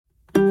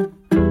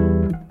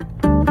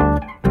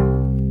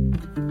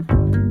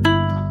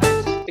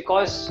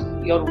because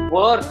your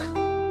work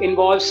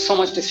involves so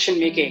much decision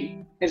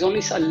making, there's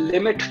only a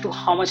limit to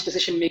how much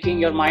decision making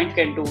your mind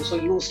can do. So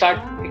you start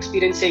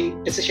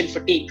experiencing decision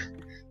fatigue.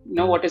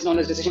 What is known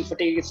as decision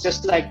fatigue? It's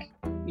just like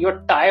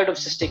you're tired of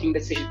just taking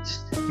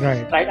decisions.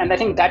 Right. And I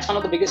think that's one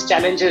of the biggest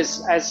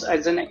challenges as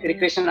an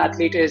recreational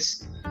athlete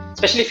is,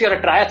 especially if you're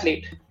a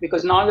triathlete,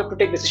 because now you have to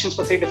take decisions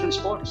for 3 different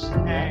sports.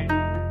 And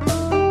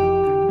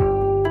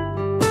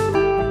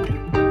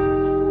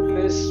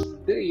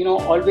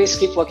always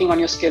keep working on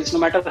your skills. No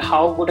matter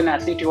how good an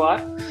athlete you are,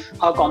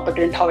 how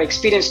competent, how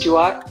experienced you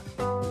are,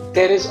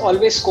 there is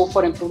always scope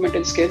for improvement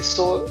in skills.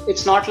 So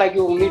it's not like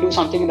you only do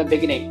something in the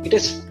beginning. It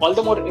is all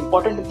the more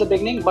important in the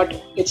beginning, but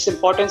its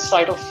importance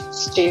sort of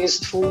stays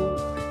through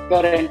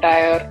your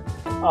entire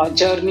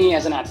journey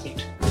as an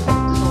athlete.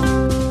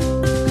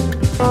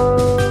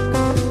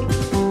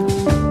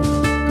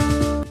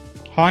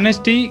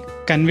 Honesty,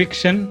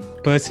 conviction,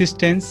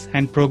 persistence,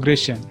 and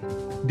progression.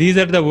 These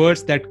are the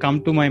words that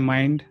come to my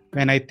mind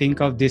when I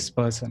think of this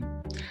person.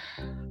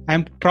 I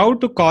am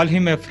proud to call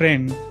him a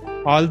friend,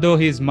 although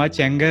he is much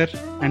younger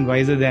and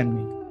wiser than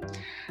me.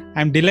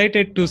 I am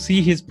delighted to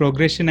see his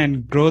progression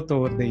and growth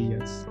over the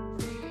years.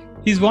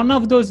 He is one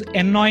of those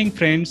annoying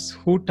friends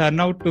who turn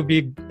out to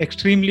be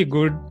extremely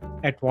good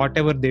at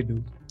whatever they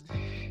do.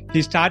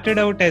 He started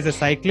out as a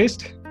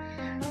cyclist,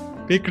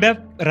 picked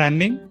up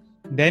running,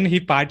 then he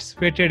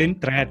participated in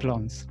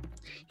triathlons.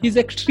 He is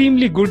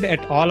extremely good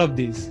at all of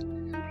these.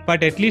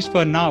 But at least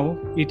for now,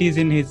 it is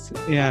in his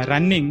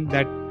running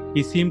that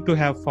he seemed to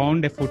have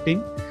found a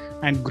footing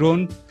and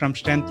grown from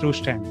strength through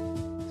strength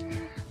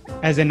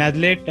as an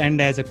athlete and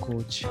as a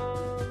coach.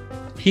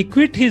 He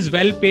quit his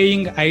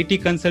well-paying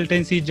IT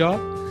consultancy job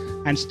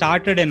and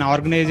started an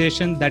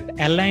organization that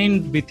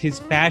aligned with his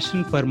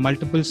passion for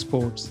multiple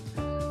sports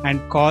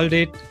and called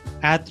it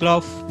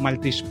Anubhav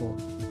Multisport,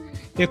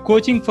 a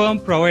coaching firm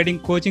providing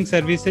coaching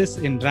services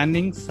in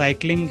running,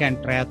 cycling, and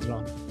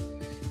triathlon.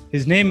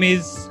 His name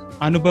is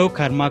Anubhav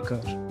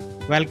Karmakar.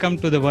 Welcome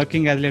to the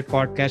Working Athlete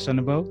Podcast,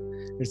 Anubhav.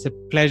 It's a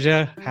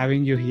pleasure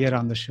having you here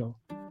on the show.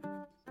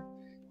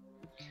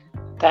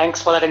 Thanks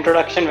for that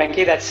introduction,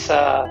 Venki. That's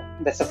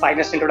the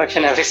finest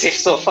introduction I've received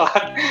so far.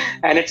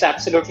 And it's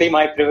absolutely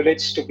my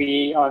privilege to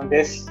be on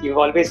this. You've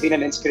always been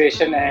an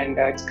inspiration, and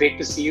it's great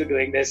to see you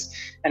doing this.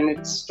 And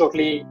it's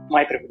totally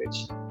my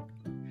privilege.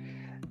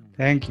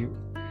 Thank you.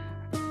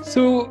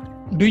 So,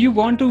 do you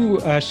want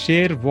to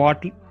share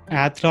what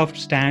Anubhav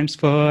stands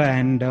for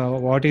and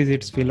what is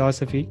its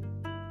philosophy?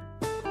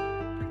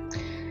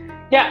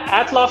 Yeah,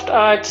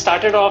 Anubhav, it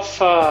started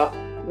off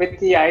with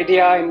the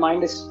idea in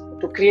mind is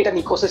to create an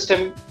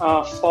ecosystem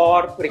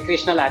for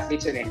recreational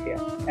athletes in India.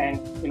 And,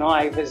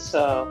 I was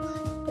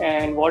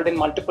involved in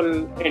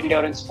multiple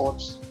endurance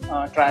sports,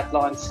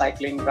 triathlon,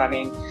 cycling,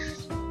 running.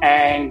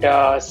 And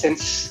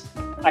since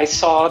I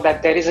saw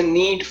that there is a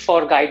need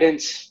for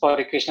guidance for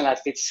recreational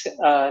athletes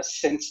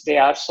since they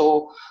are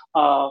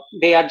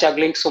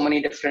juggling so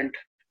many different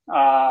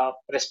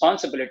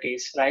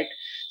responsibilities, right?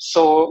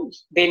 So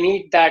they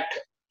need that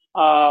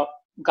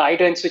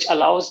guidance which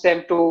allows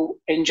them to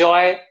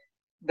enjoy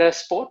the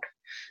sport,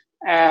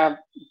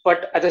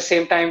 but at the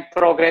same time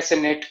progress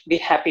in it, be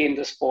happy in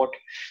the sport.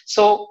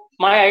 So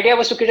my idea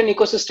was to create an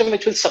ecosystem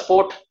which will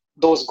support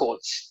those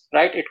goals,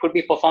 right? It could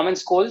be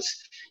performance goals,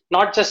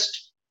 not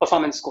just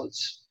performance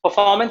goals.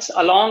 Performance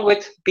along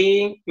with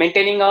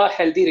maintaining a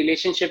healthy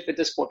relationship with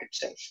the sport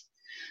itself,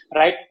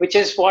 right? Which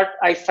is what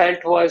I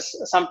felt was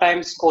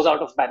sometimes goes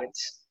out of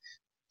balance.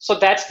 So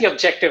that's the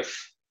objective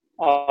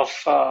of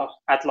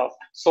Anubhav.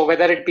 So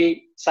whether it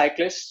be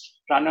cyclists,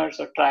 runners,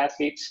 or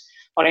triathletes,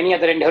 or any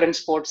other endurance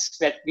sports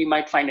that we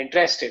might find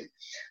interest in,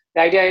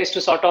 the idea is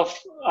to sort of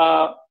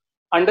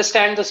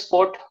understand the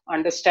sport,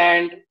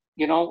 understand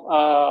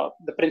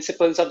the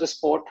principles of the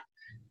sport,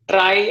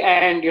 try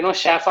and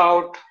chaff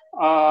out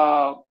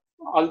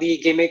all the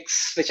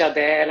gimmicks which are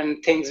there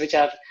and things which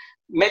are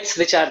myths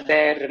which are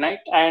there, right?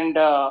 And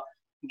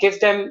give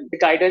them the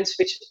guidance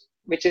which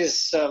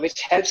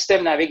helps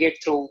them navigate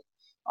through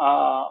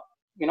a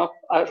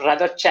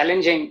rather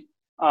challenging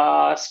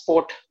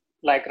sport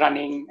like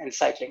running and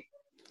cycling.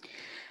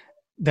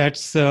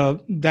 That's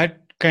that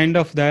kind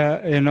of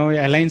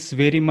aligns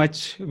very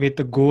much with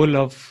the goal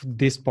of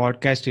this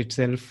podcast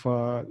itself.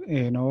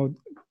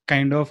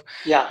 Kind of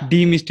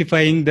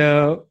demystifying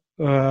the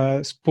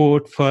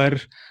sport for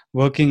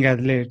working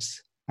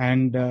athletes,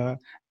 and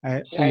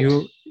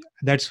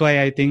that's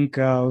why I think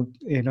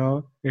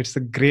it's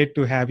great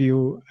to have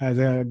you as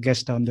a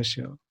guest on the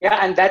show. Yeah,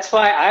 and that's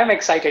why I'm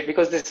excited,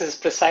 because this is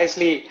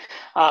precisely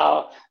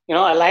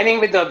aligning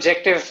with the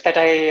objective that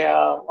I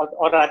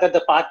or rather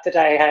the path that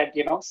I had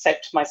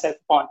set myself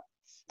upon.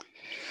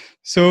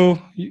 So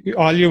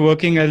all you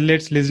working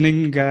athletes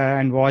listening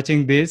and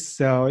watching this,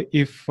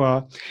 if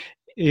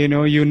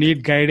you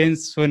need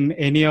guidance on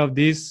any of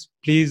these,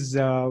 please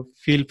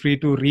feel free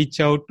to reach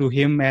out to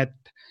him at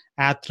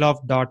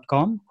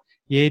athloft.com,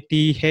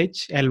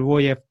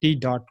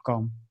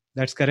 athloft.com.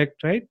 That's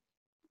correct, right?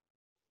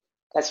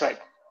 That's right.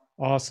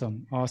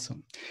 Awesome.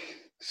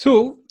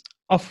 So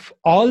of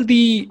all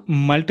the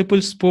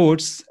multiple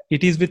sports,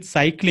 it is with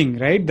cycling,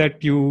 right,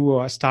 that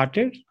you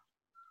started.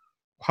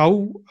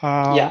 How?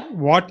 Yeah,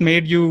 What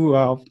made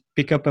you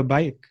pick up a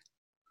bike?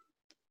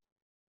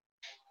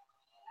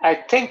 I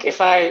think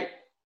I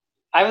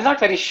was not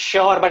very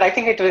sure, but I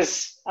think it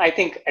was, I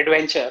think,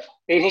 adventure.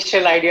 The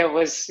initial idea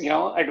was,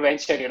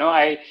 adventure.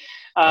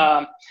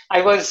 Um,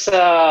 I was,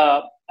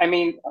 I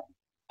mean,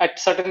 at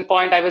certain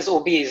point, I was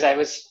obese. I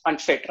was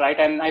unfit, right?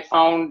 And I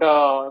found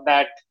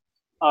that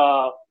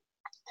uh,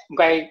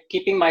 by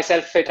keeping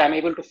myself fit, I'm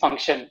able to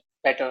function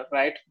better,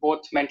 right?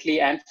 Both mentally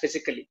and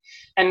physically.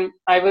 And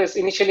I was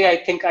initially,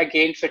 I think I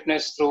gained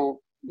fitness through,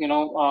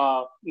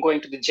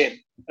 going to the gym,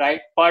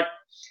 right? But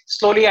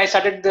slowly I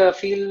started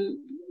feeling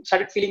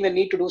the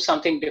need to do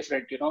something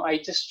different.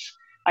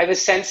 I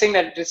was sensing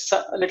that it's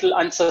a little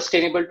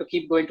unsustainable to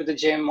keep going to the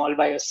gym all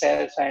by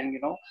yourself and,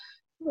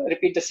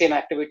 repeat the same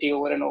activity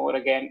over and over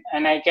again.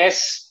 And I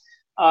guess,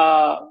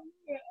 uh,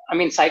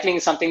 cycling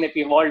is something that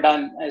we've all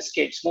done as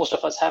kids. Most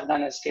of us have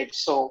done as kids.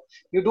 So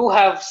you do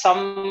have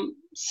some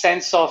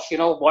sense of,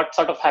 what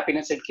sort of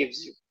happiness it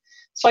gives you.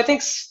 So I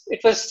think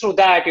it was through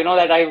that,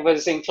 that I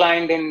was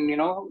inclined in,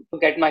 to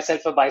get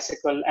myself a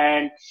bicycle.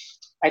 And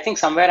I think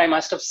somewhere I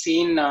must have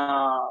seen,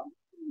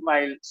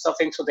 while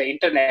surfing through the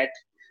internet,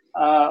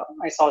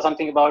 I saw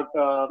something about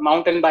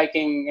mountain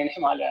biking in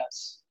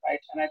Himalayas,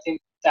 right? And I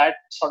think that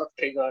sort of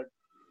triggered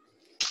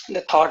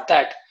the thought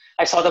that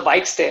I saw the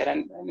bikes there,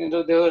 and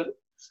they were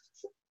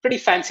pretty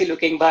fancy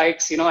looking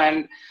bikes, and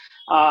the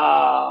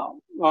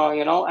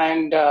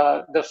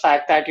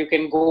fact that you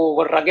can go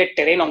over rugged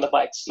terrain on the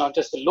bikes, not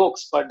just the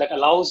looks, but that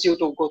allows you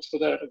to go through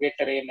the rugged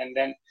terrain. And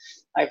then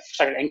I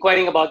started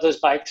inquiring about those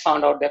bikes,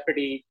 found out they're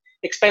pretty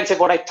expensive.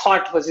 What I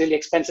thought was really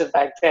expensive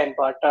back then,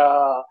 but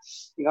so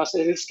a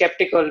little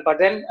skeptical. But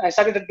then I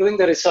started doing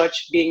the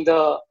research, being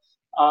the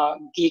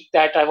geek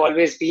that I've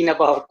always been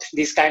about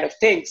these kind of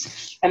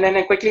things. And then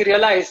I quickly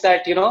realized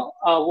that,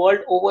 world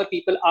over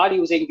people are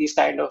using these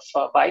kind of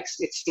bikes.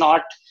 It's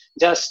not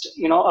just,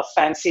 a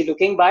fancy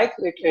looking bike.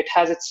 It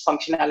has its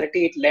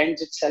functionality. It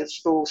lends itself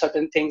to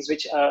certain things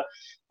which a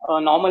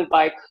normal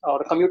bike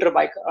or a commuter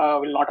bike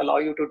will not allow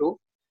you to do.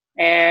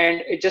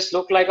 And it just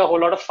looked like a whole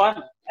lot of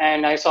fun.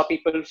 And I saw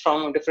people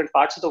from different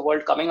parts of the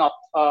world coming up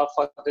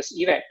for this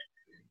event.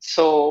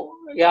 So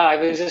yeah, I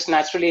was just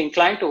naturally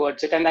inclined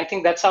towards it, and I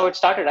think that's how it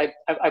started.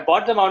 I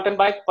bought the mountain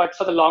bike, but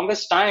for the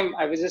longest time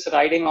I was just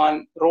riding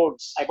on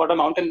roads. I bought a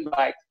mountain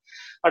bike,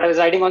 but I was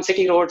riding on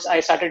city roads. I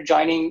started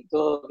joining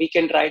the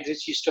weekend rides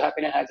which used to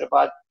happen in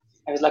Hyderabad.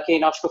 I was lucky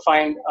enough to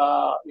find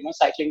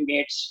cycling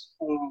mates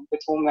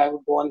with whom I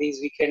would go on these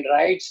weekend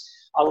rides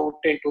out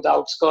into the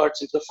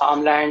outskirts, into the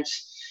farmlands.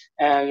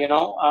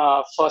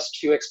 First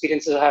few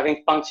experiences of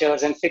having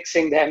punctures and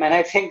fixing them, and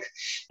I think,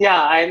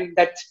 and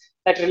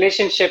that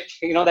relationship,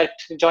 that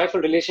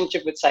joyful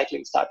relationship with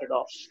cycling started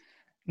off.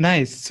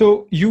 Nice.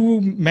 So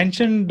you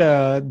mentioned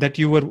that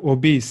you were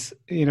obese.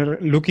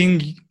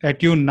 Looking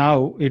at you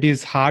now, it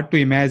is hard to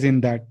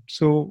imagine that.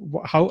 So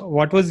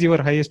what was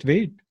your highest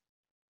weight?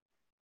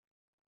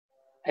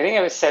 I think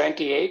I was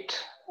 78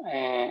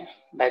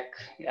 back.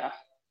 Yeah.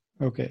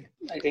 Okay.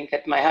 I think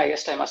at my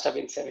highest, I must have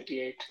been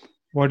 78.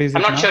 What is it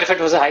I'm not now? sure if it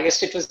was the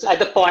highest. It was at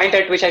the point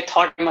at which I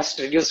thought I must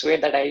reduce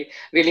weight that I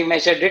really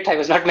measured it. I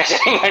was not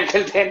measuring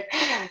until then.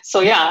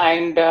 So yeah,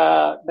 and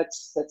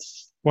that's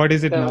what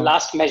is it the now?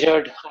 last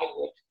measured high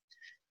weight.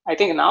 I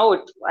think now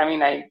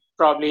I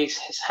probably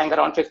hang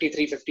around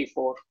 53,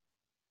 54.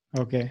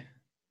 Okay.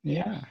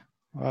 Yeah.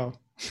 Wow.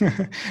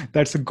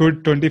 That's a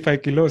good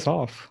 25 kilos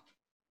off.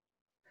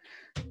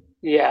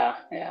 Yeah.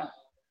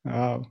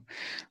 Wow.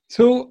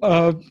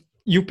 So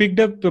you picked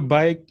up the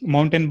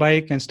mountain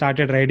bike, and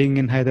started riding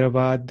in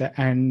Hyderabad.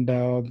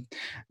 And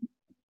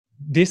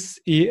this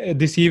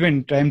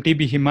event,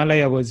 MTB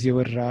Himalaya, was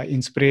your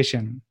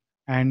inspiration.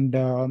 And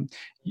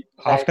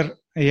after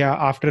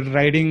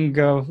riding,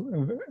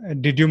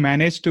 did you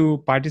manage to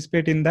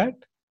participate in that?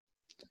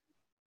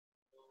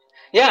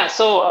 Yeah.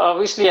 So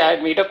obviously, I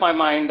had made up my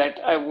mind that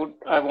I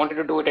wanted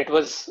to do it. It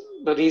was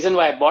the reason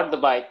why I bought the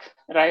bike,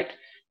 right?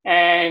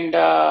 And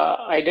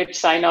I did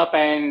sign up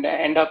and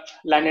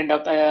landed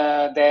up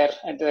there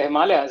at the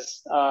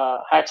Himalayas.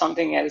 Had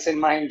something else in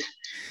mind,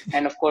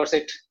 and of course,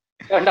 it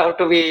turned out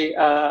to be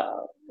a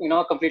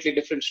completely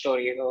different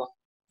story.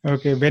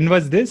 Okay, when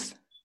was this?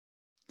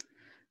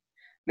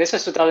 This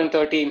was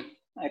 2013,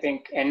 I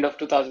think, end of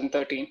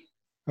 2013.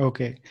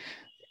 Okay,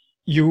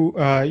 you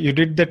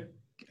did that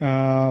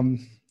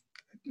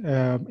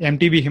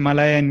MTB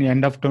Himalaya in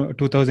end of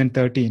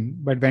 2013.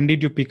 But when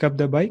did you pick up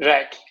the bike?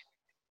 Right.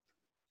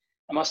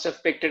 I must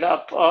have picked it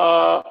up,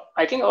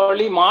 I think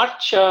early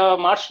March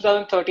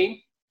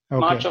 2013, okay.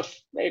 March of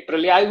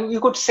April. You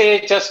could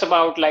say just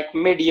about like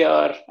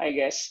mid-year, I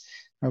guess.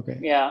 Okay.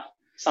 Yeah,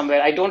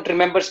 somewhere. I don't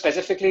remember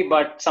specifically,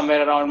 but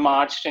somewhere around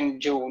March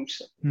and June,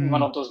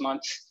 one of those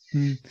months.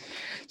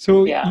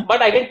 So yeah,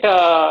 but I didn't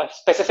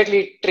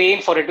specifically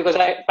train for it because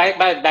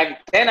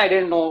back then I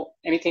didn't know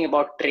anything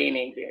about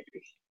training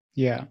really.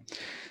 Yeah.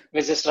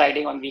 was just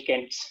riding on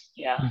weekends.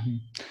 Yeah. Mm-hmm.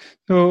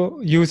 So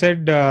you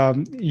said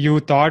you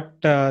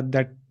thought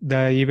that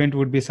the event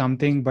would be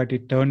something, but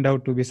it turned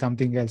out to be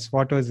something else.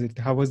 What was it?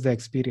 How was the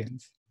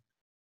experience?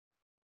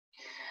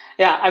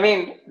 Yeah, I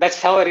mean,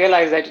 that's how I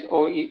realized that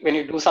when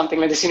you do something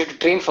like this, you need to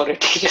train for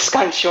it. You just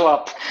can't show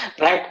up,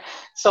 right?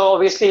 So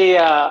obviously,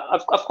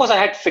 of course, I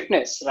had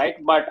fitness, right?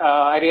 But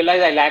I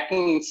realized I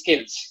lacking in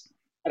skills,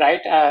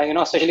 right?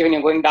 Especially when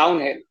you're going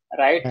downhill,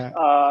 right?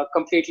 Yeah.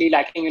 Completely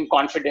lacking in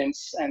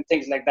confidence and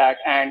things like that.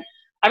 And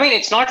I mean,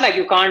 it's not like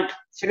you can't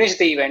finish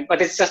the event,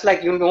 but it's just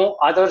like,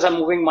 others are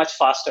moving much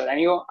faster. And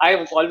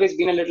I've always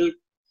been a little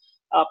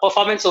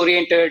performance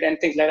oriented and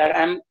things like that.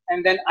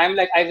 And then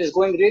I was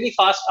going really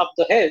fast up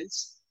the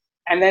hills,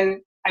 and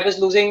then I was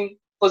losing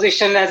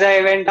position as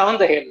I went down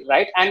the hill,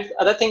 right? And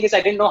other thing is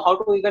I didn't know how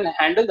to even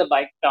handle the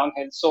bike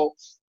downhill. So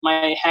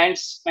my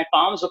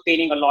palms were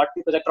paining a lot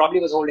because I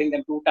probably was holding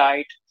them too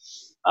tight.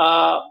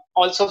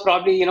 Also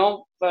probably,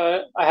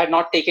 I had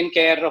not taken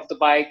care of the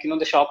bike.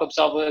 The shock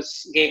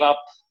absorbers gave up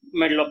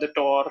middle of the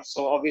tour.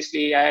 So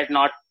obviously I had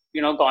not,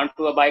 gone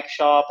to a bike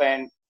shop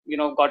and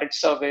got it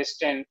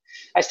serviced, and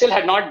I still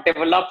had not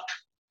developed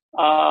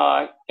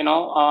that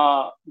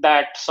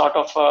sort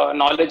of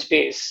knowledge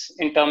base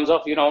in terms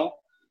of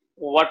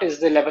what is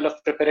the level of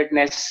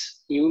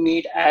preparedness you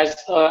need as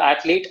an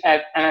athlete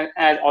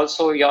and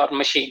also your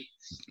machine,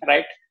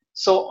 right?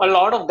 So a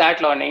lot of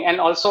that learning, and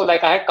also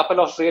like I had a couple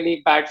of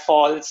really bad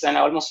falls and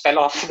I almost fell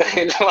off the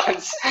hill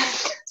once.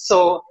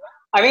 So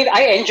I mean,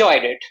 I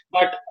enjoyed it,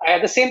 but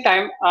at the same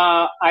time,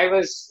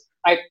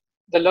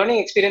 the learning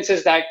experience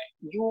is that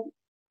you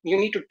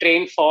need to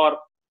train for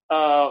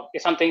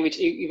something which,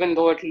 even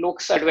though it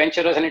looks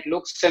adventurous and it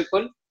looks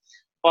simple,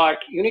 but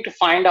you need to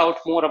find out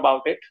more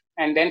about it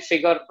and then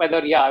figure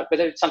whether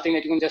it's something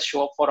that you can just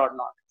show up for or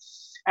not.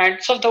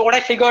 And so what I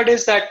figured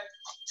is that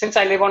since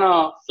I live on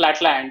a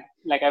flat land,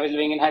 like I was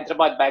living in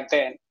Hyderabad back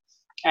then,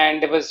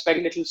 and there was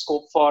very little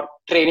scope for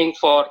training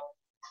for,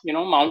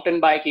 mountain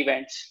bike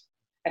events.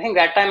 I think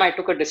that time I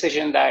took a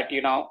decision that,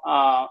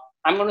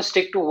 I'm going to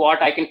stick to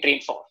what I can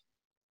train for.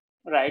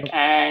 Right.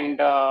 And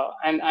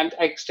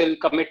I still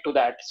commit to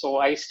that. So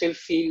I still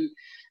feel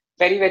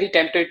very, very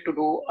tempted to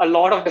do a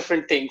lot of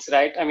different things.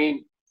 Right. I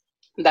mean,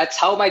 that's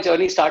how my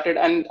journey started.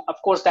 And of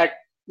course, that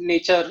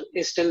nature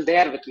is still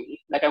there with me.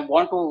 Like I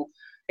want to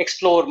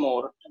explore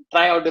more,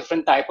 try out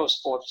different type of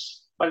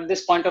sports. But at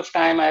this point of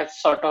time, I've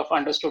sort of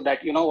understood that,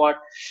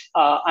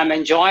 I'm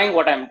enjoying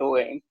what I'm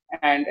doing,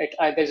 and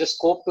there's a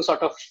scope to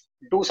sort of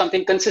do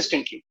something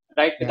consistently,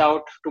 right? Yeah.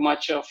 Without too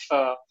much of,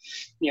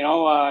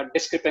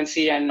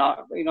 discrepancy and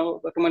not,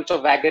 too much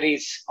of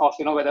vagaries of,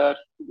 whether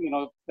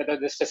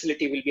this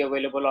facility will be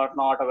available or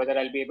not, or whether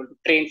I'll be able to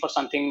train for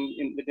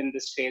something within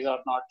this phase or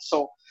not.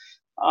 So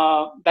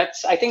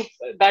I think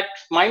that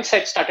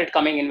mindset started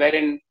coming in,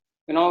 wherein,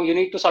 you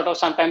need to sort of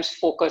sometimes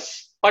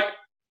focus. But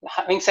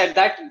having said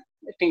that,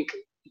 I think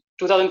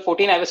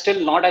 2014, I was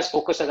still not as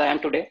focused as I am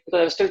today,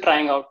 because I was still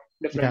trying out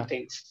different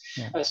things.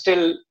 Yeah.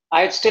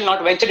 I had still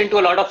not ventured into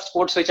a lot of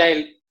sports, which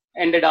I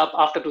ended up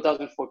after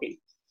 2014.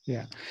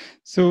 Yeah.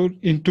 So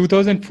in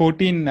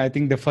 2014, I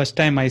think the first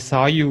time I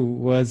saw you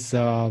was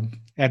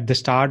at the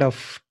start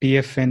of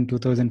TFN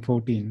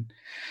 2014.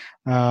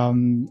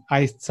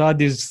 I saw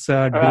this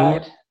dude.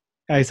 Right.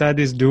 I saw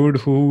this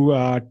dude who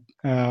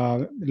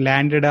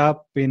landed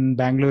up in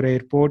Bangalore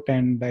airport,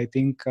 and I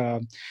think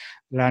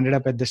landed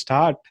up at the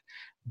start,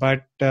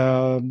 but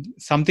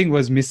something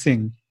was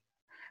missing.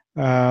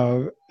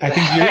 I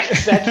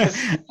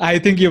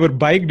think your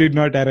bike did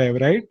not arrive,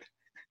 right?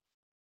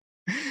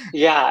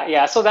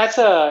 Yeah. So that's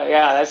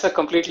a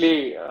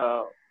completely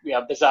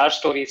bizarre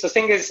story. So the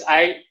thing is,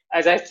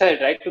 as I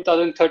said, right,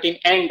 2013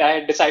 end,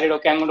 I decided,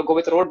 okay, I'm going to go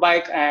with road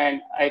bike,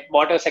 and I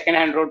bought a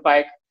second-hand road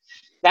bike.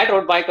 That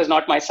road bike was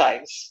not my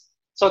size.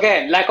 So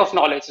again, lack of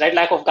knowledge, right?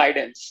 Lack of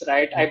guidance,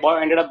 right? I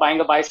ended up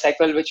buying a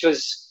bicycle, which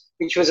was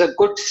a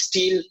good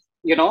steal,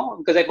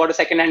 because I bought a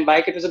second-hand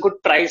bike. It was a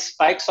good price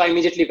bike, so I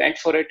immediately went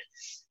for it.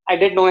 I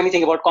didn't know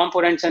anything about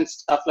components and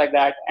stuff like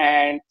that.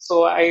 And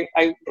so I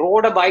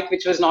rode a bike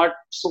which was not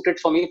suited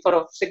for me for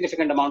a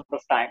significant amount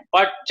of time.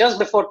 But just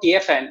before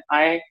TFN,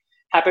 I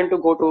happened to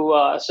go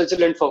to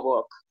Switzerland for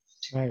work,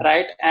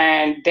 right?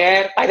 And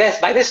there, by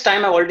this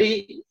time, I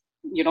already,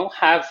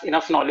 have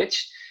enough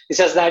knowledge. It's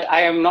just that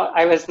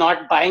I was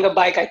not buying a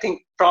bike, I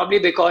think probably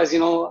because,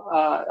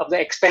 of the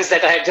expense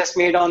that I had just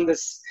made on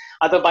this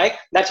other bike.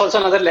 That's also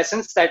another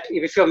lesson, that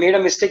if you have made a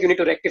mistake, you need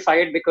to rectify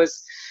it,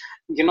 because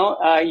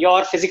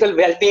your physical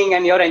well-being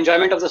and your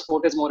enjoyment of the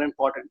sport is more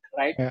important,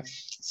 right? Yeah.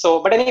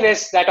 So, but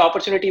anyways, that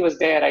opportunity was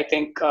there, I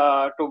think,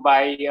 to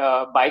buy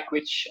a bike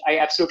which I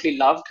absolutely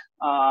loved.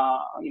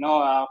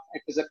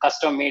 It was a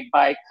custom-made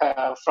bike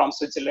from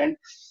Switzerland,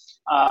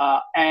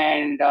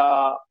 and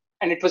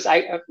it was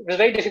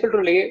very difficult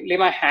to lay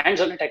my hands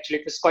on it. Actually,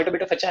 it was quite a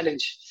bit of a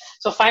challenge.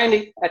 So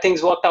finally,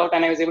 things worked out,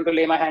 and I was able to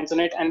lay my hands on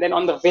it. And then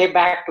on the way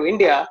back to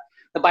India,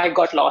 the bike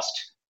got lost,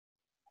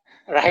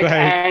 right?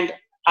 And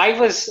I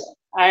was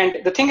And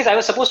the thing is, I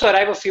was supposed to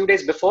arrive a few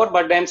days before,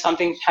 but then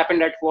something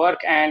happened at work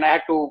and I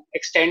had to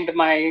extend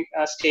my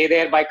stay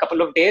there by a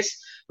couple of days,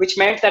 which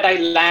meant that I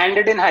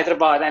landed in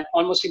Hyderabad and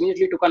almost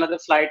immediately took another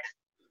flight,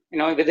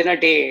 within a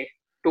day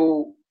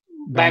to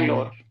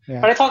Bangalore. Yeah.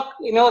 But I thought,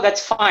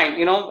 that's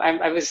fine.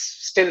 I was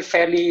still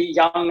fairly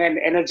young and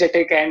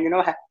energetic and,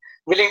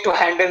 willing to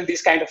handle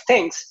these kind of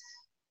things.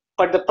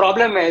 But the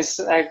problem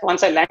is,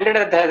 once I landed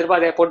at the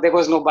Hyderabad airport, there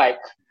was no bike,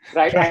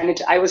 right? And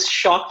I was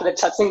shocked that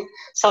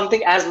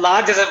something as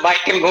large as a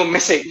bike can go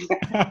missing,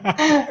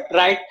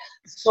 right?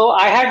 So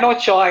I had no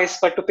choice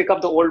but to pick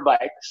up the old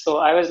bike. So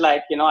I was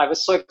like, I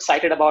was so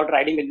excited about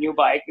riding the new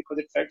bike because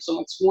it felt so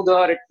much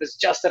smoother. It was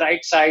just the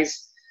right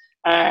size.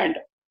 And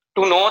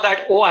to know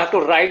that, I have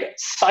to ride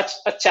such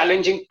a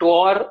challenging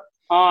tour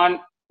on,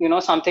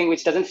 something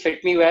which doesn't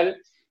fit me well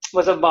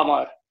was a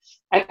bummer.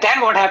 And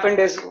then what happened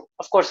is,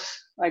 of course,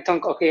 I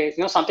think, okay,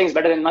 something's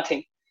better than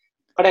nothing.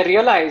 But I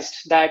realized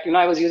that,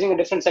 I was using a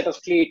different set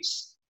of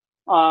cleats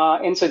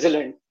in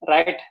Switzerland,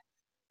 right?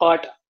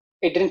 But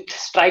it didn't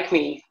strike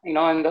me, in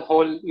the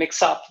whole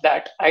mix-up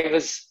that I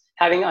was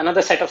having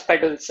another set of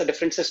pedals, a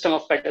different system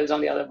of pedals on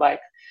the other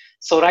bike.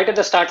 So right at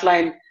the start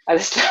line, I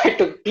just tried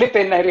to clip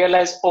in. I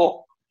realized,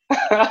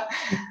 now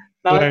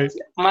right.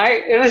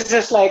 It was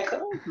just like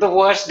the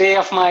worst day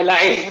of my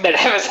life that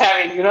I was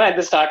having, at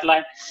the start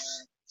line.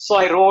 So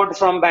I rode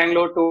from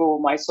Bangalore to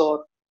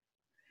Mysore,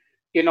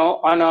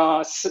 on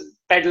a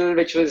pedal,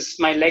 which was,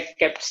 my leg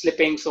kept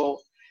slipping. So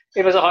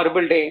it was a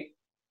horrible day.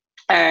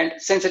 And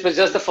since it was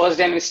just the first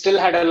day and we still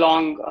had a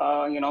long,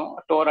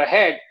 tour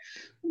ahead,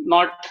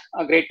 not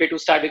a great way to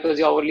start because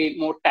you're already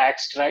more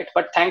taxed, right?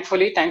 But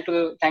thankfully, thanks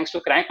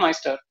to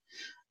Crankmeister,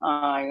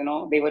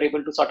 they were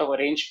able to sort of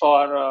arrange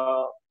for,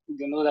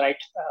 the right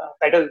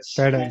pedals.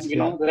 And,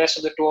 the rest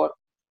of the tour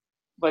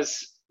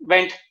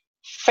went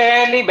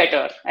fairly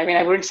better. I mean,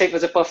 I wouldn't say it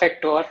was a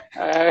perfect tour,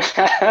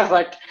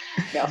 but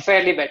yeah,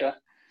 fairly better.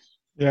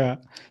 Yeah.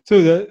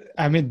 So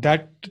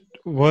that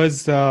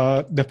was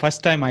the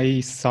first time I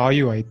saw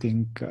you, I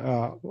think.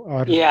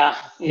 Yeah.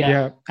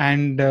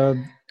 And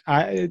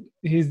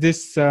he's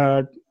this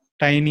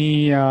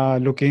tiny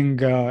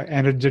looking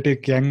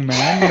energetic young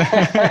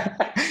man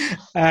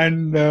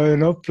and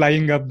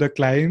flying up the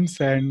climbs,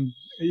 and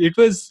it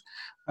was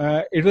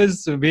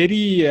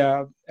very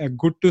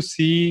good to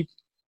see.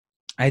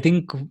 I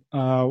think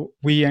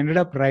we ended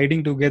up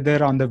riding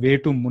together on the way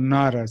to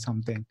Munnar or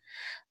something.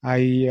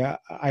 I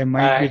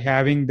might be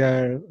having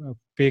the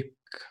pic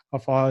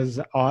of us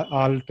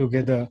all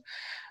together.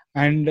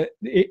 And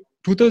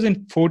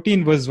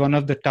 2014 was one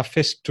of the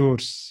toughest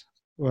tours.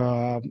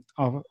 There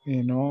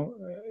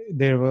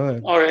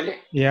were. Oh, really?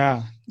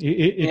 Yeah.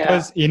 It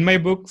was, in my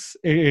books,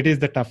 it is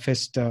the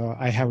toughest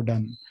I have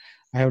done.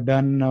 I have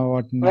done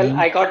what? Well,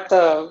 I got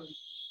the...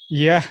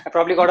 Yeah. I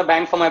probably got a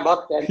bang for my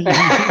buck then.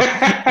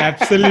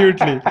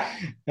 Absolutely.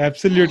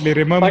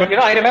 Remember? But,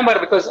 I remember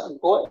because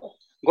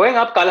going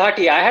up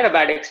Kalhati, I had a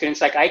bad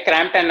experience. Like I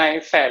cramped and I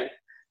fell.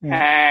 Yeah.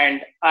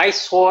 And I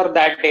swore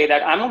that day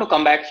that I'm going to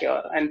come back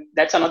here. And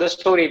that's another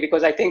story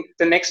because I think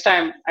the next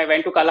time I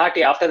went to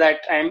Kalhati, after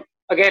that time,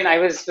 again, I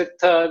was with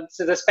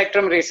the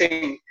Spectrum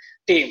Racing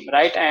team,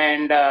 right?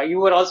 And you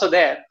were also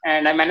there.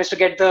 And I managed to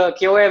get the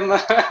KOM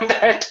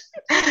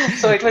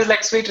so it was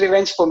like sweet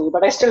revenge for me.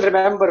 But I still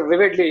remember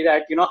vividly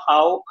that,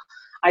 how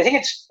I think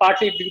it's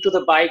partly due to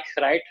the bike,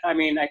 right? I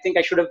mean, I think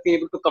I should have been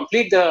able to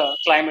complete the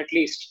climb at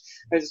least.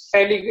 There's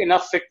fairly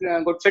enough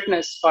good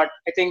fitness, but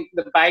I think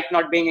the bike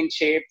not being in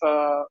shape,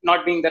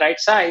 not being the right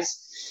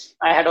size,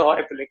 I had a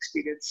horrible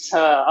experience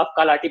of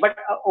Kalhati. But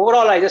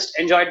overall, I just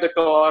enjoyed the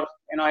tour.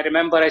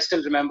 I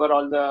still remember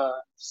all the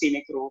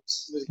scenic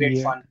routes. It was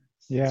great fun.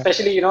 Yeah.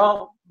 Especially,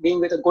 being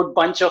with a good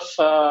bunch of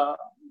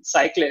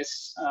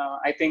cyclists.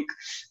 I think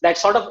that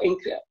sort of,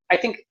 I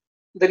think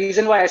the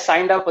reason why I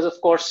signed up was, of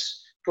course,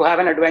 to have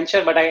an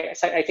adventure, but I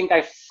think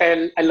I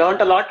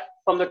learned a lot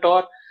from the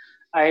tour.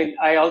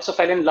 I also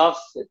fell in love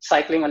with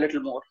cycling a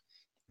little more.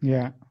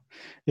 Yeah.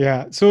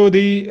 So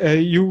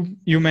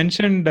you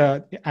mentioned,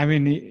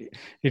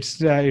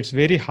 it's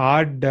very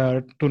hard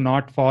to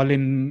not fall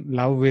in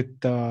love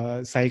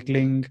with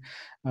cycling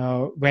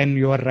when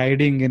you are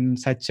riding in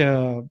such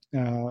a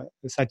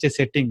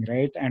setting,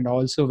 right? And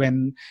also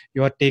when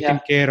you are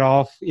taken care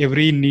of,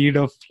 every need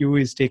of you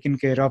is taken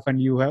care of, and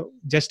you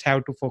just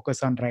have to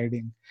focus on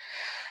riding.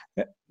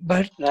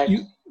 But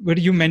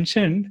you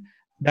mentioned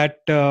that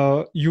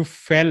you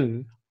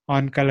fell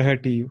on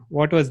Kalhati.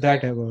 What was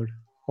that about?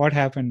 What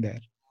happened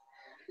there?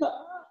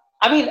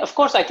 I mean, of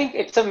course, I think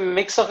it's a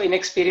mix of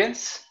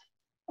inexperience,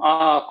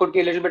 could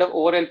be a little bit of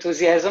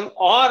over-enthusiasm,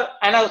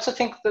 and I also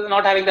think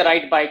not having the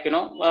right bike,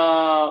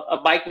 a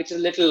bike which is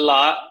a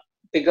little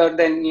bigger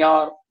than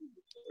your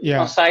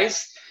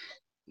size,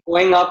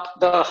 going up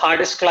the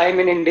hardest climb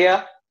in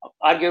India,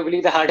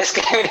 arguably the hardest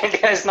climb in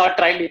India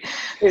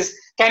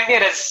can be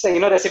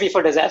a recipe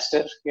for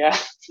disaster. Yeah,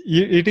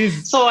 it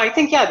is. So I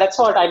think that's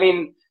what I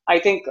mean. I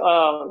think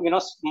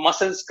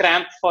muscles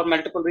cramp for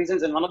multiple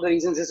reasons, and one of the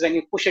reasons is when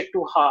you push it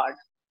too hard.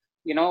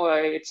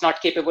 it's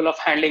not capable of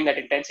handling that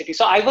intensity.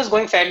 So I was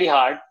going fairly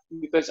hard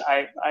because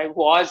I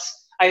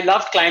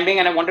loved climbing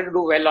and I wanted to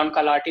do well on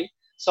Kalahati.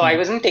 So I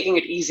wasn't taking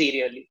it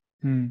easy really.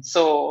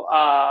 So,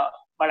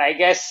 but I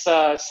guess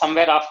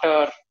somewhere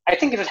after, I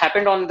think it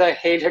happened on the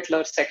Hail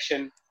Hitler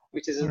section,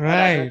 which is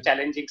another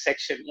challenging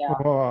section. Yeah.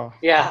 Oh.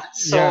 Yeah.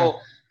 So,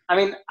 I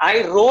mean,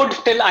 I rode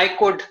till I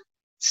could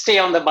stay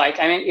on the bike.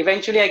 I mean,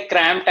 eventually I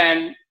cramped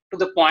and to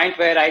the point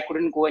where I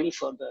couldn't go any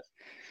further.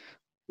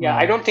 Yeah. Wow.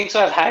 I don't think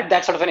so. I've had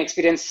that sort of an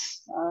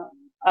experience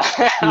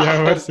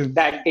after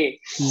that day.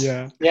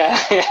 Yeah. Yeah.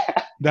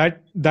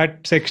 That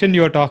section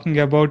you're talking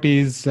about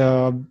is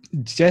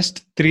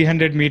just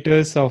 300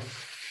 meters of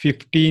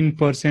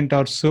 15%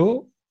 or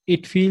so.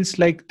 It feels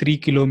like 3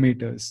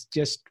 kilometers.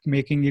 Just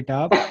making it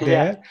up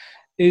there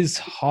is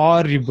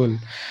horrible.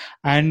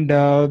 And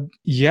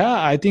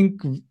I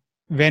think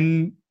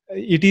when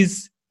it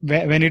is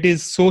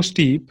so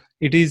steep,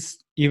 it is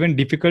even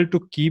difficult to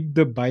keep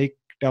the bike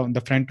down,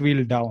 the front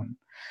wheel down.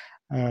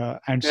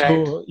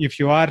 So if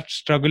you are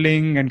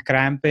struggling and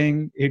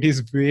cramping, it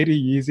is very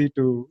easy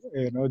to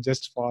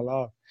just fall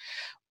off.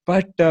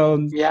 But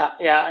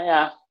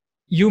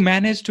you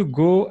managed to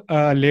go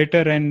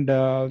later and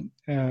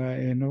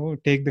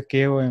take the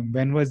KOM.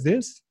 When was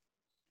this?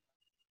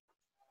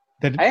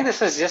 I think this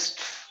was just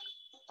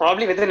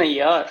probably within a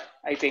year,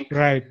 I think.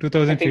 Right,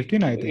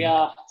 2015, I think.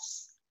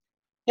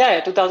 Yeah,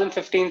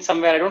 2015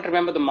 somewhere. I don't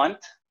remember the month.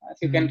 If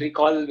you can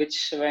recall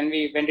when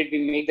did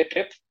we make the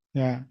trip?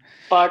 Yeah.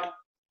 But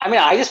I mean,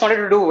 I just wanted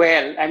to do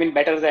well. I mean,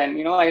 better than,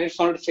 I just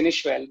wanted to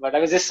finish well. But I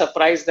was just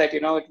surprised that,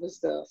 it was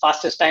the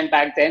fastest time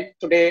back then.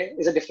 Today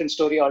is a different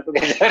story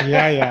altogether.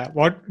 Yeah.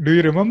 What do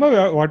you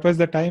remember? What was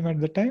the time at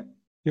the time?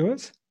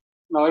 Yours?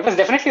 No, it was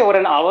definitely over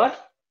an hour.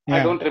 Yeah.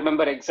 I don't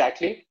remember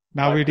exactly.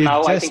 Now it is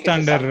just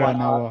under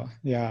an hour.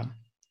 Yeah.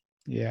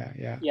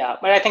 Yeah,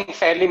 but I think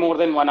fairly more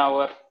than 1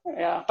 hour.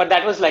 Yeah, but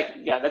that was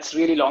that's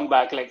really long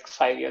back, like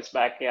 5 years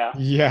back. Yeah.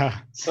 Yeah.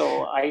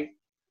 So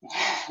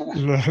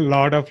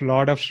lot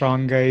of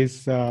strong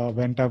guys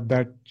went up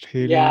that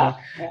hill. Yeah.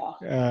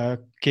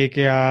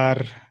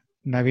 KKR,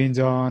 Naveen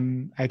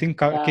John. I think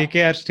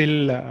KKR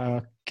still,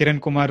 Kiran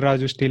Kumar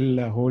Raju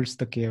still holds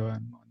the K1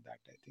 on that,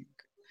 I think.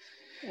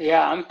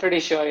 Yeah, I'm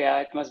pretty sure. Yeah,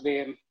 it must be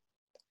him.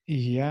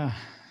 Yeah,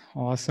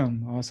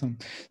 awesome.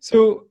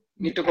 So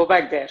need to go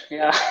back there.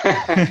 Yeah.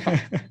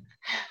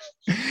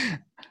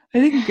 I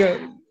think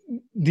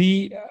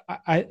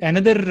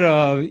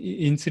another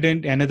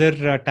incident,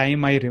 another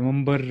time I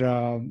remember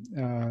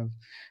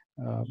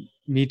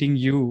meeting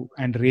you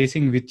and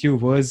racing with you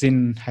was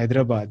in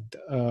Hyderabad.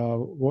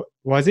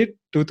 Was it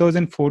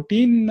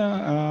 2014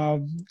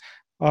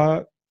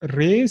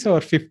 race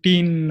or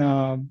 15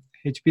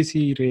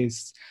 HPC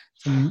race?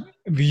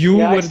 You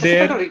were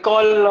there. To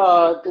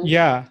recall.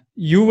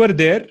 You were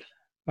there.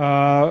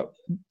 Gaurav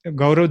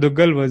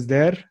Duggal was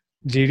there.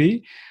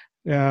 GD.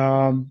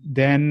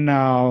 Then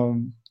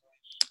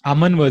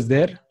Aman was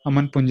there,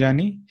 Aman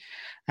Punjani,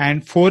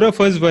 and 4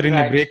 of us were in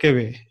a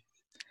breakaway.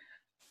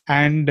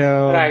 And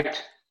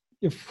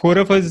 4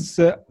 of us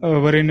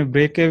were in a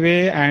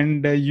breakaway,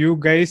 and you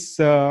guys,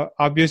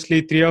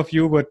 obviously 3 of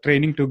you were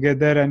training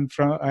together and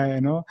from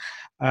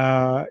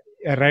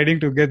riding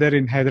together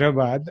in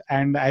Hyderabad,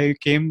 and I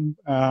came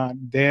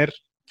there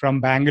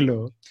from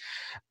Bangalore.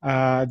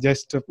 On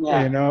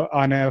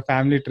a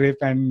family trip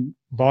and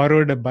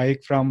borrowed a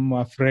bike from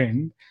a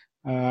friend,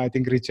 I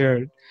think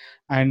Richard,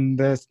 and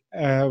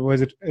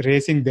was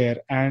racing there.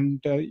 And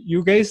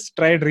you guys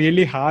tried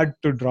really hard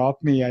to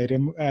drop me.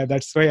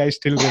 That's why I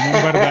still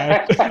remember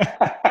that.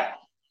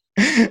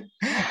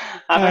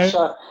 I'm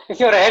sure.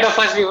 If you're ahead of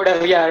us, we would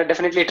have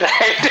definitely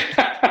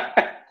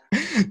tried.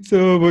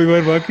 So we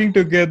were working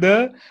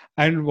together,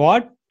 and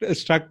what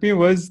struck me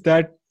was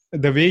that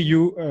the way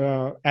you,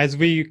 as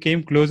we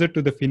came closer to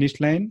the finish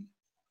line,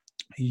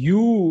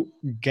 you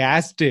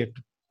gassed it,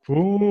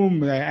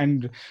 boom,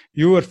 and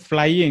you were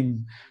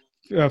flying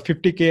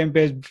 50 km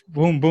pace,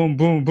 boom, boom,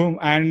 boom, boom,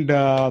 and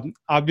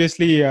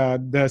obviously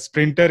the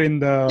sprinter in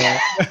the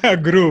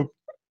group,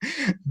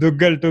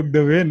 Duggal, took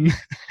the win,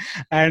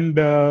 and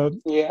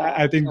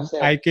I think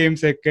I came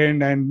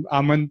second, and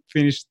Aman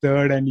finished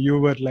third, and you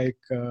were like,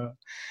 the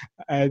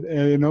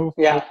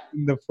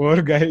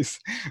 4 guys,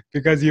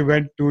 because you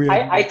went too.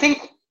 I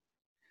think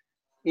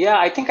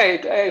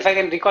if I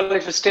can recall,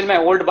 it was still my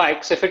old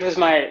bike. So if it was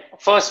my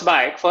first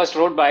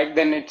road bike,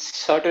 then it's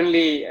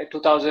certainly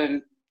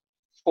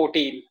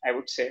 2014, I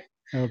would say.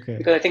 Okay.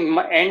 Because I think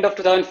end of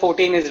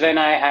 2014 is when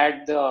I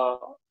had the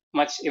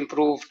much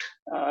improved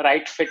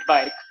right fit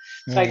bike.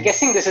 So I'm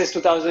guessing this is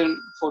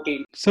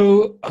 2014.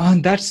 So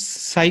that's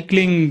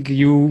cycling.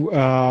 You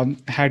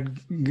had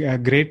a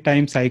great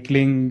time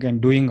cycling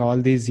and doing all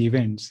these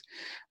events.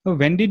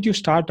 When did you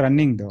start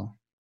running though?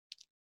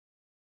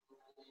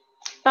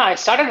 No, I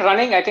started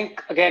running, I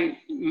think, again,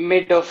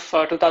 mid of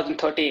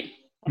 2013,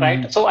 right?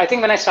 Mm-hmm. So I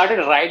think when I started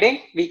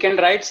riding, weekend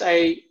rides,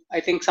 I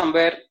think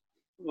somewhere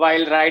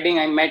while riding,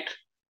 I met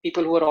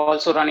people who were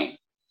also running.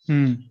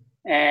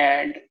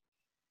 And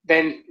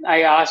then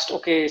I asked,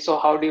 okay, so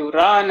how do you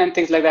run and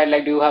things like that?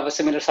 Like, do you have a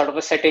similar sort of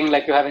a setting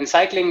like you have in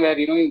cycling where,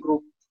 you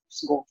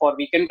groups go for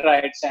weekend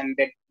rides? And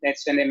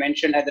that's when they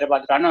mentioned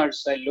Hyderabad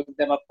runners. So I looked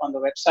them up on the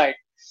website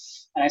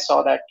and I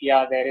saw that,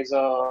 yeah, there is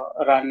a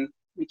run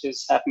which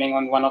is happening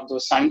on one of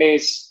those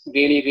Sundays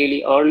really,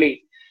 really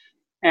early.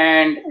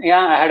 And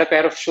yeah, I had a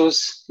pair of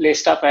shoes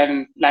laced up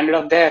and landed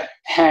up there.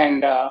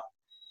 And I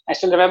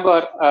still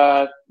remember,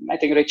 I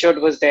think Richard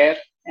was there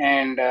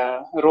and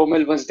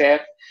Romil was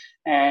there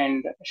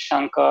and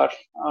Shankar.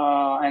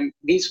 And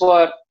these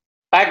were,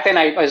 back then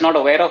I was not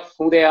aware of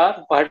who they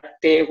are, but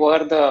they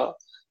were the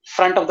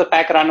front of the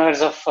pack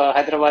runners of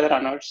Hyderabad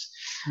runners.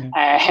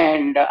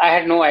 And I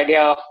had no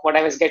idea what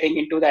I was getting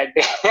into that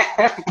day.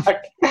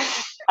 But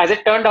as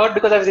it turned out,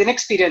 because I was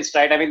inexperienced,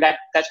 right? I mean,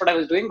 that's what I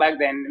was doing back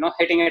then,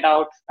 hitting it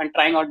out and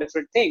trying out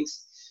different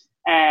things.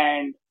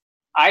 And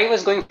I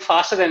was going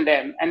faster than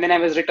them. And then I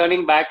was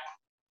returning back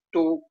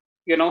to,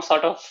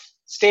 sort of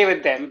stay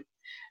with them.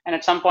 And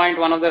at some point,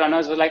 one of the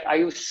runners was like, are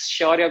you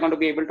sure you're going to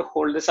be able to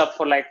hold this up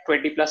for like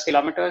 20 plus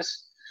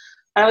kilometers?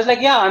 And I was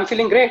like, yeah, I'm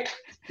feeling great.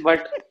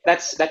 But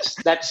that's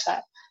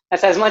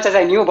as much as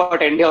I knew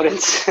about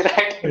endurance,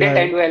 right? It didn't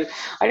end well.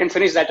 I didn't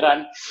finish that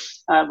run.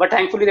 But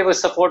thankfully there was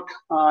support,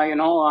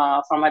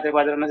 from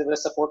Hyderabad runners. There was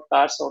a support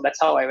car. So that's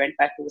how I went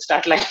back to the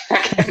start line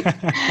again.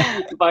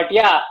 But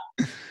yeah,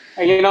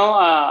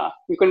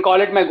 you can call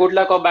it my good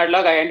luck or bad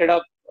luck. I ended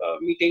up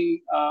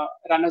meeting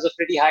runners of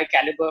pretty high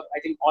caliber. I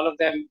think all of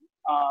them,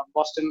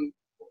 Boston,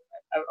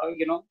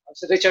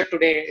 so Richard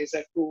today is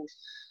a 2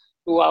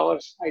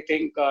 hours, I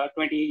think,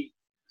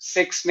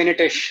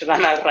 26-minute-ish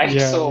runner, right?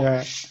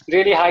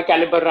 Really high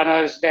caliber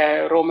runners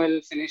there.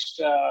 Romil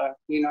finished,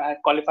 had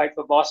qualified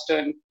for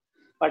Boston.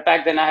 But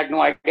back then I had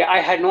no idea. I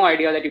had no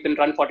idea that you can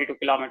run 42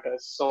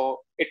 kilometers.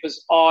 So it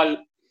was all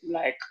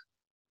like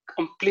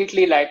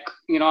completely like,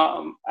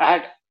 I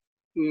had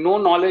no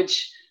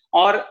knowledge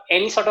or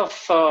any sort of,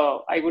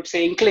 I would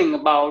say, inkling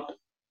about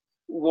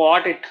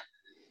what it,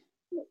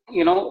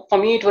 for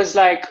me, it was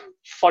like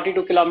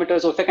 42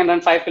 kilometers. Or if I can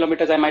run 5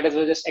 kilometers, I might as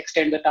well just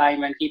extend the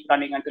time and keep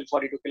running until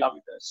 42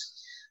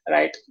 kilometers,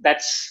 right?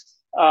 That's,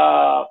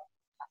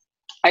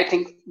 I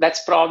think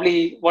that's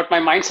probably what my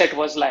mindset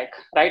was like,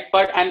 right?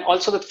 And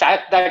also the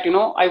fact that,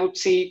 I would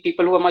see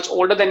people who are much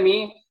older than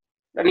me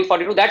running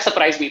 42, that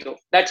surprised me though.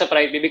 That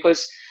surprised me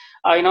because,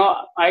 I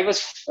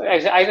was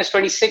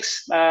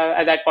 26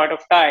 at that point of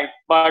time,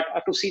 but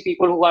to see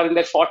people who are in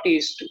their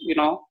 40s,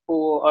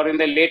 who are in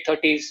their late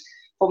 30s,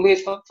 for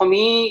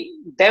me,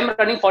 them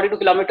running 42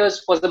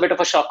 kilometers was a bit of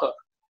a shocker.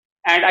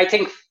 And I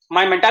think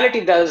my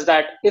mentality does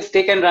that if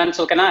they can run,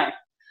 so can I.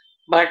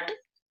 But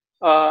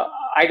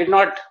I did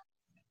not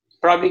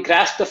probably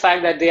grasp the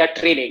fact that they are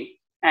training,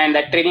 and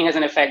that training has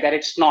an effect, that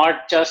it's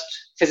not just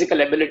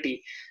physical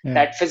ability.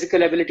 That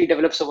physical ability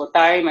develops over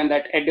time, and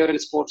that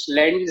endurance sports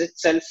lends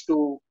itself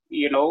to,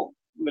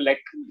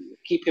 like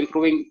keep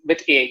improving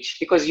with age.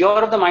 Because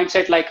you're of the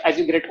mindset, like as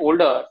you get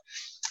older,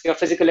 your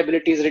physical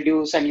abilities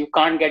reduce and you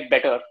can't get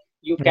better.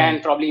 You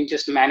can probably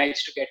just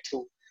manage to get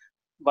through.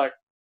 But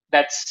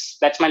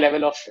that's my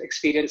level of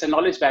experience and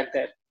knowledge back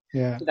there.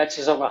 So that's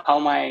just how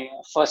my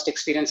first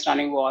experience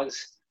running was.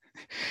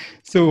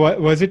 So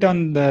was it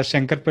on the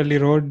Shankarpalli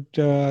road?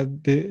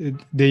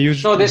 They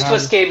used. No, this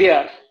was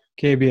KBR.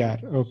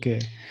 KBR, okay.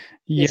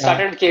 We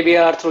started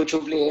KBR through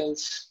Jubilee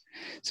Hills.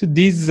 So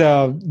these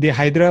the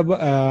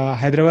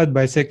Hyderabad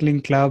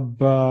Bicycling Club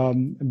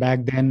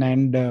back then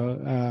and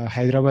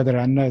Hyderabad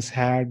runners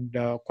had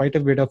quite a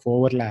bit of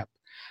overlap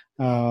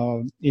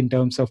in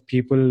terms of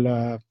people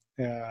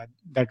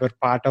that were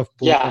part of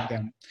both of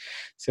them.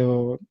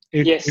 So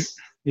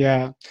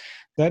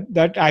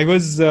that I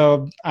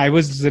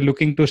was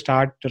looking to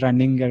start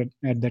running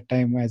at that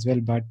time as well,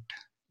 but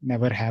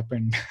never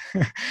happened.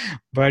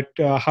 But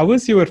how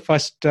was your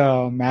first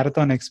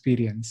marathon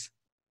experience?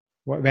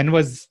 When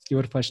was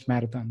your first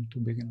marathon to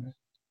begin with?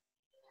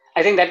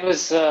 I think that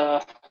was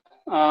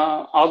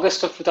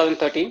August of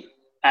 2013,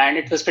 and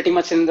it was pretty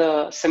much in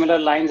the similar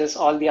lines as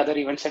all the other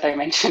events that I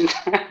mentioned.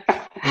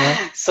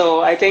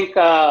 So I think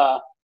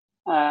I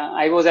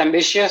was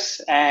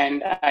ambitious,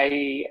 and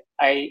I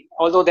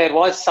although there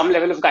was some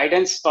level of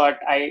guidance, but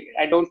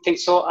I don't think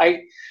so.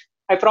 I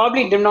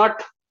probably did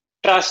not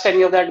trust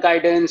any of that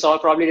guidance, or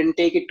probably didn't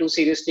take it too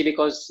seriously,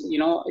 because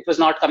it was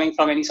not coming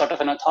from any sort of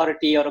an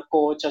authority or a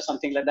coach or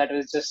something like that. It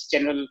was just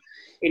general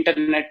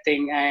internet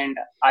thing, and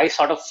I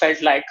sort of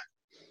felt like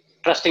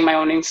trusting my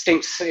own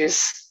instincts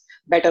is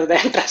better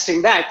than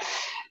trusting that.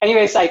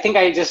 Anyways, I think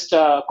I just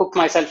cooked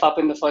myself up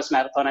in the first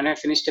marathon, and I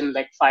finished in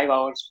like 5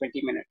 hours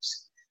 20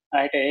 minutes.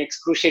 Right, an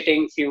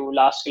excruciating few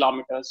last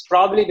kilometers,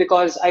 probably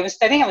because I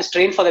think I was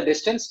trained for the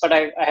distance, but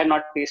I had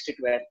not paced it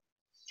well.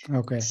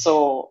 Okay.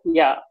 So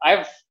yeah,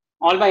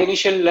 all my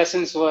initial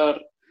lessons were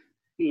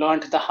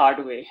learned the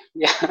hard way.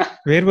 Yeah.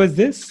 Where was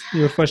this,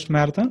 your first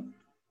marathon?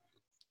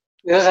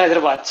 This was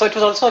Hyderabad. So it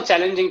was also a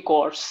challenging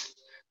course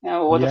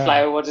over the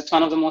flyovers. It's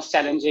one of the most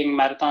challenging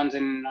marathons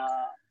in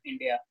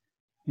India.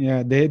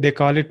 Yeah, they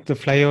call it the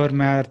flyover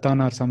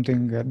marathon or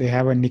something. They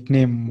have a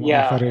nickname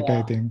for it,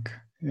 I think.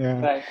 Yeah.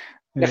 Right.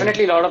 Yeah.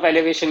 Definitely a lot of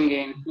elevation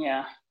gain.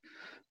 Yeah.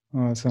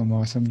 Awesome.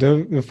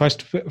 The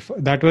first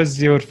that was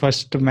your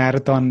first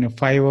marathon,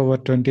 5 hours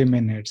 20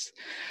 minutes.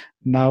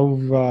 Now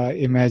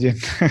imagine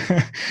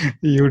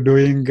you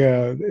doing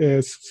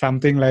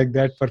something like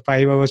that for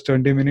 5 hours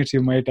 20 minutes.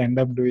 You might end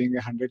up doing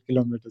 100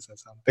 kilometers or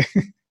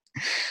something.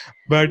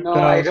 But No,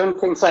 I don't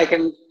think so. I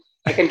can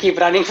keep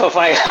running for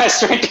 5 hours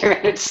 20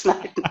 minutes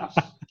right now.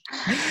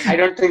 I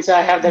don't think so.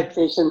 I have that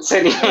patience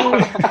anymore.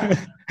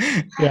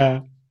 Yeah.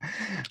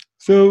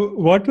 So,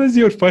 what was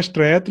your first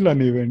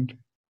triathlon event?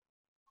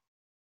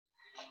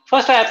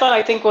 First triathlon,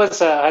 I think, was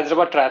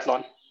Hyderabad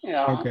triathlon.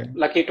 Okay.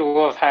 Lucky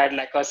to have had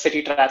like a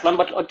city triathlon,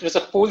 but it was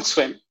a pool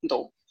swim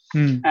though.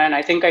 Hmm. And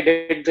I think I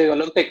did the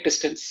Olympic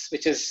distance,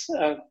 which is,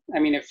 I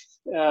mean, if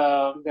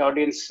the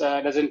audience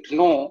doesn't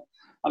know,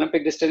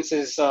 Olympic distance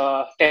is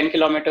 10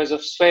 kilometers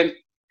of swim.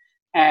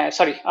 It's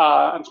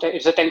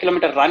a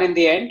 10-kilometer run in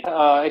the end.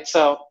 It's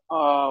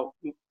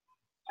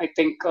I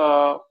think,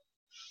 a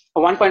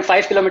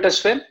 1.5 kilometer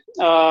swim,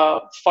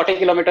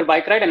 40-kilometer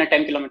bike ride, and a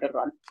 10-kilometer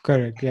run.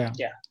 Correct. Yeah.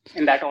 Yeah,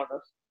 in that order.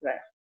 Right.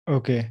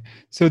 Okay.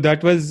 So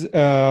that was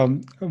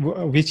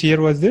which year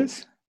was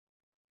this?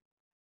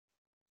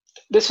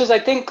 This was, I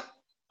think,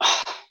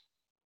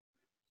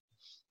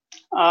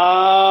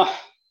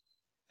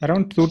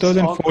 around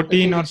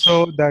 2014 or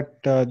so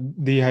that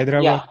the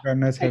Hyderabad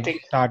runners have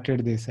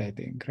started this, I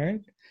think,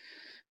 right?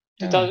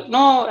 Yeah.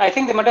 No, I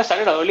think they might have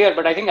started earlier,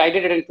 but I think I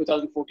did it in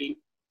 2014.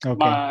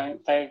 Okay.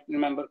 If I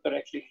remember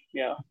correctly.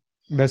 Yeah.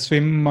 The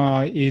swim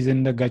is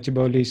in the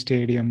Gachibowli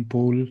Stadium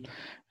pool,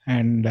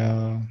 and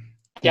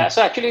yeah.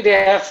 So actually, they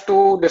have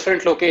two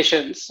different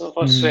locations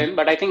for swim.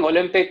 But I think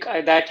Olympic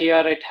that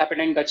year it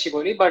happened in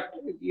Gachibowli. But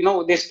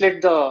they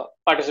split the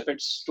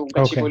participants to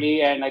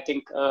Gachibowli, and I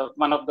think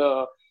one of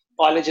the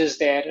colleges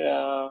there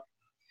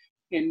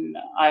in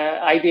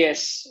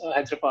IBS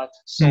Hyderabad.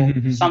 So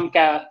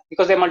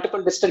because there are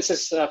multiple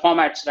distances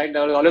formats, right? The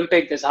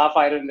Olympic, there's half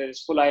Iron,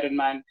 there's full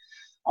Ironman.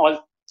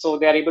 So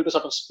they are able to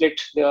sort of split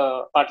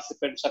the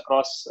participants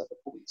across the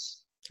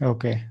pools.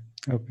 Okay.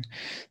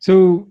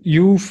 So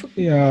you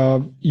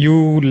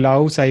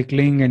love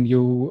cycling and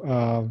you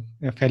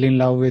fell in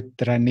love with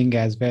running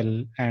as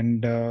well,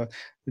 and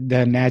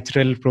the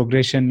natural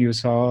progression you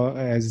saw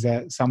as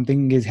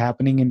something is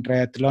happening in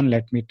triathlon.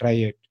 Let me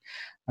try it.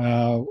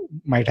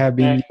 Might have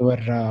been your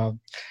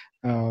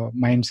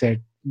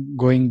mindset,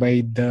 going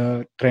by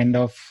the trend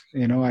of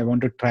I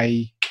want to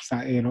try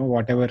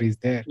whatever is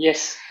there.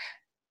 Yes.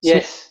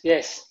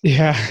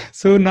 Yeah.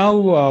 So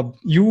now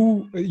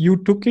you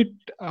took it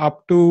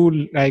up to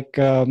like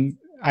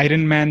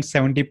Ironman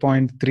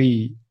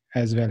 70.3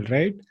 as well,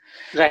 right?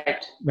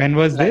 Right. When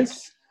was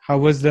this? How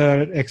was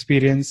the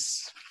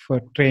experience for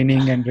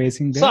training and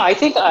racing there? So I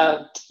think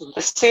the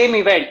same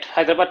event,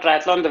 Hyderabad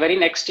Triathlon, the very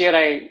next year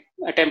I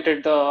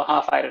attempted the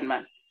half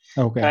Ironman.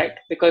 Okay. Right?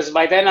 Because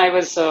by then I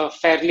was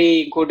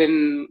fairly good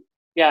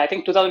I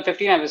think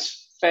 2015 I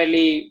was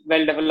fairly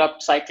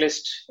well-developed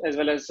cyclist as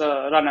well as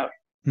a runner.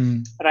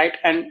 Right.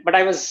 But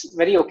I was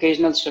very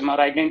occasional swimmer.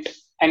 I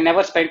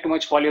never spent too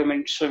much volume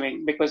in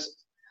swimming because,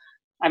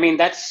 I mean,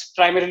 that's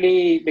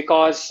primarily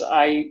because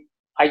I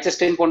just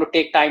didn't want to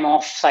take time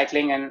off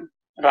cycling and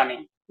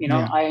running.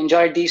 I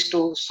enjoyed these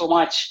two so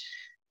much.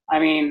 I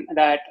mean,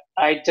 that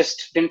I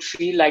just didn't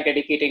feel like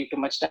dedicating too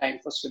much time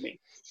for swimming.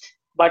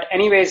 But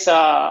anyways,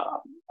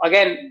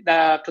 again,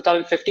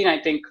 2015, I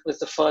think, was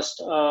the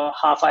first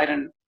half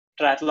Iron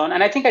triathlon,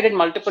 and I think I did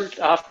multiple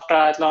half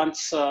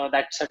triathlons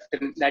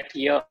that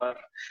year.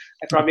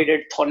 I probably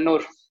did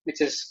Thonnur, which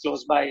is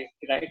close by,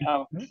 right,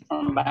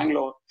 from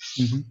Bangalore,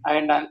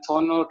 and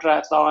Thonnur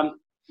triathlon,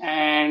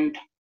 and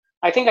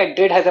I think I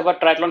did Hyderabad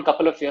triathlon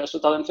couple of years,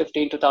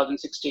 2015,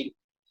 2016.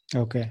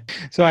 Okay,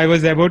 so I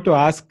was about to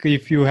ask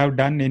if you have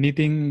done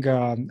anything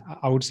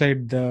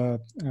outside the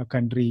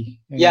country.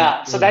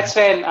 Yeah, so that's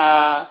when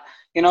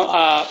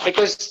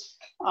because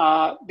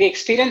the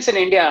experience in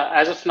India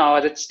as of now,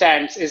 as it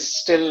stands, is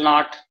still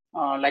not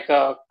like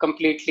a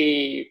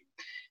completely,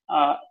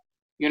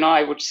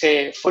 I would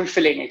say,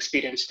 fulfilling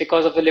experience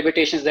because of the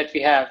limitations that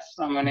we have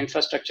from an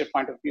infrastructure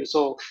point of view.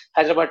 So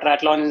Hyderabad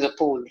Triathlon is a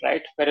pool,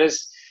 right?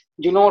 Whereas,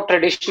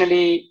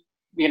 traditionally,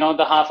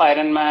 the half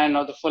Ironman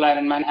or the full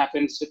Ironman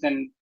happens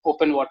within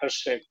open water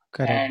swim.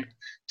 Correct. And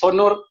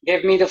Thonnur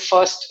gave me the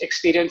first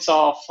experience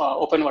of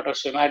open water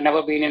swim. I had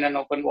never been in an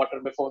open water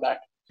before that.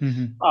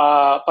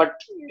 But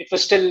it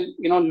was still,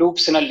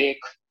 loops in a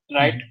lake,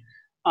 right?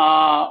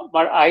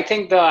 But I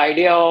think the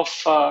idea of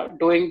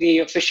doing the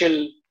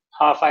official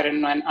half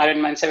Ironman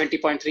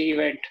 70.3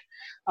 event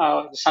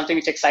was something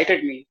which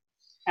excited me.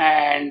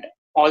 And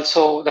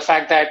also the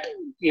fact that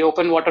the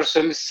open water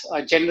swims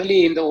are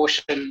generally in the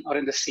ocean or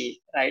in the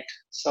sea, right?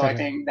 So I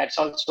think that's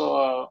also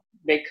a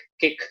big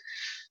kick.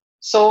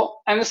 So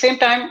at the same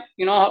time,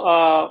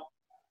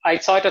 I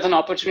saw it as an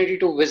opportunity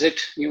to visit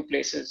new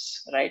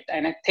places, right?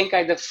 And I think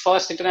the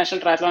first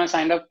international triathlon I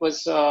signed up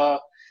was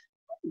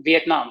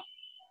Vietnam.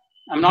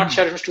 I'm not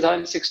sure if it was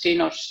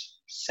 2016 or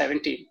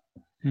 17.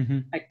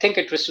 I think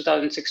it was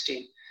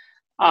 2016.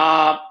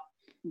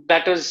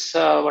 that was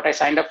what I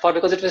signed up for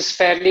because it was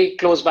fairly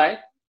close by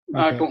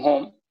to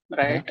home,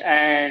 right?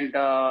 Yeah. And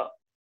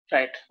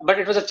right, but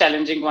it was a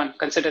challenging one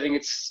considering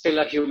it's still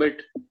a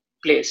humid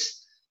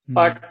place.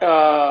 But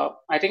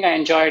I think I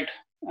enjoyed,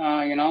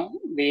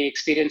 the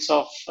experience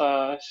of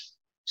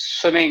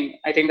swimming.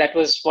 I think that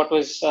was what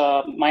was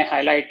my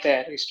highlight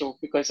there is to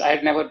because I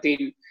had never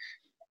been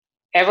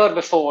ever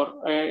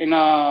before in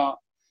a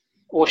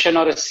ocean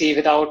or a sea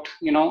without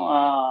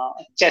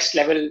chest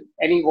level,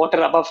 any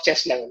water above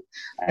chest level.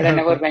 I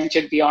never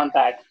ventured beyond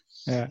that.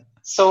 Yeah.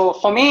 So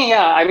for me,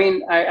 I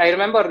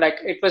remember like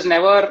I was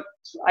never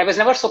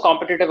so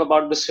competitive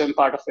about the swim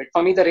part of it.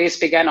 For me, the race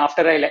began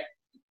after I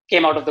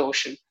came out of the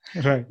ocean.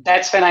 Right.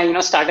 That's when I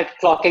started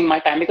clocking my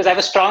time because I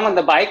was strong on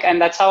the bike,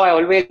 and that's how I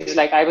always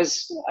I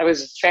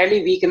was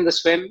fairly weak in the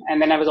swim,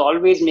 and then I was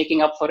always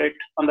making up for it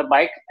on the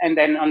bike and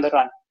then on the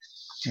run.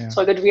 Yeah.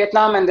 So I did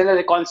Vietnam, and then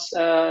I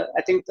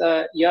think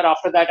the year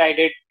after that I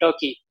did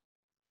Turkey.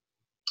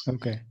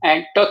 Okay.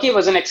 And Turkey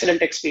was an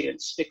excellent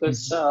experience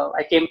because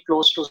I came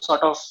close to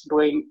sort of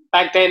doing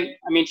back then.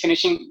 I mean,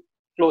 finishing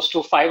close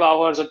to 5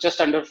 hours or just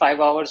under 5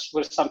 hours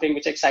was something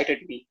which excited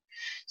me.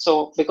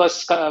 So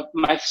because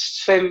my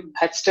swim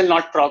had still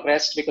not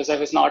progressed because I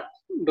was not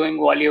doing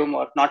volume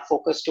or not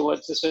focused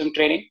towards the swim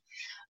training.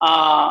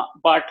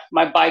 But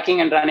my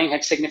biking and running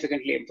had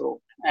significantly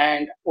improved.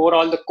 And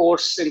overall, the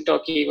course in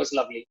Turkey was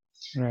lovely.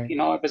 Right.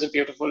 It was a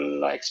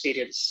beautiful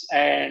experience.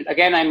 And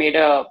again, I made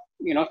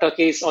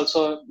Turkey is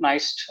also a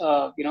nice,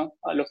 a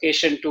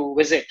location to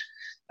visit,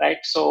 right?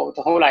 So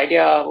the whole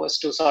idea was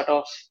to sort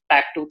of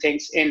pack two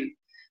things in.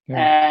 Yeah.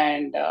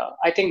 And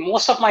I think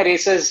most of my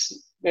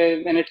races,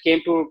 when it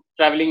came to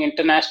traveling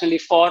internationally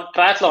for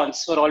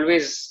triathlons, were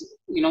always,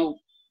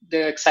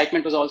 the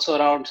excitement was also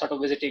around sort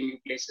of visiting new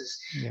places,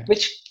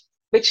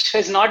 which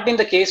has not been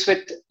the case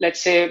with,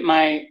 let's say,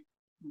 my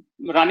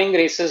running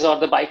races or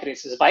the bike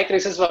races. Bike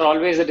races were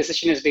always the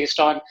decision is based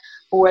on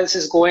who else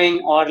is going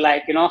or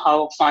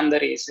how fun the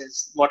race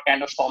is, what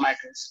kind of format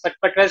is. But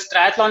whereas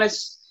triathlon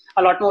is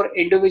a lot more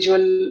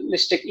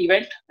individualistic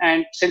event,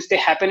 and since they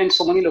happen in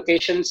so many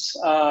locations,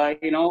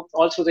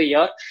 all through the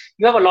year,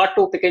 you have a lot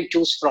to pick and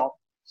choose from.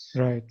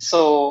 Right.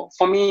 So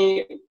for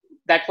me,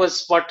 that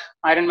was what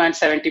Ironman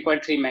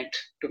 70.3 meant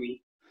to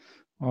me.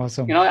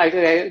 Awesome.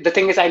 The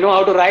thing is, I know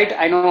how to ride,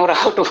 I know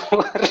how to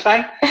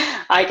run,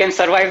 I can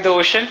survive the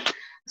ocean.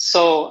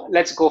 So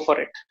let's go for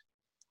it.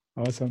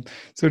 Awesome.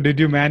 So did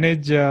you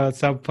manage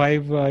sub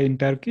 5 in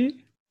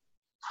Turkey?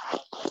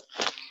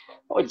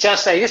 I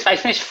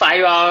finished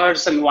 5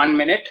 hours and 1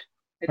 minute.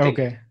 I think.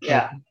 Okay.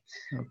 Yeah.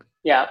 Okay.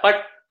 Yeah.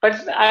 But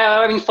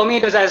I mean, for me,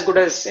 it was as good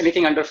as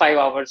anything under 5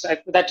 hours.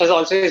 That has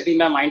always been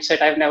my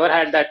mindset. I've never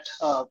had that,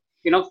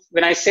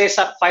 when I say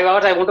 5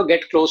 hours, I want to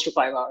get close to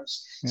 5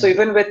 hours. Yeah. So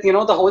even with, the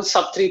whole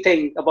sub 3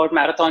 thing about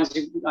marathons,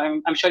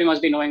 I'm sure you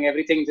must be knowing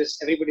everything. There's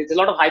a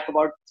lot of hype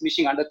about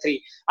finishing under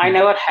 3. I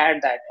never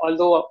had that,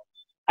 although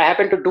I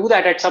happened to do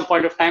that at some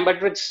point of time,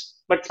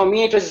 but for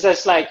me, it was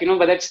just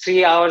whether it's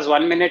 3 hours,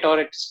 1 minute, or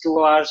it's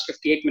 2 hours,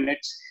 58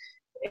 minutes,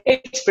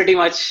 it's pretty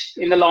much,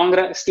 in the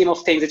long scheme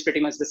of things, it's pretty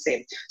much the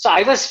same. So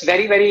I was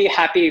very, very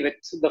happy with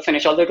the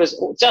finish, although it was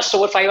just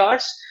over 5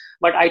 hours,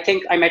 but I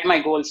think I met my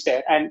goals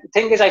there. And the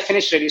thing is, I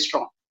finished really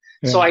strong.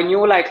 Yeah. So I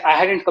knew I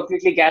hadn't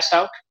completely gassed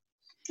out,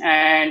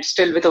 and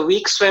still with a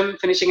weak swim,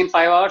 finishing in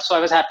 5 hours. So I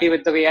was happy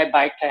with the way I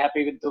biked,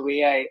 happy with the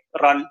way I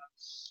run,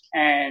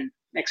 and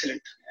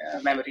excellent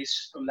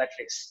memories from that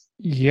race.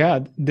 Yeah,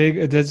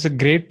 that's a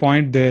great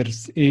point there.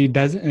 It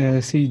does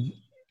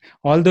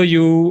although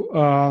you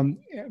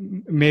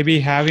maybe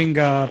having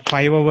a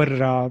 5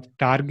 hour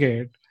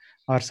target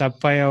or sub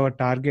 5 hour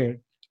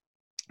target,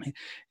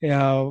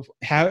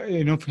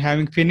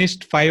 having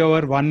finished 5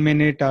 hour 1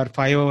 minute or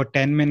 5 hour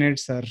 10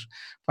 minutes or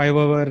 5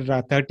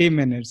 hour 30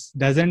 minutes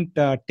doesn't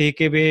take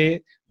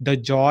away the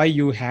joy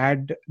you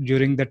had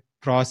during the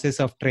process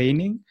of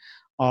training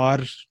or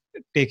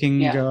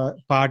taking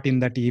part in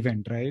that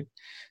event, right?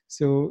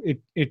 So it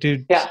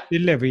is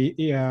still a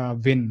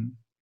win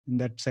in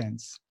that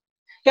sense.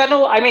 Yeah,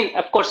 no, I mean,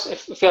 of course,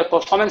 if you're a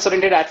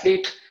performance-oriented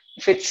athlete,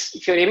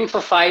 if you're aiming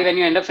for 5 and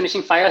you end up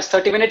finishing 5 hours,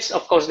 30 minutes,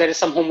 of course, there is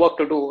some homework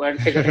to do and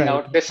figuring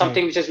out. There's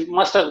something which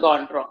must have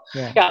gone wrong.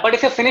 Yeah, but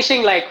if you're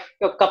finishing a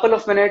couple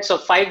of minutes or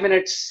 5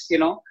 minutes, if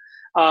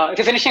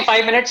you're finishing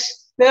 5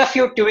 minutes, there are a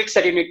few tweaks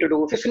that you need to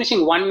do. If you're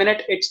finishing 1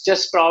 minute, it's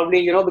just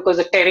probably, because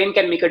the terrain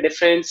can make a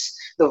difference,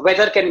 the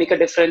weather can make a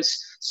difference.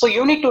 So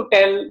you need to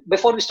tell,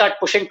 before we start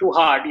pushing too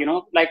hard,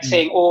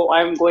 saying, oh,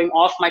 I'm going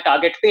off my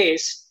target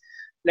pace,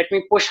 let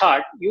me push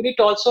hard. You need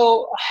to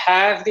also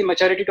have the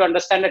maturity to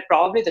understand that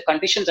probably the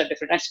conditions are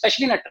different,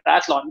 especially in a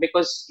triathlon,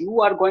 because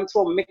you are going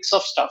through a mix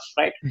of stuff,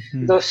 right?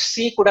 Mm-hmm. The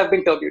sea could have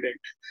been turbulent,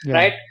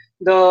 right?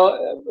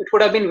 It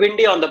could have been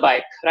windy on the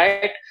bike,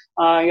 right?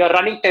 You're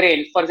running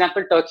terrain. For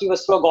example, Turkey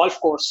was through a golf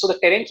course. So the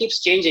terrain keeps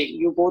changing.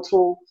 You go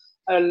through,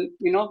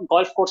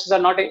 golf courses are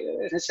not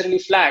necessarily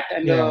flat,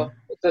 and the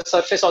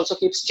surface also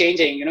keeps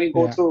changing. You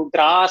go through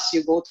grass,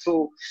 you go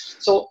through.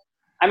 So,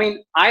 I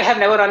mean, I have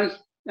never run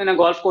in a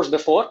golf course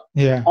before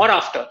or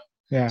after.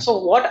 Yeah.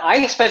 So what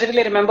I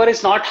specifically remember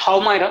is not how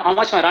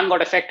much my run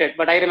got affected,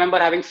 but I remember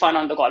having fun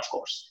on the golf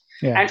course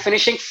and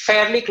finishing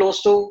fairly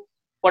close to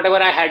whatever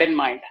I had in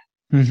mind.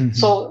 Mm-hmm.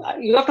 So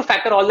you have to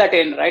factor all that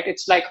in, right?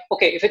 It's like,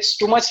 okay, if it's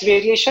too much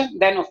variation,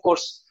 then of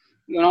course,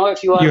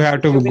 if you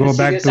have to go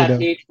back to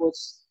athlete,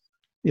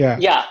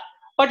 yeah.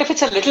 But if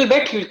it's a little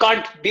bit, you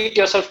can't beat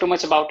yourself too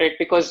much about it,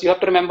 because you have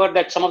to remember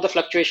that some of the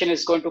fluctuation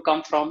is going to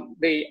come from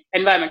the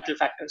environmental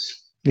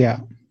factors. Yeah.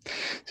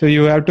 So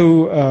you have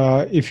to,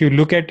 if you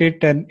look at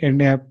it and in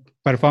a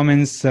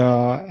performance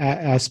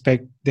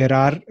aspect,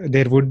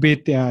 there would be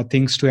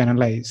things to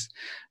analyze,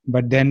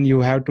 but then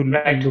you have to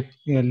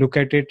look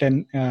at it,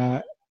 and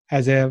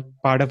as a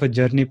part of a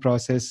journey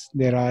process,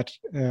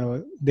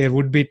 there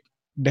would be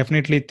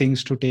definitely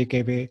things to take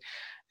away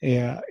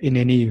in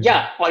any event.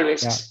 Yeah,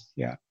 always.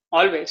 Yeah.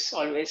 Always.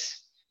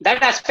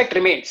 That aspect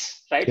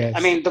remains, right? Yes.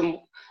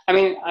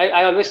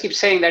 I always keep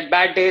saying that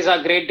bad days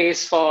are great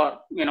days for,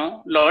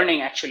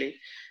 learning actually.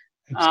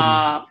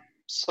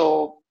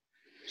 So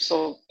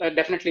I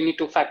definitely need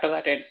to factor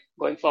that in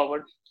going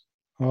forward.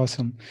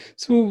 Awesome.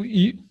 So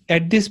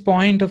at this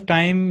point of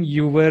time,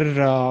 you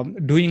were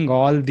doing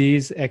all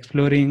these,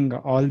 exploring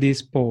all these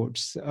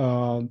sports,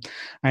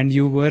 and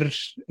you were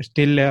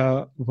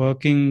still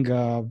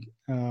working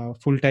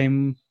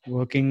full-time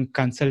working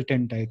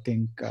consultant, I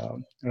think,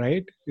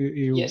 right?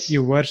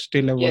 You were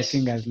still a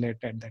working athlete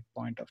at that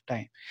point of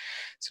time.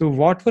 So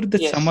what were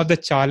some of the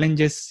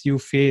challenges you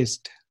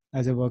faced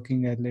as a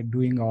working athlete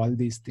doing all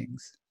these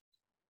things?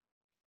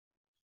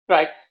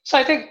 Right. So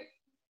I think,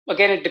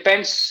 again, it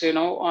depends,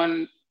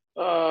 on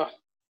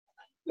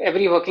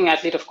every working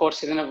athlete, of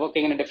course, is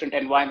working in a different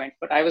environment.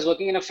 But I was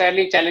working in a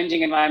fairly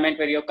challenging environment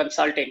where you're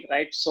consulting,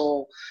 right?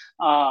 So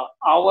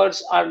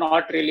hours are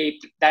not really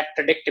that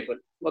predictable.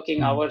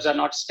 Working hours are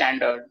not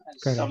standard,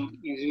 as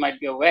you might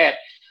be aware.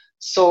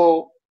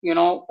 So,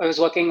 I was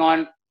working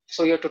on,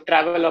 so you have to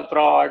travel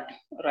abroad,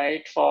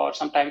 right?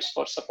 Sometimes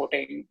for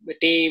supporting the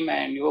team,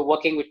 and you were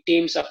working with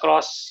teams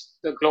across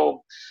the globe.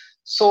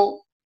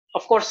 So,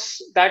 of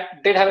course,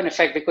 that did have an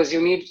effect, because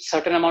you need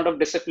certain amount of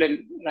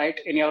discipline, right,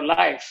 in your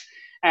life.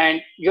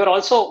 And you're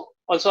also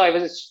I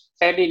was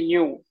fairly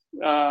new.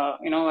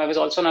 I was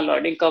also on a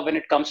learning curve when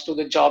it comes to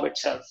the job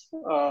itself.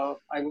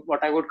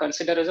 What I would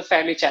consider as a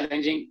fairly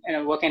challenging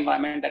work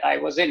environment that I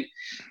was in.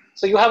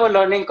 So you have a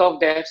learning curve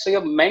there. So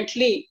you're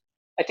mentally,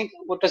 I think,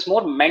 what is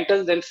more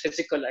mental than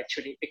physical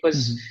actually,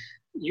 because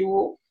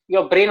your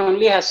brain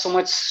only has so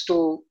much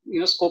to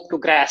scope to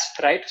grasp,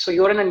 right? So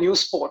you're in a new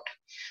sport.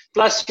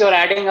 Plus, you're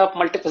adding up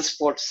multiple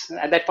sports.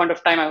 At that point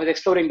of time, I was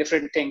exploring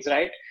different things,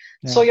 right?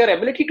 Yeah. So your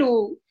ability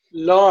to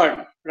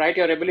learn, right?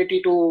 Your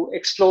ability to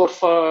explore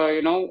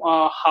for,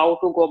 how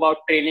to go about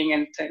training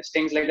and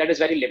things like that is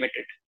very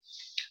limited,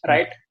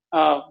 right?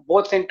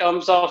 Both in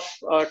terms of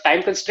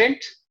time constraint.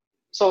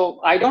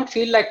 So I don't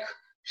feel like,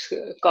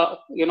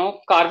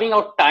 carving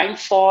out time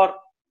for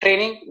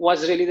training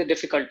was really the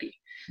difficulty.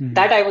 Mm-hmm.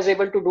 That I was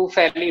able to do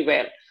fairly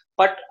well,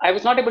 but I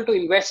was not able to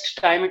invest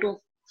time into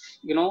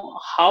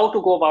how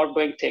to go about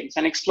doing things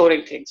and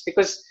exploring things,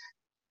 because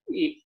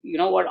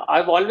what,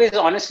 I've always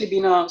honestly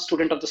been a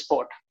student of the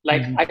sport.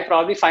 Like I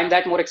probably find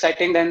that more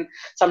exciting than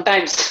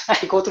sometimes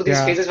I go through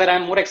these phases where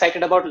I'm more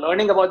excited about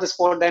learning about the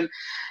sport than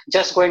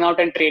just going out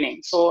and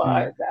training. So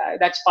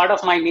that's part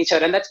of my nature,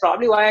 and that's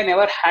probably why I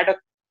never had a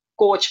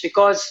coach,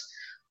 because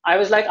I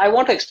was like, I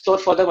want to explore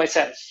further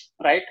myself,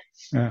 right?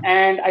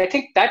 And I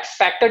think that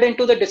factored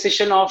into the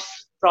decision of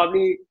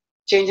probably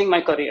changing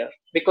my career,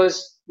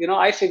 because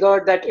I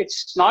figured that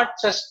it's not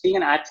just being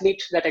an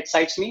athlete that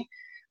excites me.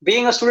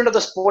 Being a student of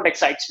the sport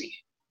excites me.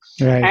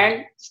 Right.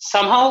 And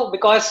somehow,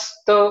 because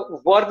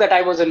the work that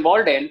I was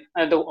involved in,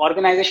 the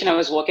organization I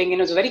was working in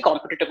was a very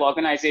competitive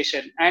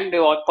organization, and they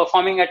were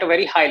performing at a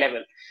very high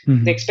level.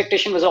 Mm-hmm. The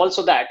expectation was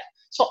also that.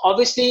 So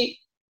obviously,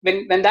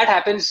 when that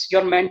happens,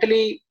 you're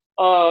mentally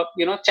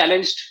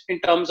challenged in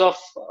terms of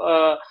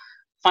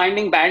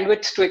finding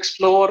bandwidth to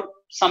explore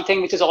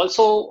something which is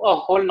also a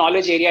whole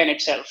knowledge area in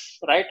itself,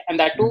 right? And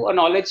that too, a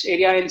knowledge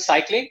area in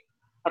cycling,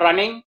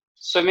 running,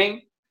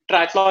 swimming,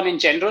 triathlon in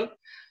general.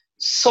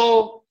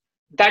 So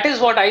that is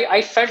what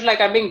I felt like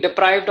I'm being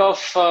deprived of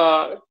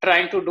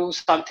trying to do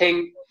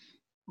something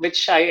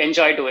which I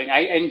enjoy doing. I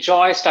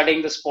enjoy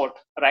studying the sport,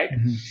 right?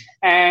 Mm-hmm.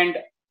 And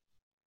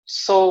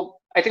so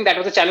I think that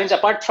was a challenge,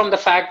 apart from the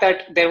fact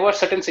that there were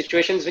certain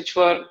situations which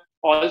were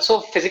also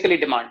physically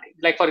demanding.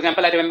 Like, for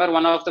example, I remember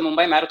one of the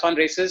Mumbai marathon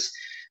races,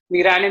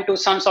 we ran into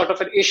some sort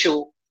of an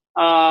issue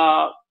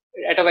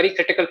at a very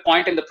critical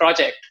point in the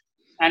project.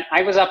 And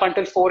I was up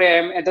until 4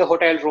 a.m. at the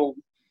hotel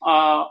room,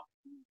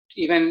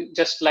 even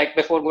just like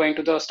before going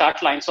to the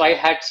start line. So I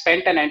had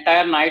spent an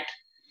entire night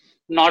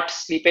not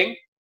sleeping,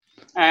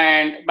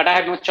 but I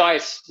had no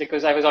choice,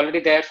 because I was already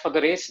there for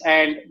the race.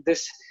 And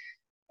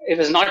it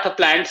was not a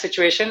planned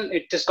situation.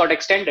 It just got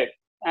extended.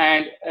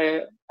 And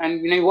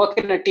you work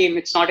in a team,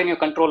 it's not in your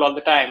control all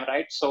the time,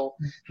 right? So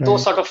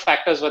those sort of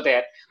factors were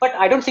there, but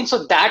I don't think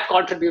so that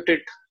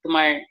contributed to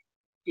my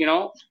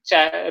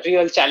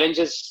real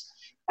challenges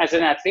as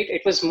an athlete.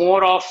 It was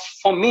more of,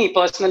 for me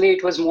personally,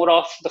 it was more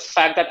of the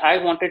fact that I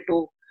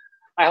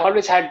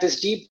always had this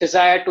deep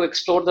desire to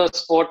explore the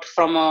sport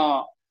from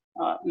a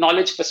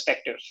knowledge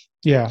perspective.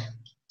 Yeah.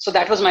 So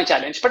that was my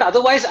challenge. But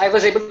otherwise, I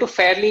was able to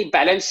fairly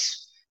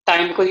balance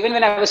time, because even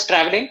when I was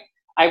traveling,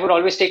 I would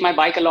always take my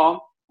bike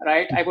along,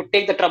 right? I would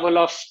take the trouble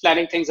of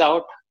planning things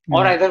out,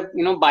 or either,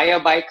 buy a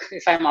bike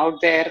if I'm out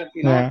there,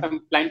 if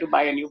I'm planning to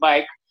buy a new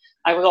bike.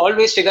 I would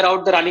always figure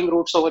out the running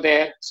routes over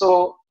there.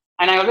 So,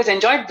 and I always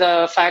enjoyed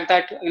the fact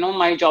that,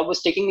 my job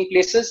was taking me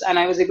places and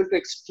I was able to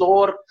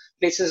explore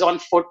places on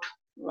foot,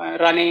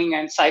 running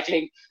and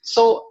cycling.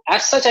 So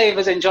as such, I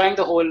was enjoying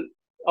the whole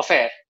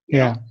affair. You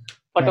know?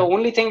 But the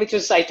only thing which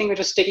was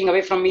taking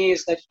away from me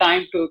is that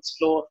time to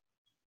explore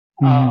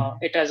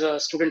it as a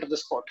student of the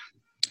sport.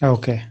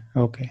 Okay.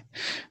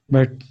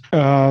 But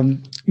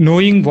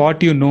knowing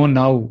what you know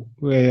now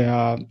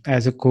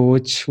as a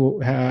coach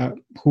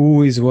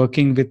who is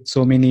working with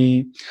so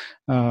many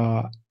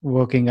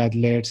working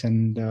athletes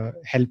and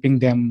helping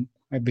them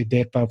with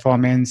their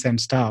performance and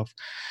stuff,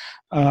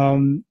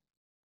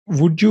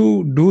 would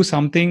you do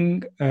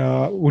something?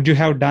 Would you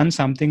have done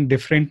something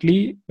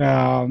differently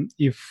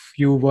if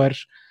you were,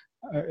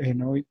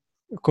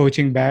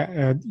 coaching back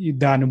the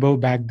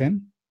Anubhav back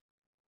then?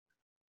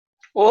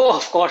 Oh,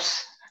 of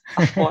course.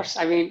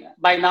 I mean,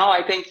 by now,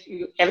 I think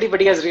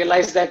everybody has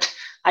realized that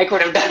I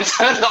could have done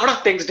a lot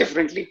of things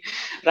differently,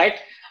 right?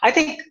 I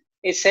think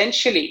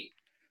essentially,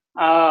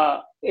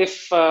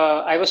 if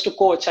I was to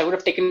coach, I would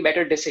have taken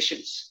better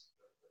decisions,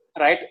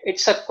 right?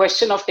 It's a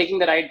question of taking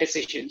the right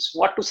decisions,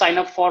 what to sign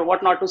up for,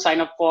 what not to sign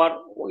up for,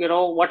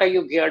 what are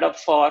you geared up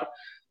for?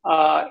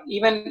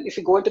 Even if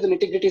you go into the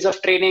nitty-gritties of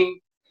training,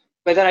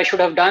 whether I should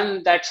have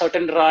done that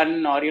certain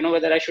run, or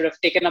whether I should have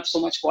taken up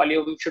so much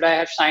volume. Should I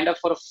have signed up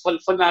for a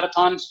full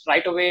marathon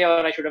right away,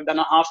 or I should have done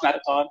a half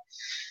marathon?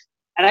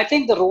 And I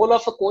think the role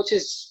of a coach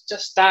is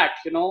just that,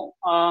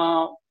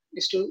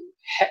 is to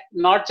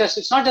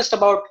it's not just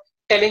about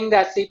telling the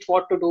athlete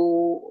what to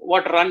do,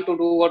 what run to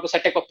do, what to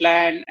set up a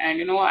plan,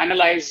 and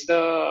analyze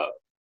the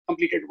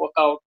completed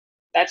workout.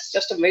 That's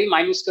just a very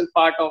minuscule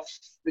part of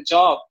the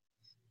job.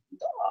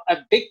 A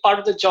big part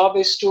of the job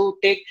is to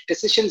take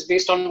decisions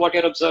based on what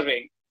you're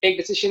observing. Take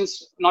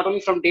decisions not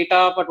only from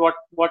data, but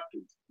what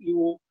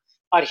you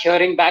are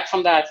hearing back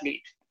from the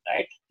athlete,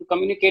 right? To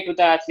communicate with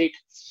the athlete.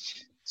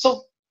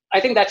 So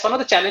I think that's one of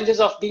the challenges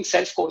of being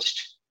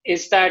self-coached,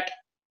 is that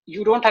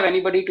you don't have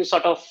anybody to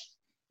sort of,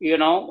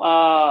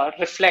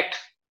 reflect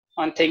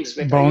on things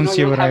with. Bounce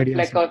your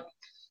ideas.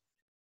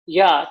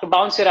 To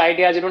bounce your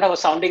ideas. You don't have a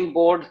sounding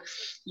board.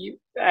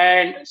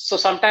 And so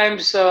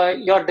sometimes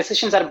your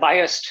decisions are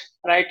biased,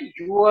 right?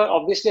 You are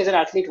obviously, as an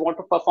athlete, want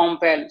to perform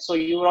well. So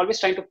you're always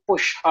trying to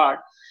push hard.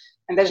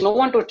 And there's no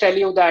one to tell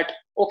you that,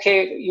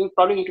 okay, you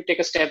probably need to take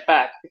a step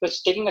back,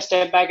 because taking a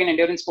step back in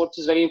endurance sports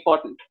is very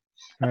important,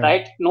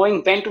 right?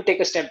 Knowing when to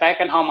take a step back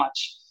and how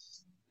much.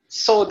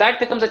 So that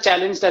becomes a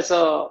challenge as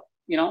a,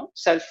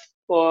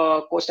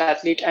 self-coached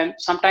athlete. And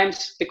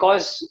sometimes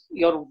because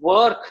your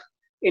work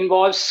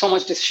involves so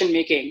much decision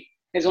making,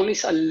 there's only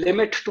a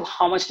limit to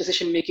how much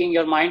decision making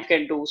your mind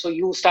can do. So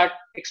you start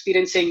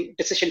experiencing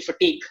decision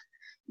fatigue.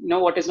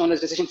 What is known as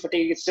decision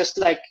fatigue? It's just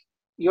like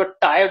you're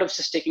tired of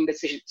just taking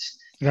decisions.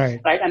 Right.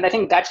 And I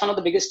think that's one of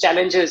the biggest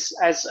challenges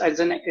as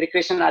an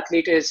recreational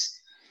athlete, is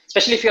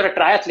especially if you're a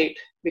triathlete,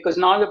 because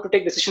now you have to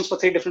take decisions for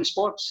 3 different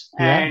sports.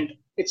 And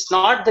it's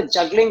not the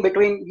juggling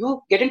between,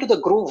 you get into the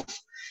groove.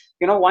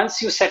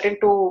 Once you set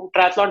into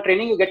triathlon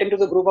training, you get into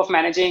the groove of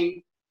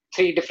managing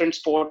 3 different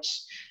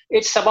sports.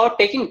 It's about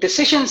taking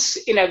decisions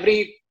in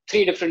every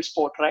 3 different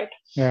sport, right?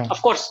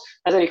 Of course,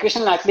 as a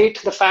recreational athlete,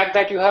 the fact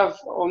that you have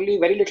only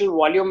very little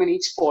volume in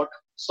each sport,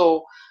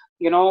 so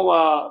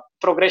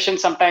progression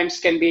sometimes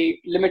can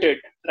be limited,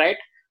 right?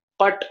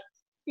 But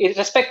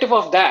irrespective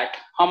of that,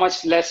 how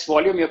much less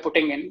volume you're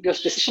putting in, your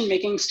decision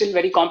making is still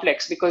very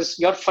complex, because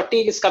your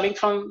fatigue is coming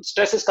from,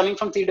 stress is coming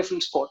from 3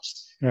 different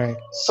sports. Right.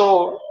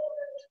 So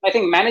I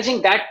think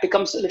managing that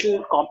becomes a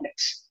little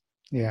complex.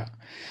 Yeah,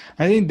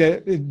 I think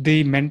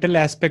the mental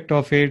aspect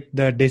of it,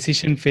 the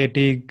decision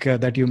fatigue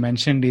that you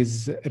mentioned,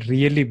 is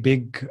really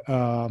big,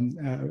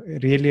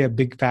 really a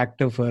big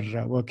factor for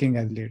working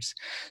athletes.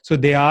 So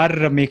they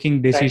are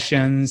making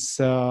decisions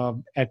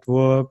at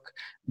work.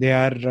 They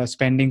are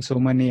spending so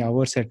many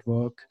hours at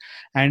work,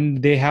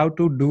 and they have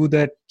to do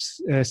that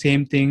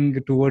same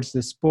thing towards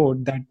the sport.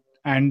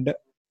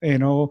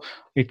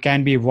 It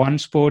can be 1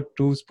 sport,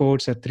 2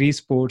 sports, or 3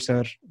 sports,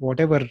 or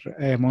whatever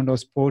amount of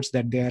sports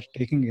that they are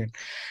taking it.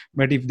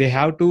 But if they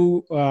have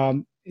to,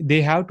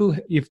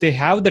 if they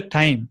have the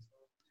time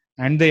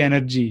and the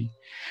energy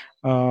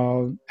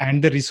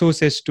and the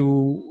resources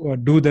to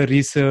do the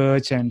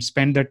research and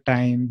spend the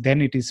time,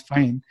 then it is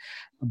fine.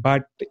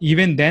 But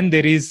even then,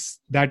 there is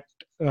that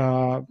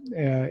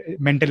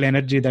mental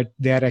energy that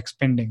they are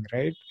expending,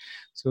 right?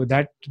 So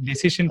that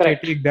decision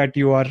fatigue that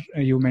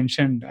you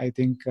mentioned, I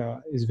think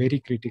is very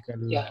critical.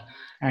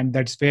 And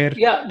that's where...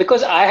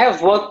 because I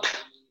have worked...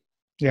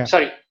 That's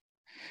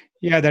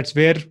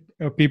where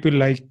people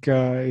like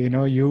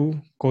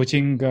you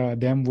coaching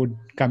them would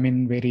come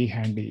in very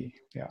handy.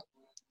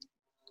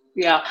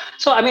 Yeah.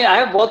 So, I mean, I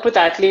have worked with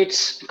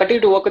athletes, continue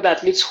to work with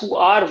athletes who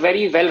are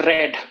very well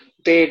read.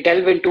 They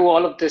delve into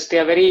all of this.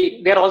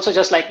 They're also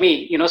just like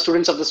me,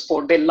 students of the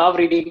sport. They love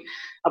reading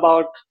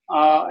about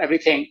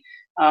everything,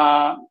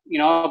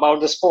 about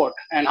the sport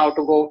and how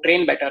to go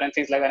train better and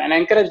things like that. And I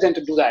encourage them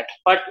to do that.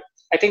 But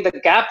I think the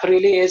gap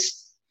really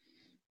is,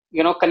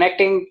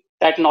 connecting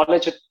that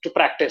knowledge to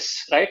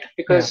practice, right?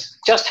 Because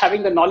just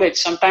having the knowledge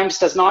sometimes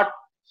does not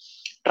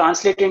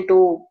translate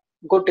into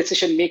good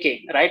decision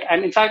making, right?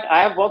 And in fact,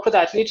 I have worked with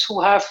athletes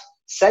who have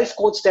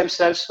self-coached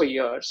themselves for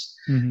years,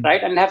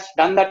 right? And have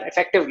done that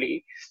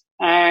effectively.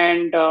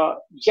 And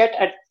yet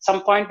at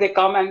some point they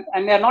come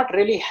and they're not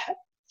really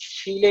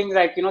feeling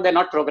like, they're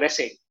not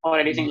progressing or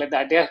anything like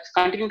that. They're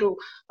continuing to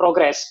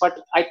progress. But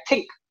I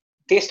think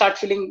they start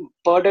feeling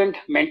burdened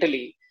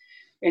mentally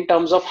in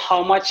terms of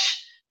how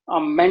much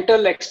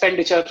mental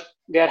expenditure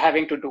they're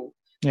having to do,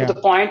 to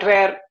the point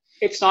where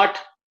it's not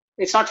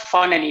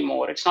fun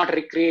anymore. It's not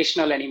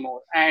recreational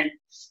anymore. And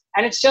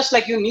it's just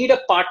like you need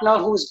a partner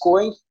who's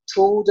going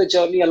through the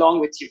journey along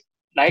with you,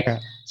 right?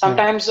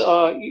 Sometimes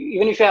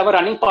even if you have a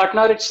running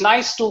partner, it's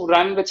nice to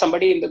run with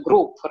somebody in the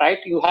group, right?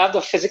 You have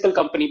the physical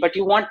company, but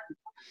you want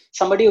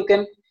somebody who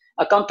can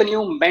accompany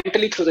you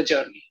mentally through the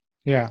journey.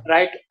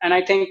 Right. And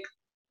I think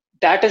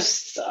that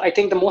is,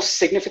 the most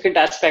significant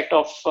aspect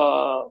of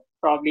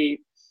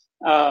probably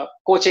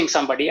coaching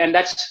somebody. And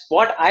that's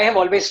what I have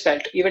always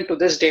felt, even to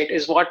this date,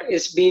 is what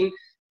has been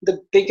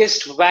the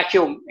biggest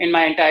vacuum in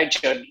my entire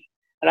journey,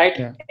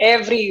 right?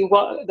 I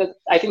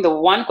think the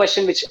one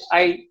question which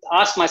I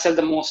ask myself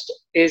the most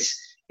is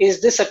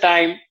this a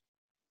time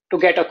to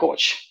get a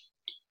coach,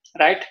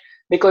 right?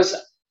 Because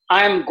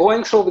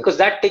because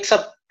that takes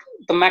up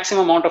the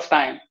maximum amount of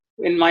time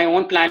in my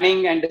own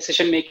planning and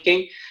decision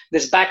making,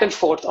 this back and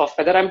forth of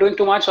whether I'm doing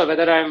too much or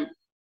whether I'm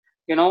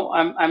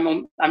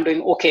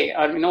doing okay,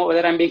 or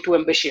whether I'm being too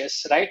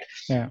ambitious, right?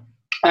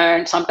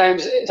 And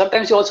sometimes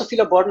you also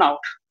feel a burnout,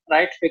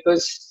 right?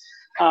 Because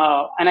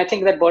and I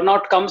think that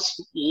burnout comes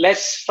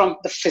less from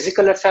the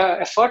physical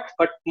effort,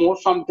 but more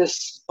from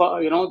this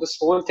this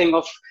whole thing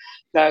of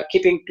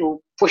keeping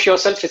to push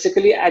yourself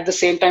physically, at the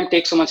same time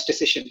take so much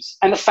decisions.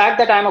 And the fact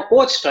that I'm a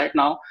coach right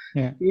now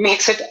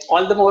makes it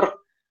all the more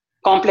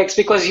complex,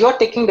 because you're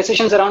taking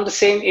decisions around the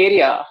same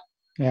area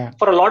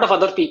for a lot of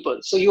other people,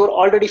 so you're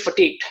already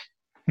fatigued,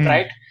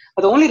 right?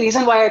 But the only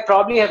reason why I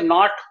probably have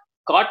not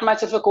got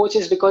much of a coach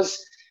is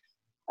because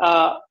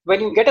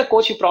when you get a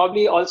coach, you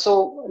probably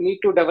also need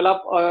to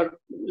develop a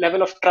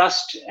level of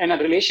trust and a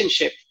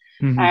relationship,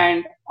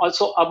 and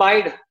also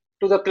abide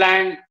to the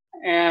plan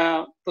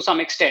to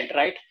some extent,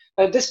 right?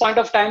 At this point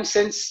of time,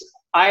 since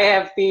I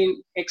have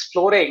been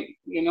exploring,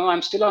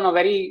 I'm still on a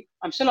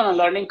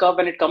learning curve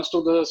when it comes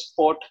to the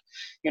sport,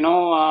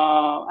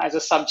 as a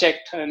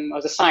subject and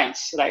as a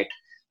science, right?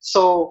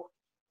 So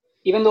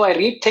even though I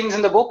read things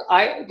in the book,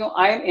 I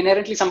am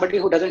inherently somebody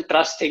who doesn't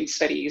trust things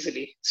very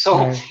easily.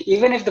 So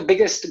even if the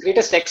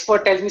greatest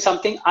expert tells me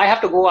something, I have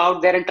to go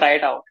out there and try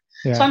it out.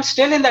 So I'm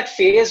still in that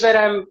phase where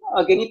I'm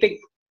a guinea pig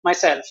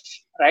myself,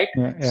 right?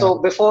 So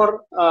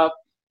before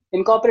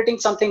incorporating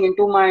something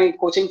into my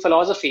coaching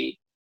philosophy,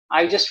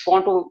 I just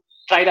want to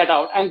try that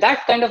out. And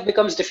that kind of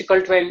becomes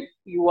difficult when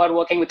you are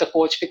working with a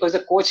coach, because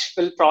the coach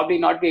will probably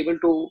not be able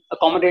to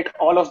accommodate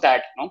all of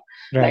that,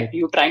 like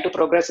you trying to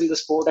progress in the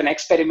sport and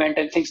experiment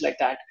and things like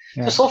that.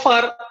 So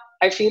far,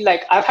 I feel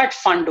like I've had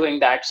fun doing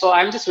that. So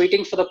I'm just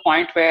waiting for the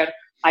point where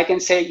I can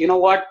say, you know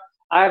what,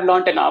 I have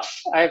learned enough.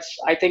 I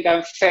think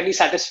I'm fairly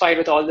satisfied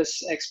with all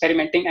this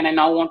experimenting, and I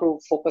now want to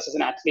focus as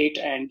an athlete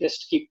and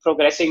just keep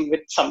progressing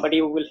with somebody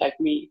who will help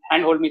me,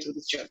 handhold me through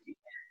this journey.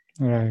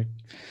 Right.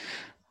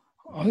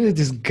 Oh,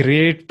 this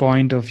great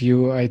point of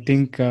view. I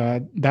think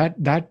that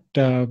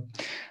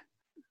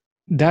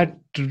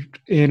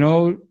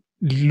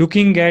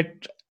looking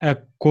at a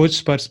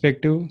coach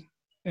perspective,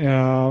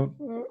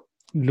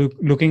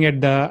 looking at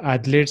the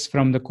athletes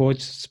from the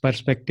coach's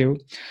perspective,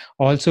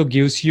 also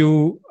gives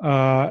you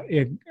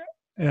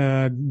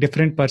a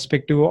different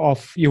perspective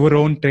of your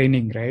own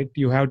training, right?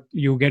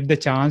 You get the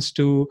chance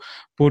to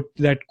put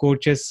that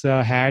coach's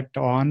hat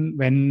on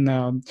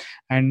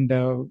and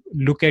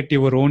look at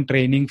your own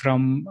training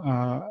from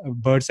a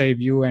bird's eye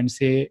view and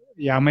say,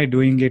 am I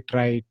doing it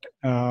right?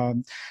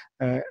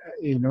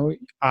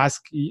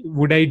 Ask,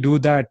 would I do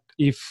that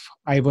if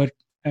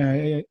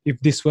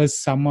this was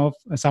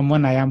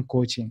someone I am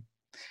coaching,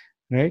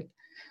 right?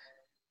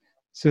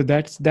 So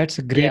that's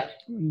a great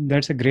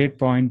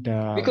point.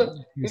 Because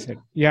you said.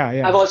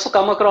 I've also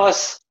come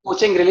across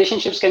coaching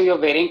relationships can be of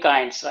varying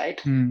kinds, right?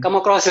 Come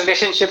across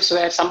relationships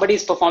where somebody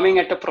is performing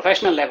at a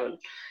professional level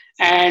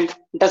and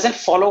doesn't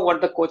follow what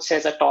the coach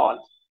says at all.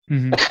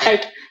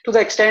 Right? To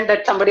the extent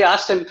that somebody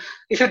asked him,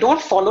 if you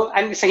don't follow,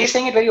 and he's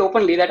saying it very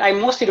openly, that I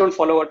mostly don't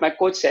follow what my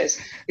coach says.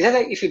 He says,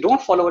 if you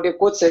don't follow what your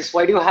coach says,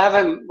 why do you have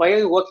him? Why are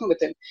you working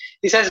with him?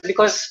 He says,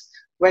 because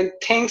when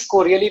things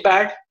go really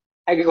bad,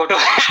 I go to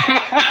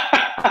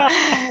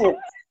him.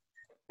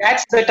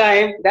 That's the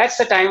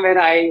time when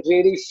I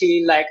really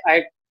feel like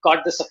I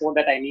got the support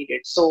that I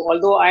needed. So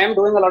although I am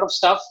doing a lot of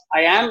stuff,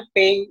 I am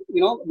paying,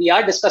 we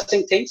are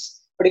discussing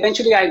things, but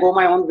eventually I go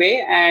my own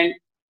way, and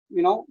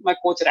my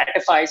coach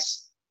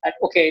ratifies that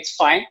okay, it's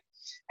fine,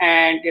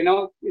 and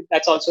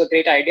that's also a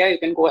great idea, you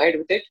can go ahead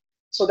with it.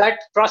 So that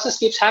process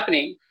keeps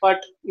happening.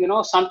 But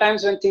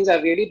sometimes when things are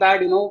really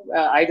bad,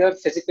 either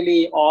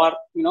physically or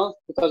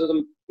because of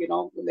the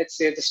let's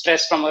say the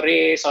stress from a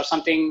race or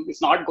something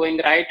is not going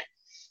right,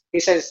 he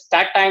says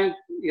that time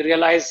you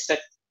realize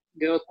that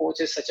coach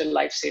is such a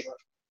lifesaver.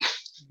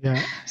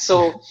 Yeah.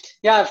 So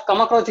yeah, I've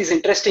come across these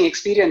interesting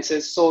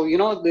experiences. So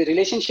the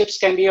relationships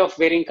can be of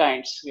varying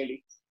kinds,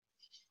 really.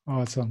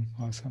 Awesome.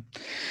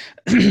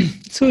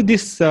 So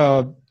this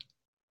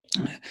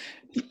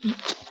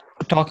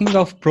talking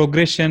of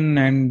progression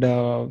and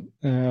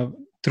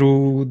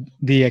through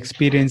the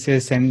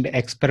experiences and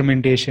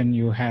experimentation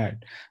you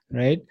had,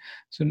 right?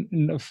 So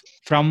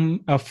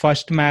from a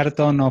first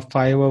marathon of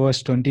 5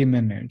 hours 20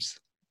 minutes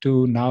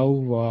to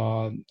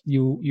now,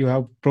 you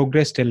have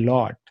progressed a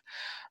lot.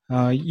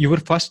 Your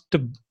first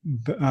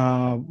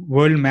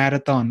world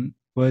marathon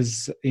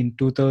was in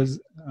 2000.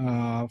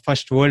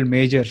 First world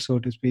major, so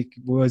to speak,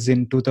 was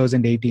in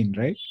 2018,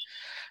 right?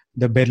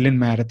 The Berlin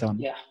Marathon.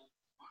 Yeah.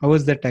 How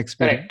was that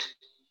experience? Correct.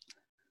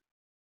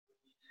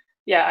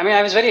 Yeah, I mean,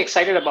 I was very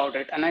excited about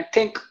it. And I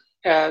think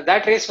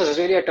that race was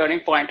really a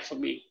turning point for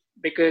me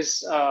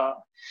because,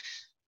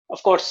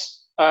 of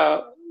course,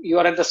 you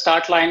are at the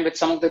start line with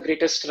some of the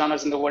greatest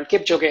runners in the world.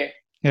 Kipchoge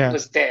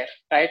was there,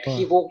 right?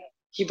 Oh.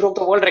 He broke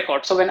the world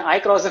record. So when I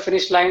crossed the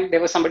finish line,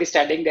 there was somebody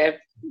standing there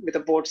with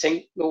a board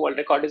saying the world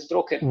record is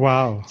broken.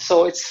 Wow.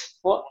 So it's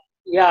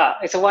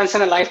a once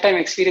in a lifetime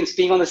experience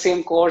being on the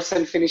same course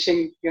and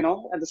finishing,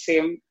 at the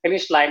same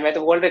finish line where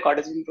the world record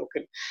has been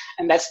broken.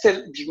 And that's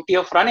the beauty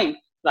of running.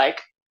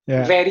 Like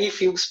very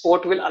few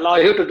sport will allow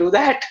you to do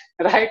that,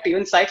 right?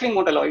 Even cycling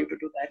won't allow you to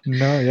do that.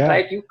 No, yeah.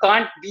 Right? You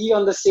can't be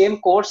on the same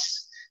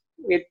course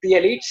with the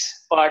elites.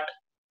 But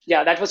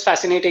yeah, that was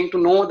fascinating to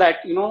know that,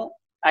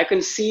 I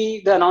can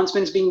see the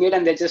announcements being made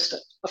and they're just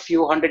a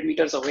few 100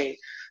 meters away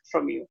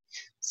from you.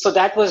 So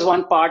that was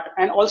one part.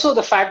 And also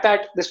the fact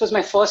that this was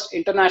my first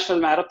international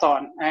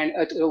marathon and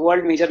a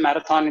world major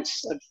marathon.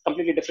 It's a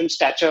completely different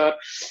stature,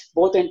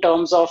 both in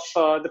terms of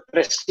the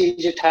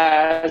prestige it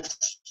has,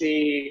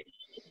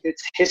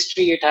 its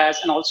history it has,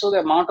 and also the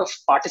amount of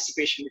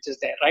participation which is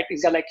there, right?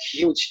 These are like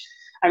huge.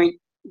 I mean,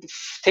 the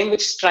thing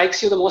which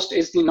strikes you the most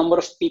is the number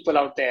of people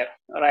out there,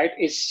 right?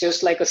 It's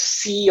just like a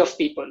sea of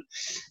people.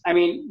 I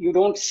mean, you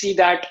don't see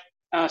that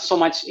so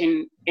much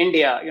in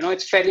India.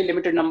 It's fairly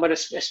limited number,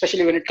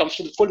 especially when it comes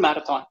to the full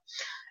marathon.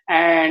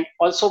 And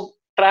also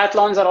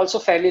triathlons are also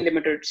fairly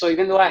limited. So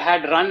even though I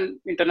had run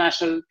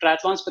international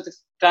triathlons, but the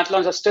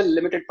triathlons are still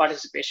limited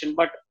participation.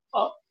 But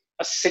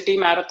a city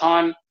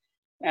marathon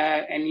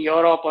in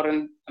Europe or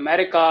in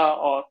America,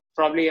 or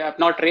probably I've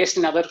not raced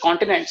in other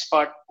continents,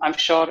 but I'm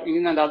sure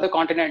in the other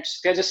continents,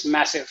 they're just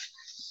massive,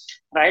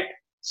 right?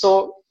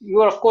 So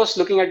you are, of course,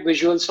 looking at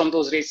visuals from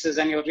those races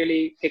and you're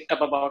really picked up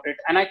about it.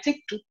 And I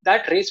think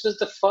that race was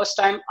the first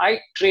time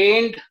I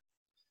trained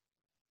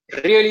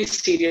really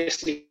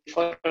seriously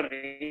for a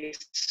race,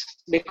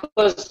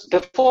 because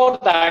before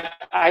that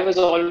I was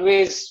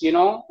always,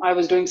 I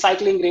was doing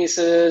cycling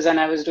races and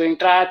I was doing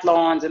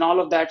triathlons and all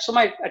of that. So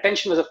my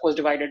attention was of course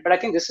divided, but I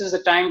think this is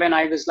the time when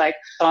I was like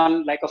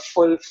on like a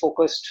full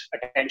focused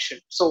attention.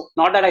 So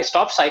not that I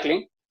stopped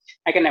cycling,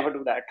 I can never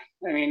do that.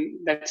 I mean,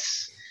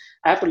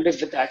 I have to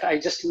live with that. I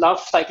just love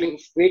cycling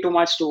way too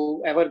much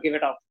to ever give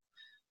it up.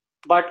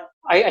 But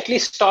I at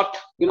least stopped,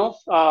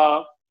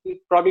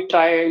 probably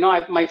try,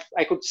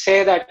 I could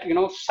say that,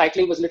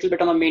 cycling was a little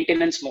bit on a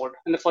maintenance mode.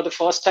 And for the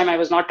first time, I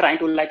was not trying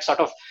to like sort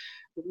of,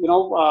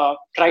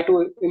 try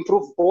to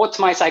improve both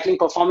my cycling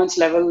performance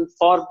level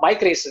for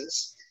bike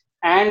races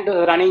and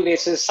running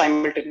races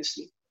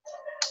simultaneously.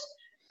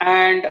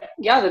 And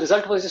yeah, the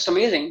result was just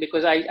amazing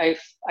because I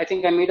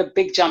think I made a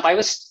big jump. I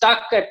was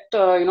stuck at,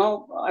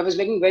 I was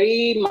making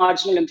very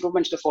marginal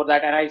improvements before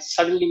that. And I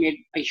suddenly made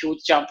a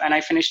huge jump and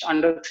I finished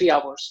under 3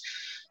 hours.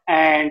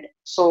 And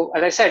so,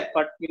 as I said,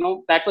 but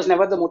that was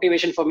never the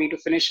motivation for me to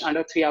finish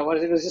under 3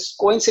 hours. It was just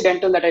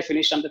coincidental that I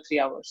finished under 3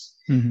 hours.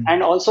 Mm-hmm.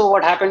 And also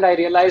what happened, I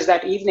realized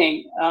that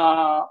evening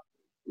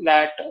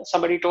that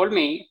somebody told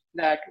me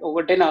that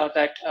over dinner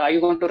that, are you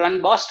going to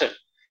run Boston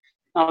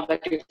now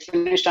that you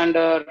finished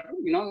under,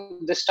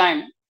 this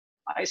time?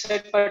 I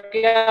said,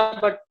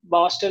 but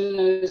Boston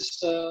is,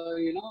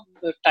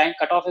 the time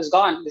cutoff is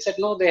gone. They said,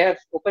 no, they have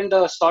opened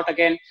the slot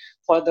again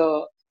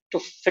to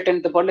fit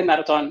in the Berlin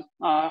Marathon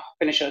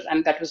finishers.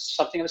 And that was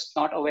something I was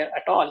not aware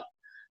at all.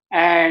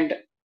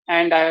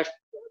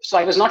 So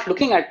I was not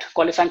looking at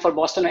qualifying for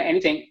Boston or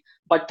anything,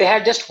 but they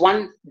had just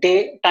 1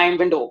 day time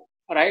window,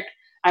 right?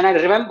 And I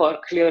remember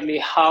clearly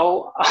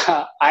how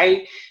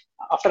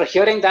after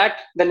hearing that,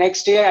 the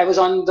next day I was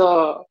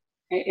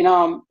in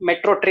a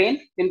metro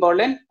train in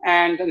Berlin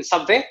and in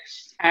subway.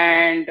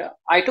 And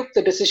I took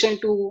the decision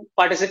to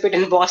participate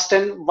in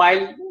Boston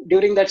while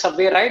during that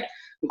subway ride.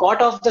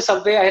 Got off the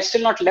subway, I had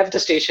still not left the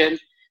station,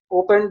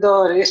 opened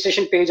the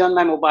registration page on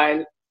my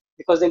mobile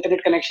because the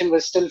internet connection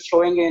was still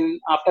flowing in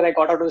after I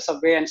got out of the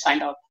subway and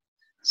signed up.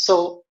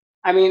 So,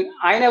 I mean,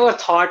 I never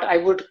thought I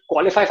would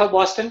qualify for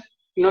Boston,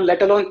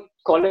 let alone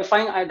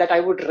qualifying, that I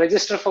would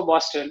register for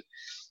Boston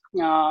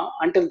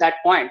until that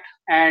point.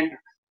 And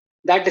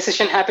that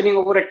decision happening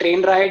over a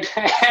train ride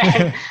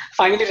and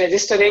finally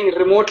registering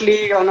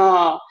remotely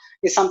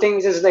is something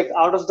which is like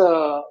out of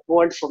the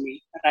world for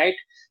me, right?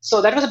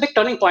 So that was a big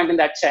turning point in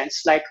that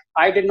sense. Like,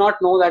 I did not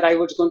know that I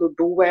was going to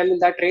do well in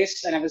that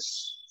race, and I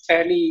was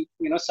fairly,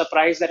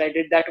 surprised that I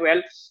did that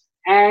well.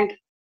 And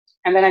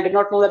then I did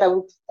not know that I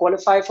would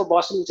qualify for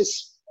Boston, which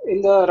is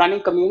in the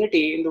running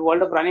community, in the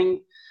world of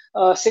running,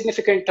 a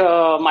significant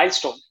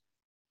milestone,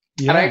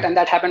 right? And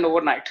that happened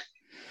overnight.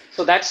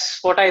 So that's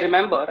what I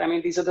remember. I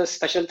mean, these are the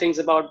special things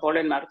about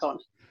Berlin Marathon.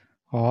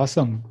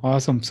 Awesome.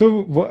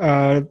 So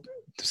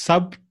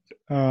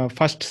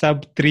first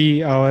sub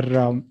 3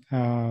 hour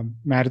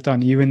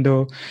marathon, even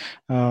though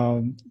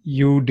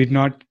you did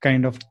not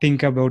kind of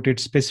think about it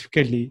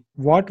specifically,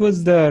 what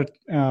was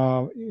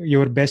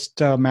your best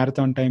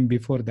marathon time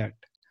before that?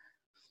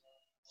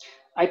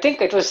 I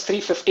think it was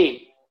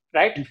 3:15,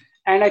 right?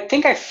 And I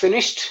think I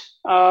finished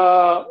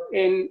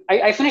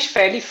I finished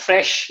fairly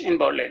fresh in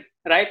Berlin,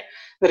 right?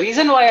 The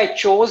reason why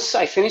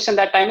I finished in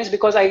that time is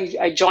because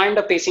I joined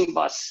a pacing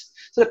bus.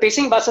 So the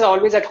pacing buses are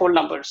always at whole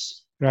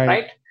numbers,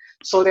 right?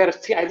 So they're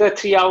either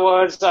 3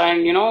 hours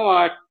and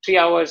 3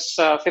 hours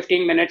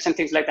 15 minutes and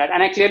things like that.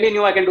 And I clearly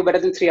knew I can do better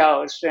than 3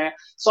 hours.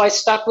 So I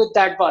stuck with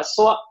that bus.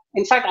 So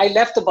in fact, I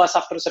left the bus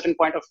after a certain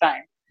point of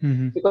time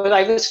because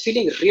I was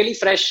feeling really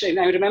fresh. And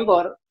I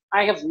remember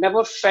I have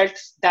never felt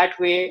that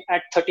way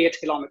at 30th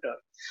kilometer.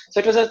 So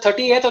it was a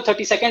 30th or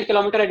 32nd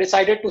kilometer. I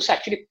decided to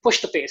actually push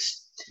the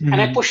pace,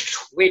 and I pushed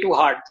way too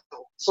hard.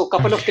 So a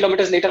couple of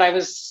kilometers later, I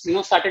was,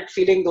 started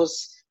feeling those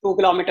 2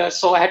 kilometers.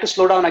 So I had to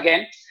slow down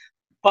again,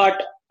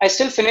 but I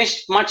still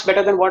finished much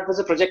better than what was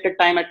the projected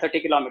time at 30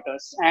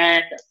 kilometers.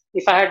 And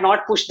if I had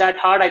not pushed that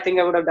hard, I think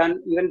I would have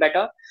done even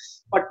better.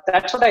 But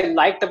that's what I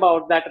liked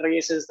about that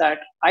race, is that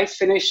I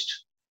finished.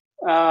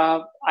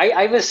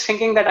 I was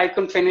thinking that I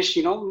could finish,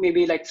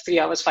 maybe like 3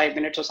 hours, 5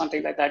 minutes or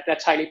something like that.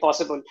 That's highly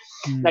possible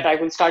that I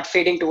will start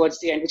fading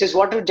towards the end, which is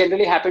what would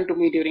generally happen to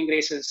me during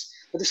races.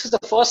 But this is the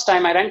first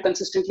time I ran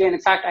consistently. And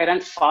in fact, I ran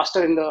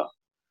faster in the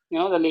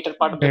later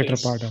part of the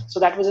race.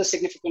 So that was a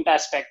significant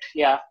aspect.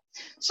 Yeah.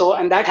 So,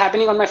 and that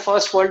happening on my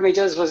first World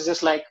Majors was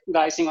just like the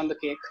icing on the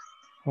cake.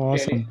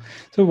 Awesome. Really.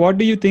 So what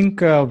do you think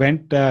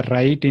went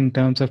right in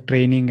terms of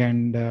training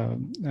and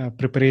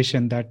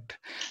preparation that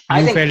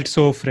felt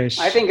so fresh?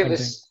 I think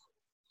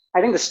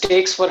the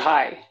stakes were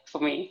high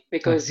for me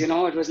because,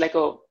 it was like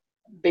a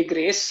big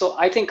race. So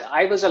I think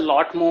I was a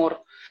lot more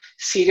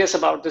serious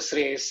about this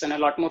race and a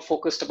lot more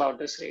focused about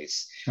this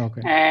race.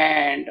 Okay.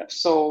 And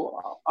so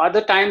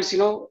other times,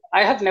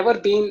 I have never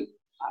been,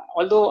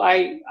 although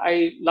I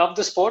love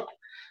the sport,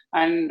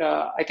 and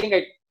I think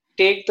I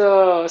take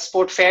the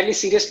sport fairly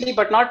seriously,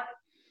 but not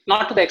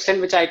to the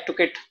extent which I took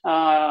it,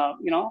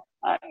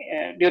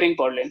 during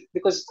Berlin,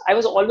 because I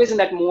was always in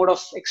that mode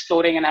of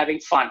exploring and having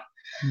fun,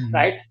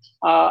 right?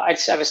 I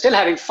was still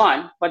having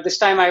fun, but this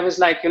time I was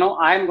like,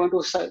 I'm going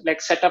to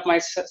like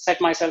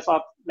set myself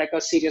up like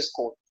a serious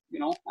goal,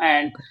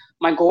 and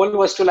my goal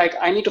was to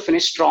I need to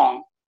finish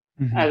strong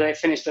as I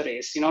finish the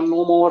race, no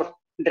more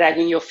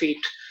dragging your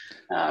feet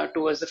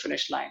towards the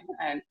finish line,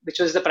 and which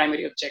was the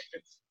primary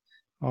objective.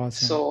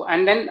 Awesome. So,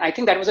 and then I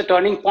think that was a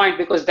turning point,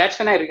 because that's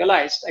when I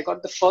realized I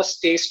got the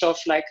first taste of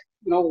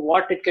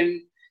what it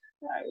can,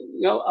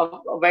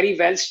 a very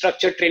well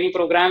structured training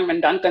program and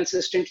done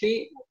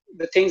consistently,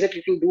 the things that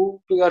you can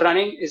do to your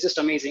running is just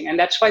amazing. And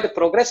that's why the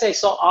progress I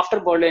saw after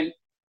Berlin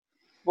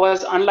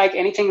was unlike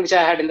anything which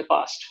I had in the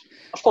past.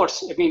 Of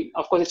course,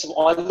 it's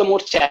all the more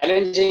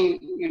challenging,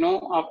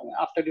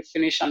 after you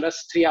finish under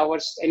 3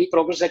 hours, any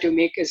progress that you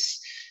make is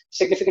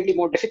significantly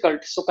more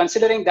difficult. So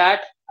considering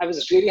that, I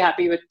was really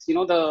happy with,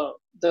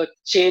 the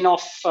chain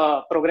of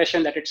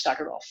progression that it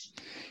started off.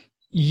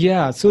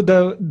 Yeah. So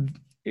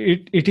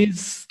it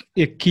is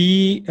a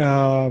key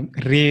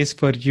race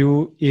for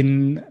you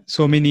in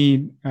so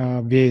many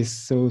ways.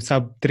 So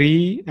sub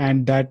 3,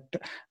 and that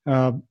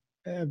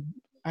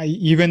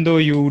even though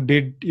you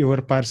did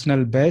your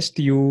personal best,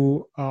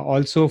 you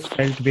also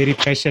felt very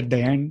fresh at the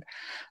end,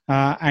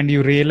 and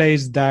you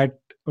realized that,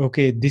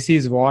 okay, this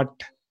is what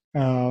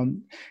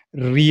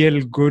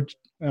real good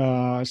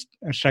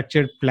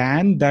structured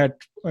plan that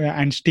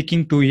and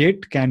sticking to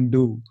it can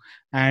do.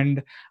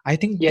 And I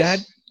think that,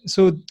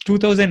 so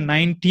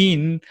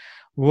 2019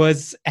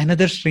 was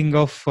another string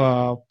of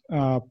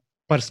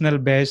personal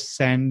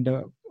bests and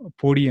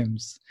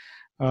podiums.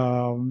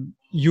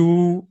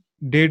 You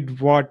did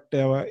what,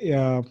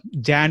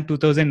 Jan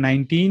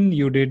 2019,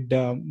 you did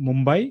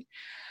Mumbai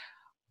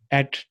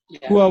at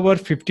 2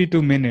 hours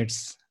 52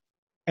 minutes.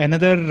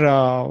 Another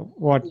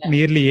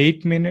nearly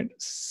 8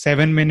 minutes,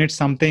 7 minutes,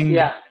 something.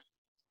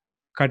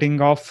 Cutting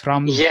off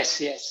from.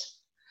 Yes.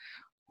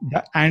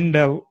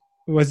 And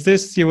was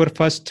this your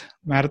first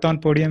marathon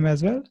podium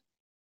as well?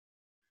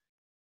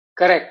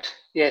 Correct.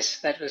 Yes,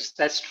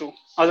 that's true.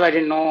 Although I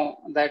didn't know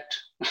that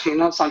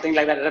something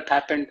like that had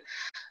happened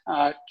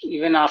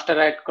even after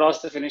I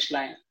crossed the finish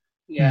line.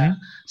 Yeah.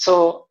 Mm-hmm.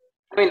 So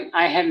I mean,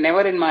 I had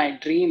never in my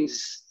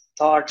dreams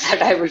thought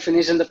that I will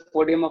finish in the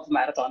podium of a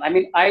marathon. I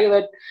mean,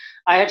 I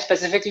had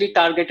specifically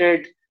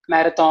targeted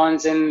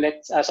marathons in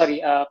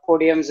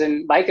podiums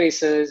in bike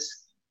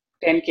races,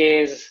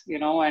 10Ks,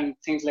 and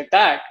things like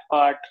that.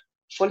 But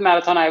full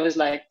marathon, I was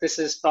like, this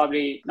is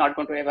probably not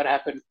going to ever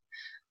happen,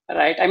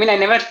 right? I mean, I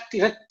never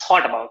even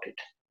thought about it,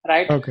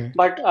 right? Okay.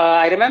 But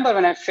I remember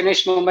when I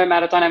finished Mumbai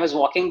Marathon, I was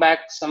walking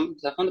back. Some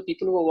of the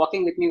people who were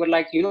walking with me were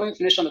like, you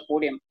finished on the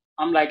podium.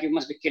 I'm like, you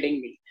must be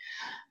kidding me.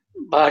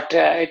 But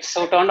it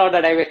so turned out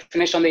that I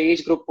finished on the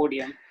age group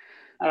podium,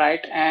 right?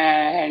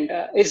 And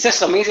it's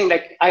just amazing.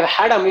 Like, I've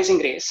had an amazing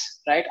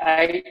race, right?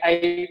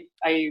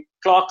 I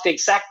clocked the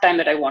exact time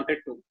that I wanted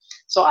to.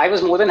 So I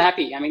was more than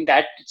happy. I mean,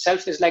 that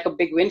itself is like a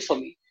big win for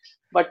me.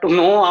 But to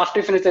know after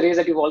you finish the race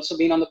that you've also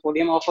been on the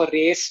podium of a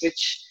race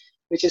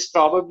which is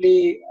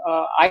probably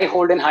I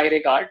hold in high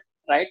regard,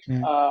 right?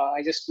 Yeah.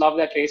 I just love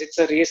that race. It's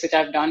a race that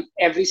I've done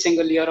every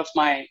single year of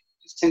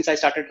since I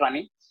started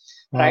running,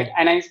 right? Wow.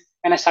 And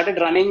when I started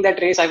running that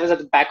race, I was at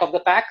the back of the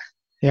pack.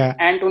 Yeah.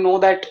 And to know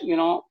that,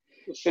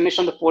 finish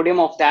on the podium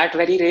of that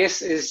very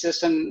race is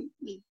just an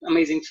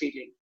amazing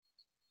feeling.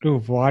 Oh,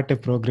 what a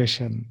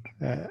progression!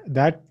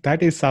 That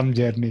is some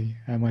journey,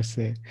 I must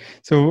say.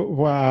 So,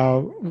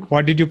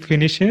 what did you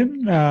finish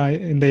in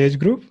the age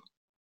group?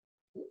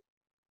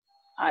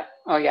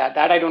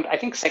 That I don't. I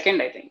think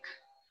second. I think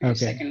Okay.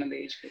 Second in the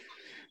age group.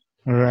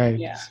 Right.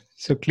 Yeah.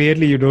 So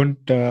clearly, you don't.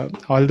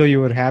 Although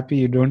you were happy,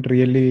 you don't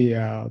really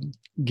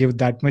give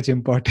that much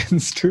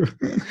importance to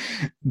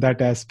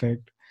that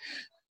aspect.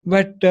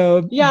 But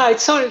yeah,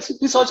 it's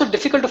also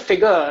difficult to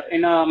figure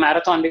in a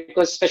marathon,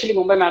 because especially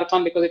Mumbai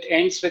Marathon, because it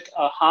ends with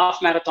a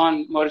half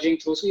marathon merging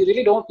through, so you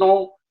really don't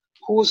know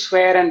who's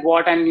where and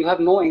what, and you have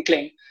no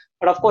inkling.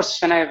 But of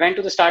course, when I went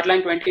to the start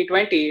line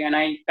 2020, and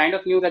I kind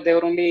of knew that there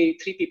were only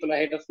 3 people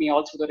ahead of me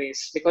all through the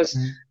race, because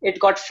it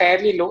got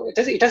fairly low.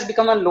 It has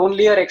become a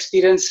lonelier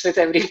experience with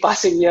every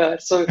passing year.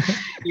 So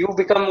you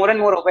become more and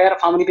more aware of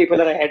how many people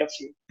are ahead of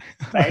you,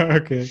 right?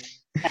 Okay.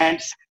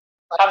 And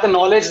have the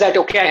knowledge that,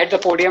 okay, I hit the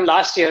podium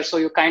last year, so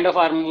you kind of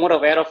are more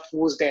aware of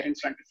who's there in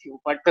front of you.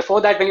 But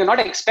before that, when you're not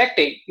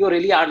expecting, you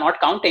really are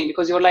not counting,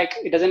 because you're like,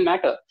 it doesn't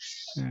matter.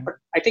 But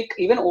I think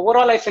even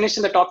overall, I finished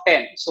in the top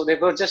 10. So there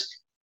were just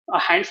a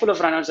handful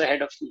of runners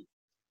ahead of me.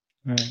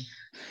 Right.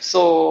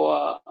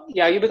 So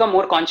you become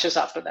more conscious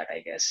after that, I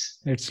guess.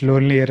 It's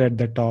lonelier at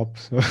the top.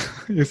 So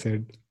you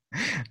said.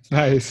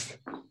 Nice.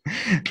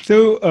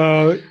 So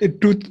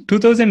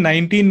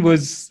 2019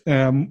 was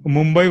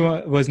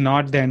Mumbai was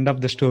not the end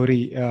of the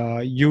story.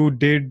 You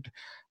did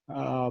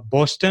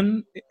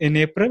Boston in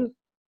April,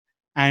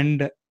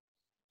 and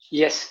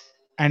yes,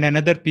 and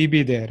another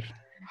PB there.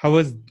 How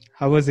was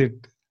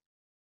it?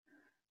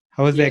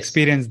 How was the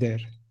experience there?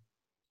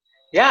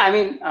 Yeah, I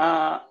mean,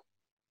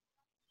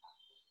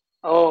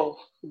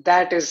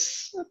 that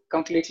is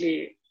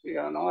completely,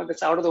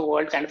 that's out of the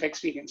world kind of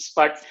experience.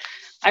 But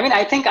I mean,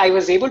 I think I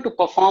was able to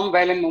perform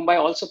well in Mumbai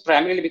also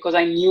primarily because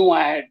I knew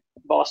I had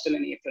Boston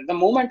in April. The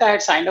moment I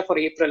had signed up for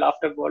April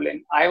after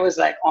Berlin, I was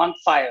like on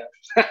fire,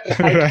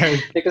 right?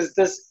 Right. Because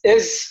this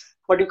is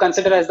what you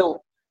consider as the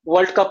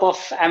World Cup of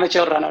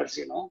amateur runners,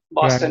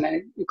 Boston, Right.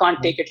 and you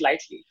can't take it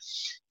lightly.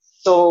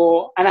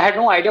 So, and I had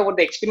no idea what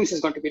the experience is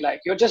going to be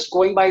like. You're just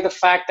going by the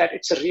fact that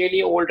it's a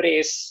really old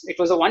race. It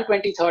was a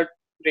 123rd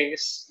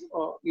race,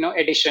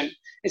 edition.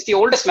 It's the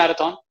oldest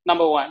marathon,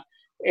 number one.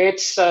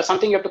 It's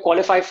something you have to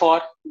qualify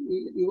for.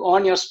 You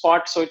earn your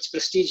spot, so it's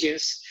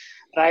prestigious,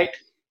 right?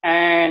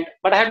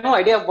 But I had no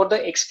idea what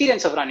the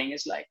experience of running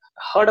is like.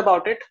 I heard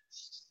about it,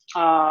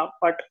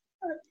 but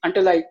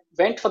until I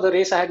went for the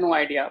race, I had no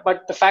idea.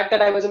 But the fact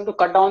that I was able to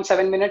cut down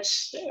 7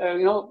 minutes,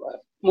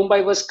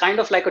 Mumbai was kind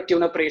of like a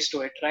tune-up race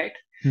to it, right?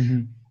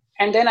 Mm-hmm.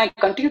 And then I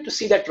continued to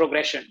see that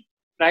progression,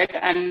 right?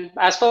 And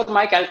as per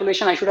my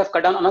calculation, I should have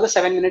cut down another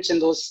 7 minutes in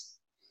those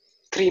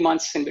 3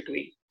 months in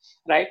between,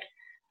 right?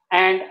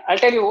 And I'll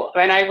tell you,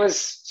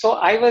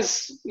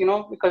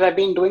 because I've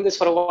been doing this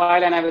for a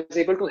while and I was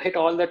able to hit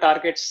all the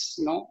targets,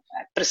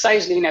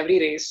 precisely in every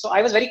race. So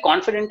I was very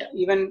confident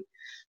even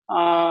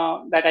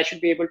that I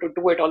should be able to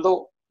do it.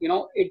 Although,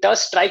 it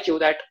does strike you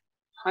that,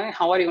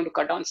 how are you going to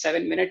cut down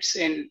 7 minutes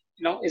in,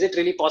 is it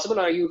really possible?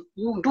 Or you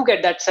do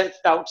get that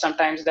self-doubt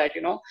sometimes that,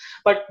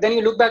 but then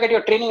you look back at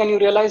your training and you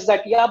realize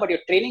that, but your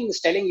training is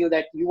telling you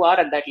that you are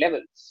at that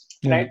level,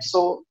 right?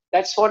 So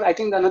that's what I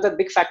think another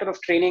big factor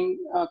of training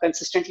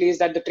consistently is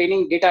that the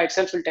training data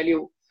itself will tell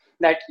you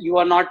that you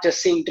are not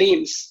just seeing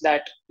dreams,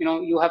 that,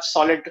 you have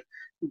solid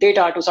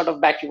data to sort of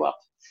back you up.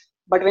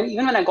 But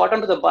even when I got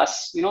onto the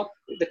bus,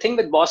 the thing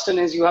with Boston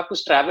is you have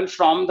to travel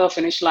from the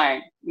finish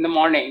line in the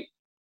morning,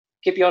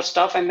 keep your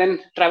stuff, and then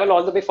travel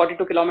all the way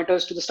 42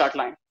 kilometers to the start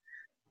line.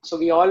 So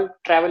we all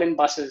travel in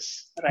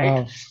buses, right?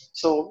 Wow.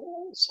 So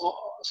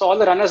all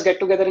the runners get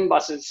together in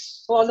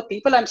buses. So all the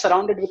people I'm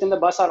surrounded with in the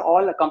bus are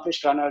all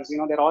accomplished runners.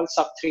 They're all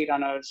sub 3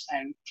 runners,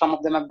 and some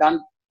of them have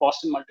done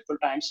Boston multiple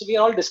times. So we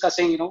are all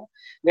discussing,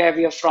 where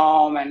we are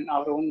from and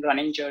our own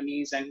running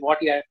journeys and what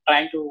we are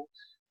trying to,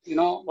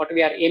 what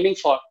we are aiming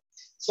for.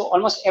 So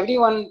almost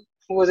everyone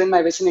who was in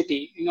my vicinity,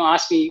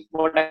 asked me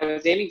what I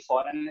was aiming for,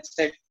 and I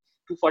said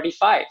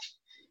 245,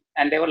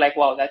 and they were like,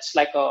 "Wow, that's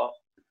like a,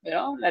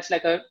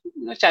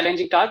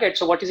 challenging target.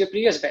 So what is your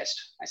previous best?"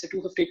 I said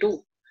 252. I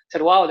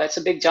said, "Wow, that's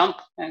a big jump.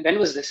 And when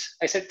was this?"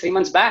 I said 3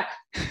 months back,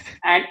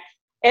 and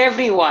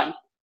everyone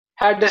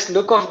had this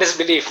look of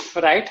disbelief,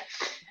 right?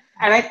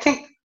 And I think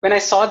when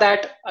I saw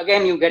that,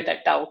 again, you get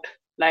that doubt,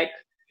 like,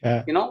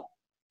 Yeah.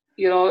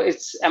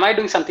 it's, am I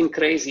doing something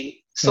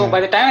crazy? So by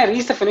the time I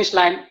reached the finish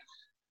line,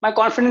 my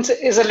confidence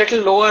is a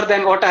little lower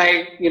than what I,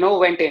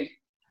 went in.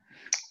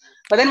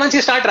 But then once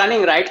you start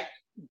running, right,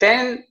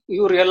 then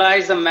you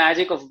realize the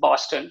magic of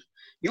Boston.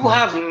 You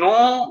have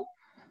no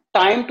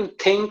time to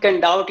think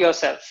and doubt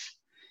yourself.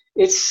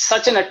 It's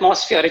such an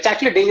atmosphere. It's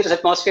actually a dangerous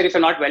atmosphere if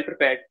you're not well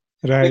prepared.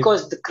 Right.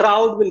 Because the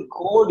crowd will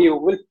goad you,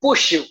 will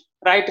push you,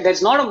 right?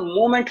 There's not a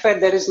moment where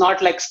there is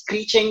not like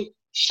screeching,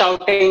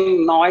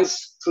 shouting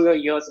noise through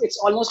your ears. It's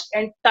almost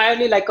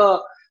entirely like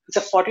it's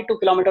a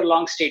 42-kilometer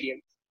long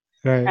stadium.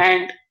 Right.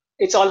 And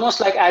it's almost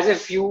like as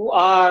if you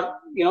are,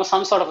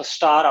 some sort of a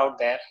star out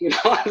there,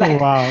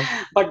 Wow.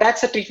 But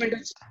that's the treatment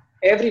that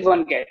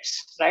everyone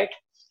gets, right?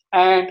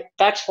 And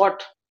that's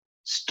what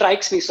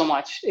strikes me so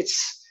much.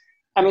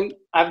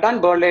 I've done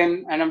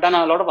Berlin and I've done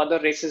a lot of other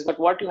races, but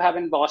what you have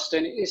in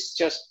Boston is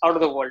just out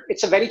of the world.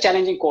 It's a very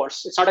challenging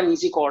course. It's not an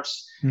easy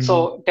course. Mm-hmm.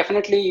 So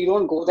definitely you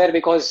don't go there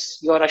because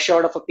you're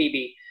assured of a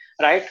PB,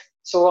 right?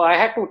 So I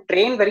had to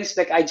train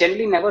I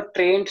generally never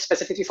trained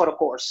specifically for a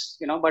course,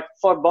 but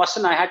for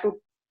Boston, I had to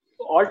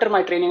alter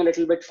my training a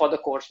little bit for the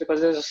course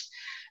because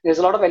there's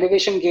a lot of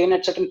elevation gain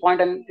at a certain point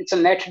and it's a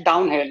net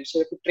downhill. So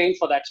you have to train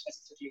for that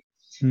specifically.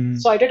 Mm-hmm.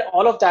 So I did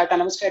all of that and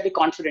I was fairly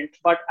confident,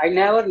 but I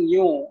never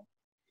knew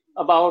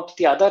about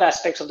the other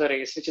aspects of the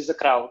race, which is the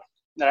crowd,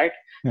 right?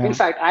 Yeah. In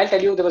fact, I'll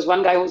tell you, there was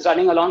one guy who was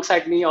running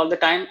alongside me all the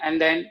time, and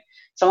then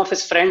some of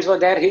his friends were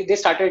there. They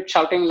started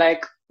shouting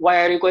like,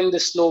 "Why are you going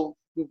this slow?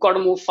 You've got to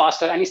move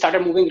faster." And he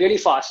started moving really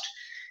fast.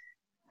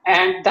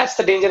 And that's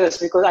the dangerous,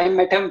 because I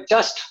met him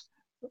just,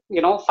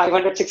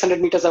 500, 600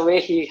 meters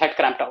away, he had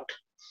cramped out.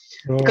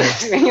 Oh.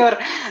 Because when you're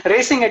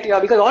racing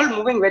because all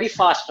moving very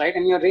fast, right?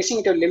 And you're racing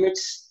at your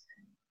limits,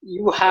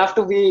 you have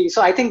to be.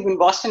 So I think in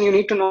Boston, you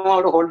need to know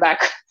how to hold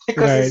back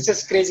because It's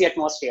just crazy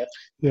atmosphere.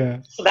 Yeah.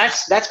 So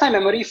that's my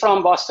memory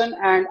from Boston,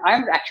 and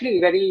I'm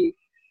actually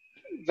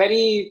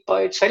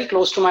it's very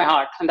close to my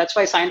heart, and that's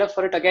why I signed up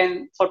for it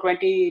again for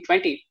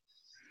 2020.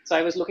 So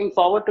I was looking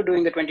forward to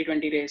doing the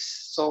 2020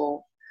 race.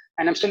 So,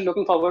 and I'm still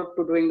looking forward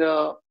to doing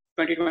the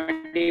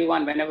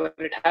 2021 whenever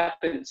it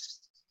happens.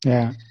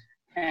 Yeah.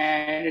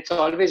 And it's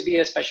always be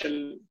a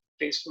special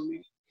place for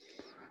me.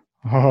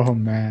 Oh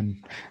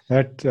man,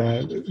 that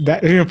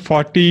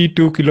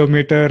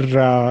 42-kilometer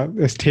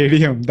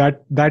stadium,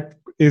 that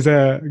is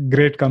a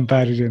great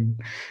comparison.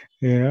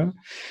 Yeah,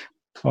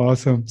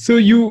 awesome. So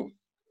still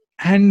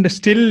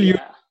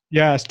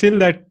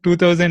that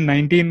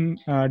 2019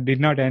 did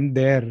not end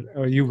there.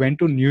 You went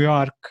to New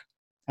York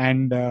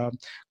and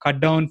cut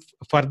down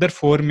further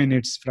 4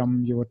 minutes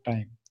from your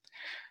time.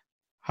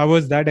 How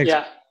was that?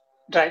 Yeah,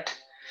 right.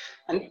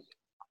 And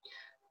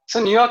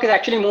so New York is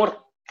actually more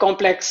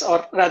complex,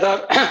 or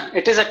rather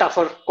it is a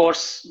tougher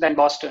course than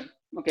Boston,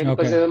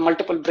 because there are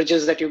multiple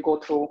bridges that you go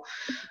through,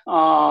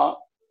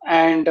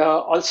 and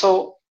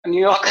also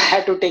New York I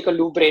had to take a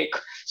loo break,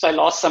 so I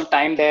lost some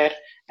time there,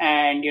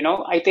 and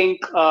I think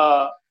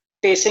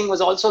pacing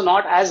was also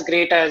not as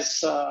great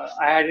as I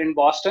had in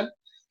Boston.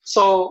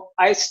 So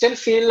I still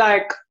feel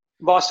like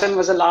Boston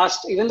was the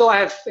last, even though I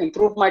have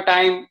improved my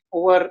time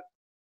over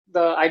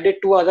I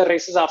did 2 other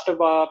races after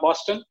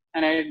Boston,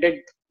 and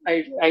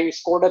I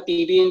scored a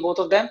PB in both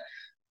of them,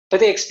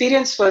 but the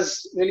experience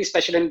was really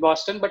special in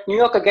Boston. But New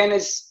York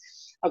it's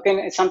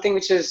something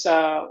which is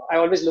I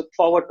always look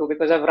forward to,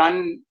 because I've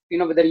run,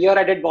 with the year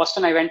I did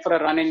Boston, I went for a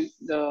run in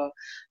the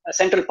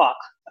Central Park,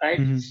 right?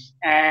 Mm-hmm.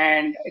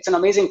 And it's an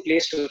amazing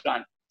place to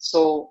run.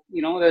 So,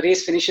 the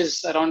race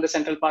finishes around the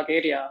Central Park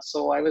area.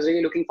 So I was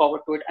really looking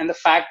forward to it. And the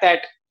fact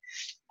that,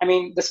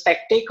 the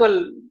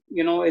spectacle,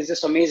 is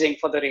just amazing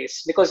for the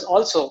race, because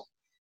also,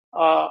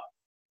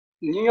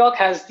 New York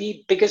has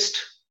the biggest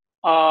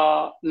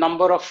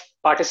number of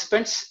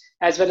participants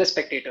as well as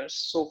spectators.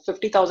 So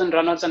 50,000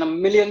 runners and 1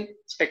 million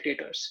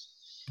spectators.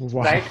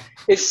 Wow. Right?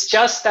 It's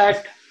just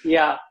that,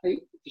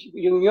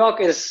 New York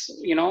is,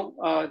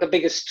 the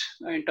biggest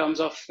in terms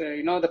of,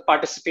 the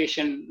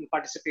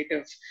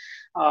participative,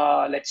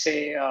 let's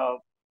say,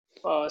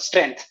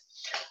 strength.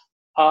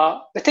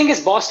 The thing is,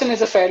 Boston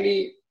is a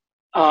fairly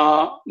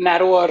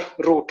narrower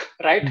route,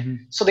 right?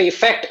 Mm-hmm. So the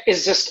effect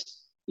is just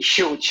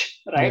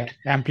huge, right?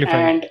 Yeah, amplified.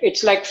 And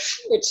it's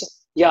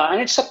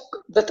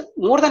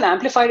more than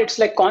amplified, it's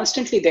like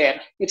constantly there.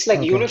 It's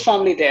like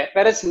uniformly there.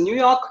 Whereas in New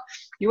York,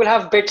 you will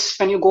have bits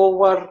when you go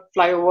over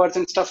flyovers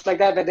and stuff like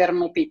that where there are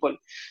no people.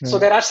 Yeah. So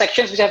there are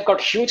sections which have got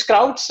huge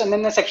crowds, and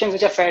then the sections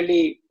which are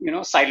fairly,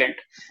 silent.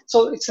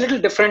 So it's a little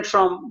different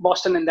from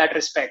Boston in that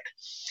respect.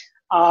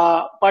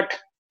 But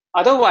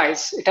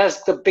otherwise, it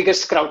has the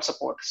biggest crowd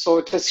support. So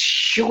it was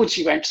huge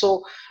event.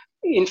 So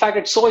in fact,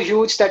 it's so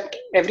huge that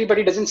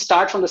everybody doesn't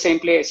start from the same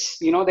place.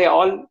 They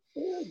all,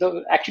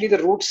 actually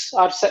the routes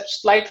are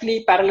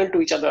slightly parallel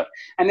to each other,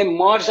 and they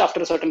merge after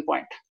a certain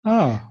point.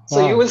 Oh,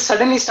 So wow. you will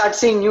suddenly start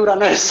seeing new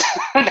runners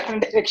in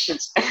different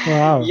directions.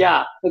 Wow.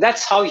 Yeah,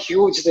 that's how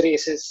huge the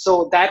race is.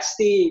 So that's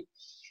the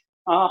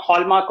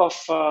hallmark of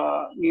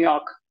New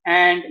York.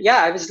 And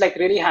yeah, I was like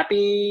really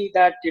happy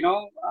that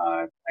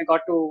I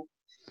got to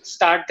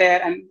start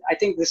there, and I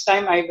think this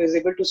time I was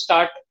able to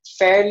start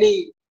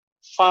fairly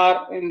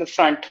far in the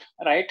front,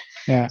 right?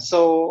 Yeah.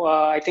 So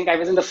I think I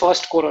was in the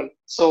first choral.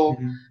 So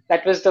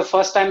that was the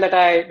first time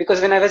that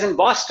because when I was in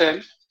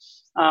Boston,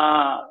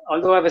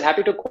 although I was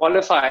happy to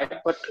qualify,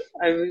 but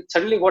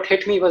suddenly what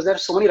hit me was there are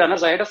so many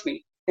runners ahead of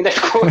me in that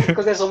choral,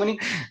 because there's so many.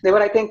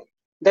 I think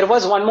there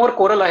was one more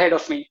choral ahead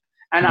of me,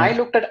 and I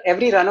looked at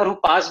every runner who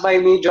passed by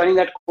me joining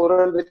that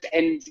choral with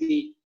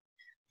envy.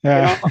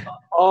 Yeah.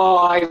 Oh,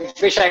 I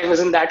wish I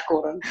was in that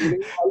choral. I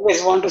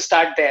always want to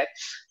start there.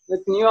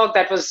 With New York,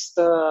 that was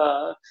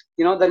that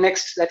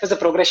was the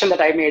progression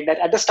that I made. That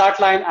at the start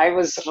line, I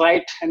was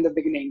right in the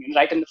beginning,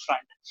 right in the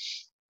front.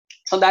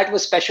 So that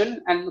was special.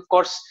 And of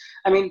course,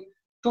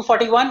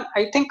 241,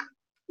 I think,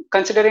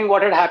 considering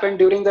what had happened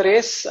during the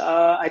race,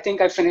 I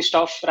think I finished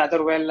off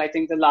rather well. I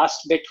think the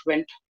last bit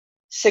went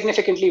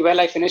significantly well.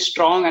 I finished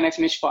strong and I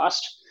finished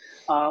fast.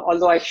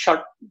 Although I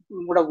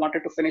would have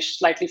wanted to finish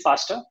slightly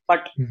faster,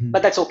 but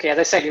that's okay. As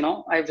I said,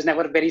 I was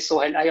never very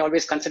so-held. I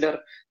always consider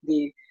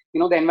the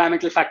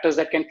environmental factors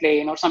that can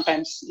play in, or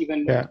sometimes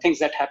even things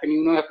that happen.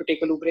 You have to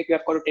take a loo break. You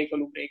have got to take a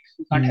loo break.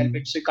 You can't help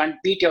it. So you can't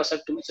beat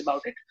yourself too much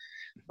about it.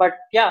 But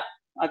yeah,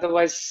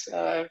 otherwise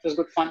it was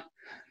good fun.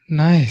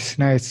 Nice.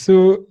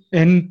 So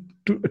in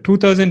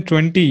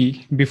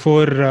 2020,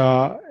 before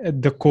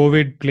the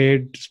COVID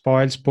played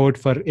spoil sport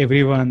for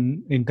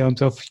everyone in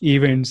terms of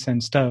events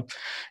and stuff,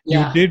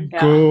 you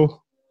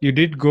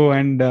did go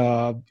and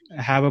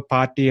have a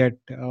party at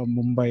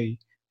Mumbai,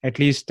 at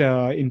least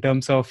in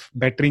terms of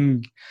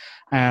bettering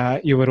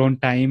your own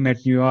time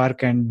at New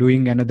York and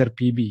doing another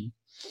PB.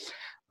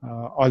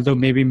 Although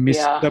maybe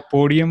missed the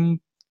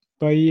podium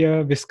by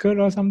a whisker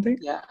or something.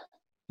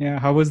 Yeah.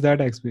 How was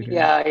that experience?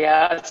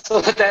 Yeah.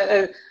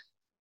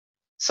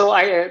 So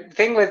I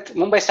thing with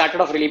Mumbai started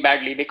off really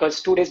badly,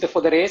 because 2 days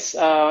before the race,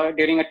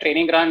 during a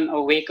training run,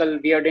 a vehicle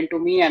veered into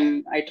me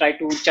and I tried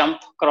to jump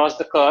across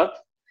the curb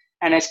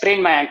and I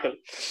sprained my ankle.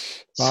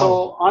 Wow.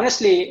 So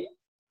honestly,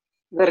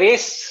 the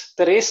race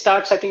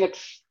starts, I think, at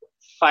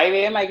 5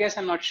 a.m. I guess,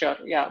 I'm not sure.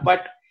 Yeah,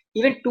 but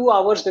even 2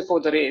 hours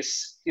before the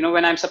race,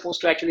 when I'm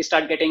supposed to actually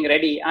start getting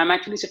ready, I'm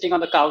actually sitting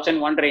on the couch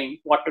and wondering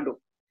what to do.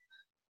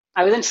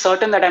 I wasn't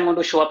certain that I'm going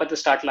to show up at the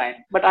start line,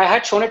 but I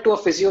had shown it to a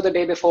physio the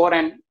day before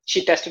and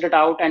she tested it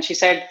out. And she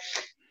said,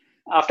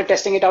 after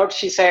testing it out,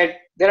 she said,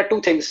 there are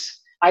two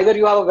things. Either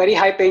you have a very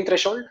high pain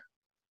threshold,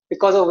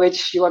 because of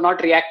which you are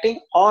not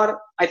reacting,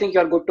 or I think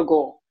you're good to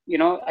go.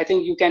 I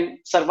think you can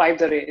survive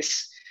the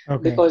race.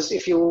 Okay. Because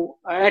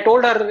I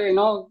told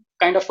her,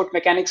 kind of foot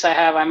mechanics I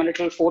have, I'm a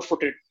little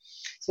 4-footed.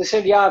 So she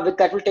said,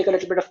 that will take a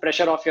little bit of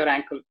pressure off your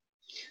ankle.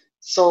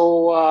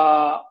 So,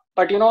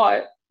 but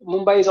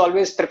Mumbai is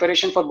always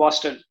preparation for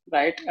Boston,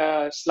 right?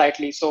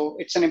 Slightly. So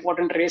it's an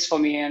important race for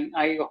me and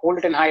I hold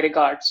it in high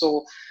regard.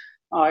 So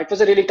it was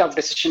a really tough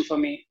decision for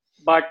me.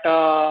 But,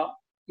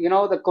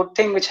 the good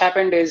thing which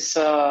happened is,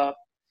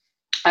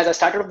 as I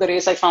started off the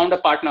race, I found a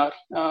partner.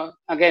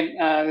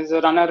 There's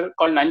a runner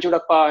called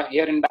Nanjudappa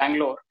here in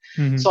Bangalore.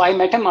 Mm-hmm. So I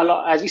met him a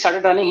lot. As we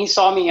started running, he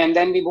saw me and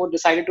then we both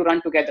decided to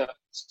run together.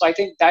 So I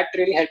think that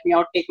really helped me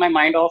out, take my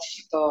mind off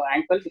the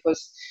ankle,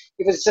 because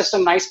it was just a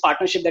nice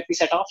partnership that we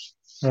set off.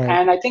 Right.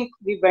 And I think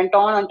we went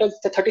on until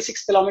the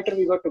 36th kilometer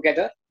we were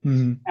together.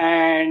 Mm-hmm.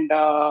 And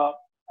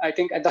I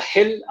think at the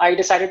hill, I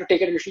decided to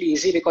take it a little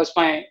easy, because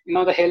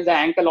the hill, the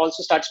ankle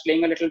also starts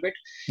playing a little bit.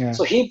 Yeah.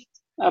 So he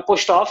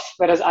pushed off,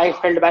 whereas I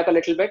held back a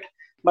little bit.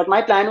 But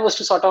my plan was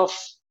to sort of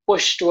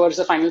push towards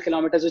the final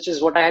kilometers, which is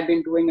what I had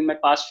been doing in my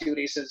past few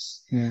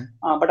races. Yeah.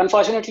 But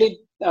unfortunately,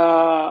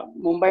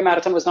 Mumbai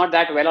Marathon was not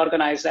that well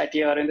organized that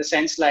year, in the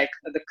sense like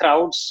the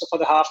crowds for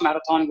the half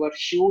marathon were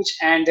huge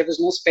and there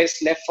was no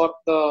space left for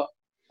the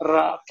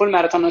full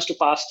marathoners to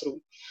pass through.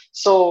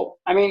 So,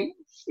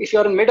 if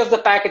you're in mid of the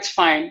pack, it's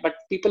fine, but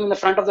people in the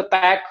front of the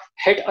pack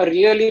hit a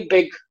really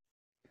big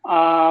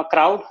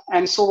crowd.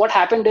 And so what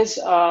happened is,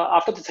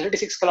 after the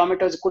 36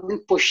 kilometers,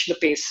 couldn't push the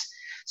pace.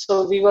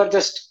 So we were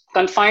just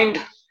confined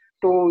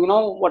to,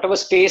 whatever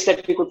space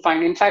that we could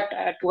find. In fact,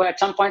 at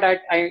some point,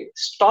 I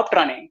stopped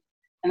running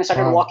and I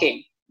started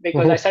walking,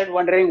 because I started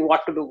wondering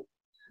what to do.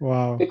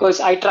 Wow.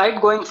 Because I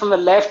tried going from the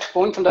left,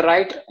 going from the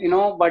right,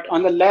 but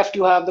on the left,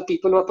 you have the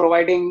people who are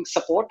providing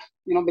support,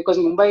 because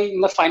Mumbai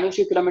in the final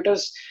few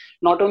kilometers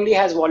not only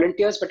has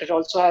volunteers, but it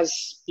also has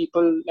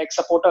people like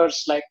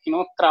supporters, like,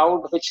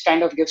 crowd, which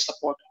kind of gives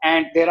support.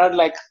 And there are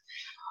like,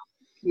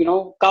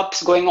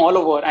 cups going all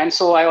over. And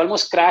so I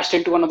almost crashed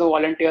into one of the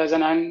volunteers.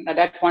 And at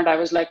that point, I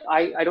was like,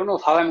 I don't know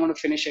how I'm going to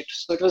finish it.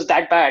 So it was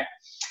that bad.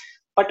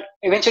 But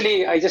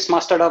eventually, I just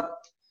mustered up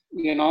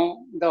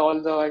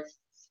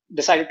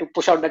decided to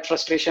push out that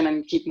frustration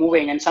and keep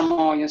moving and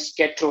somehow just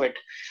get through it.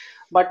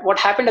 But what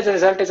happened as a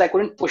result is I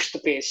couldn't push the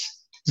pace.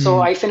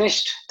 So I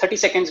finished 30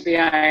 seconds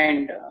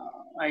behind,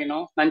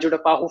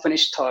 Nanjudappa, who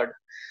finished third.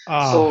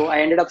 So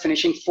I ended up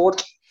finishing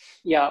fourth,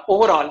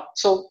 overall.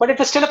 So, but it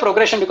was still a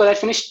progression because I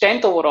finished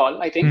 10th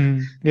overall, I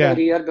think. The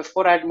year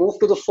before I had moved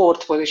to the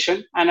fourth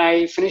position and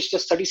I finished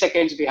just 30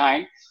 seconds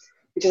behind,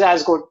 which is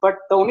as good. But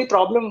the only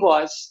problem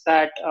was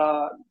that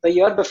the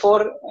year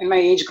before in my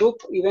age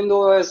group, even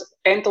though I was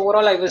 10th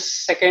overall, I was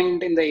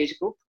second in the age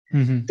group.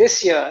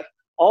 This year,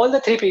 all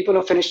the three people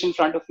who finished in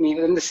front of me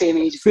were in the same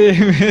age group.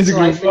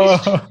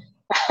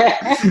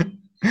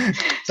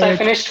 So I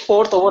finished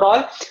fourth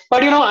overall.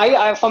 But,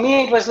 I for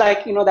me, it was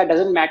like, that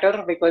doesn't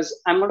matter because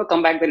I'm going to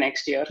come back the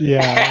next year.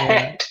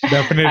 Yeah,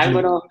 definitely. I'm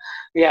going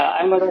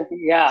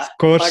to,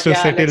 Scores to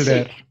settle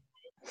there.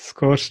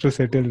 Scores to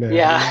settle there.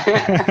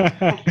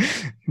 Yeah.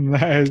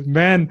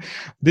 Man,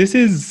 this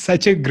is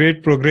such a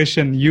great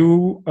progression.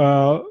 You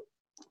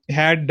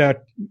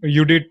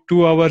you did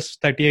 2 hours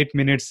 38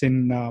 minutes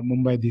in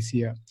Mumbai this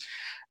year,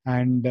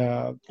 and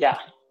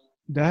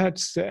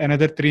that's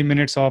another 3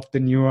 minutes off the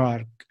New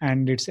York,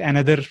 and it's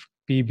another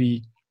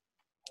PB.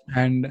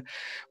 And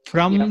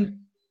from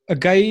a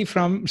guy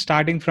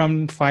starting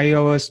from 5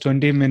 hours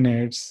 20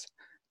 minutes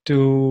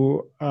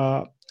to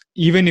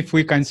even if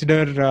we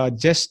consider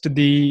just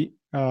the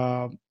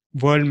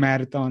world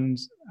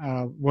marathons,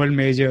 world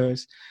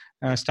majors,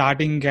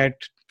 starting at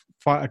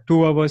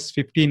 2 hours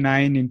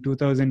 59 in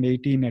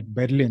 2018 at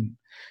Berlin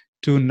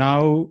to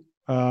now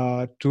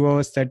 2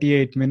 hours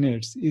 38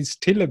 minutes is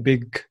still a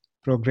big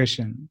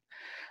progression.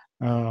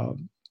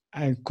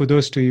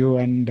 Kudos to you,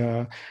 and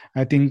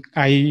I think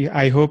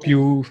I hope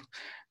you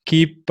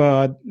keep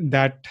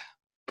that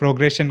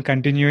progression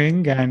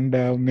continuing, and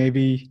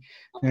maybe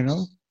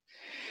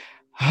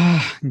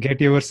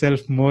get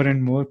yourself more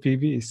and more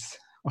PBs.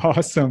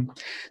 Awesome.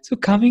 So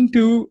coming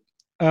to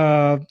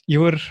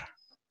your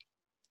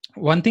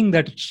one thing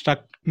that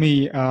struck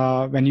me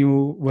when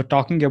you were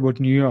talking about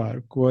New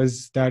York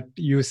was that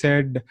you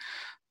said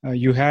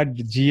you had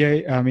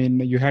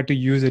you had to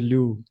use a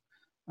loo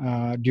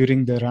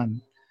during the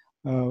run.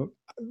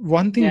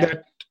 One thing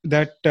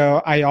that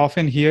I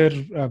often hear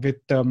with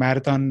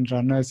marathon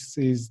runners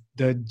is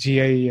the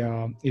GI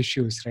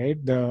issues,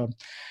 right? The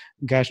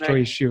gastro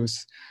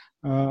issues.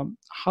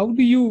 How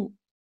do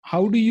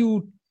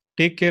you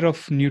take care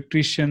of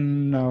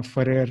nutrition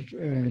for a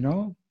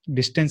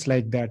distance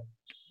like that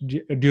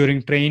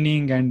during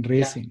training and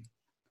racing?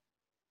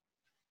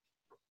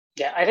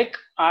 I think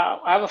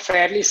I have a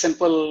fairly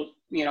simple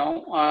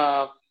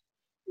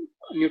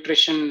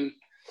nutrition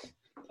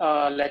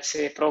let's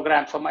say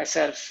program for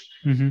myself.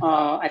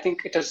 I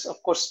think it has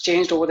of course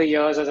changed over the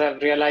years as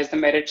I've realized the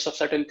merits of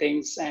certain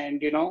things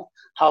and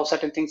how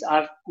certain things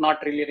are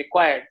not really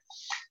required.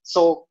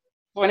 So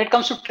when it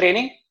comes to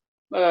training,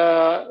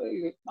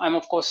 I'm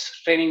of course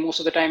training most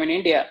of the time in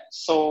India.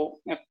 So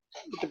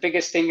the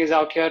biggest thing is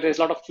out here, there's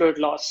a lot of fluid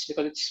loss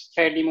because it's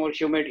fairly more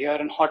humid here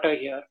and hotter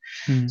here.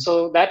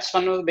 So that's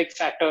one of the big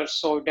factors.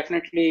 So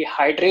definitely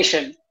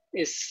hydration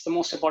is the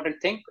most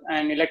important thing,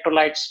 and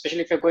electrolytes,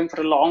 especially if you're going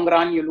for a long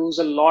run, you lose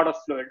a lot of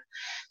fluid.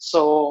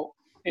 So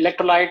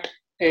electrolyte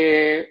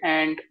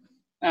and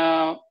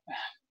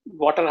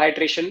water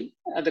hydration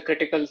are the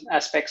critical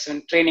aspects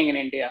in training in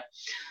India.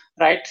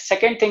 Right.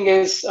 Second thing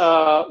is,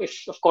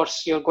 if of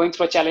course you're going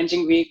through a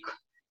challenging week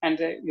and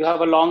you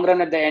have a long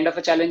run at the end of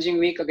a challenging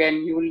week,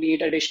 again, you will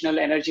need additional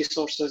energy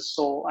sources.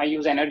 So I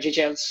use energy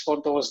gels for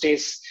those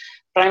days,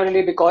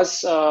 primarily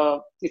because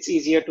it's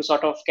easier to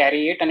sort of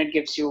carry it and it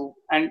gives you,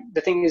 and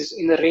the thing is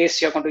in the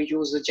race, you're going to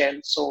use the gel.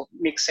 So it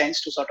makes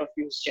sense to sort of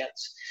use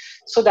gels.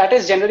 So that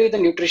is generally the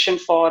nutrition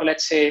for,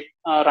 let's say,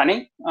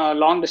 running,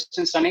 long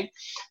distance running.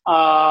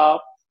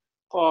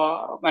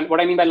 What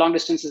I mean by long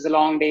distance is the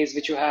long days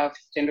which you have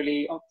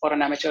generally for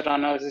an amateur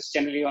runner is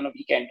generally on a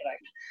weekend,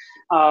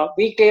 right?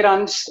 Weekday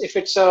runs, if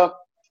it's a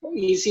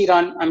easy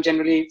run, I'm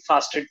generally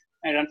fasted.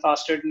 I run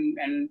fasted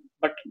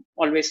but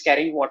always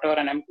carrying water,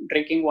 and I'm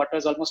drinking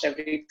waters almost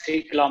every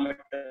 3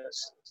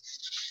 kilometers,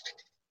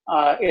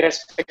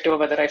 irrespective of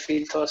whether I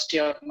feel thirsty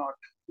or not.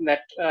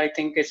 That I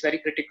think is very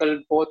critical,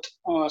 both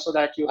so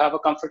that you have a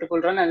comfortable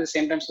run and at the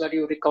same time so that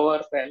you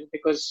recover well,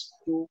 because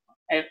you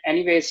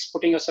anyways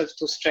putting yourself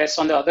to stress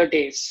on the other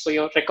days, so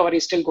your recovery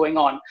is still going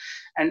on,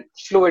 and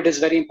fluid is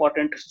very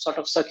important to sort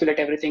of circulate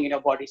everything in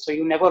your body. So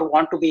you never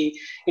want to be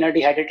in a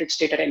dehydrated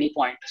state at any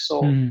point.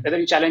 So whether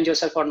you challenge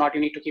yourself or not,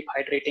 you need to keep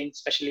hydrating,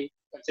 especially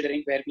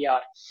considering where we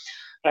are,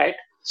 right?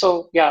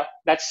 So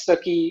that's the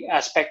key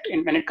aspect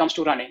when it comes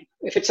to running.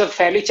 If it's a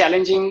fairly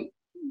challenging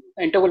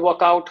interval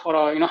workout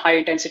or a high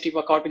intensity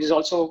workout which is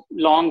also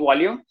long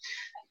volume,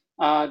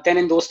 then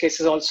in those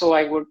cases also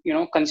I would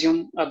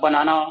consume a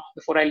banana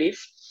before I leave.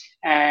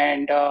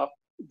 And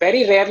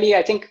very rarely,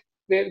 I think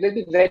there will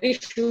be very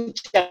few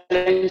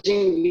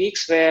challenging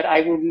weeks where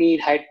I would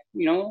need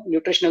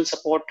nutritional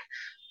support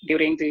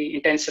during the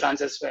intense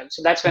runs as well.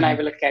 So that's when I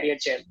will carry a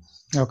gel.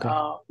 Okay.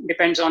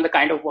 Depends on the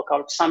kind of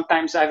workout.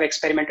 Sometimes I've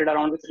experimented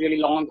around with really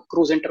long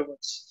cruise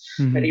intervals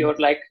where you're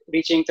like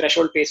reaching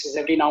threshold paces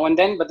every now and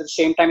then, but at the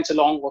same time, it's a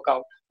long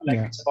workout. Like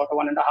it's about a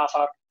 1.5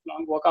 hour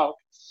long workout.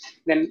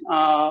 Then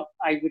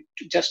I would,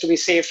 just to be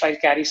safe, I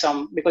carry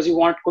some, because you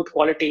want good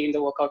quality in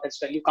the workout as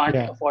well. You can't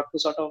afford to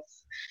sort of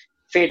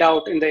fade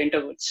out in the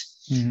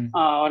intervals,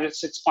 or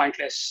it's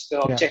pointless. The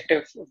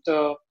objective of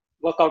the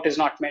workout is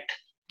not met.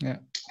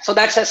 So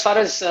that's as far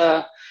as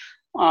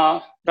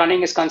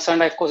running is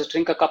concerned. I of course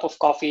drink a cup of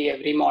coffee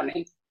every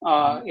morning,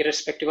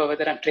 irrespective of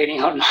whether I'm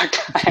training or not.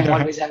 I'm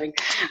always having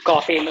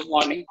coffee in the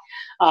morning.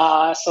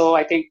 So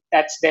I think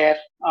that's there.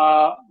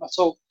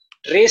 So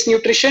race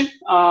nutrition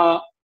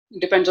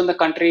depends on the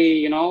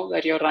country,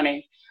 that you're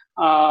running.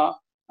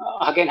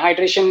 Again,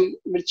 hydration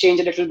will change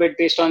a little bit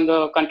based on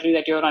the country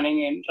that you're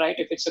running in, right?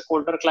 If it's a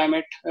colder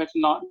climate, it's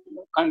not,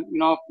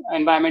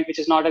 environment which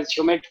is not as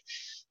humid,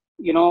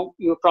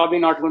 you're probably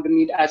not going to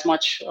need as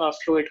much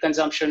fluid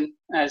consumption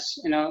as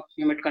in a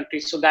humid country.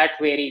 So that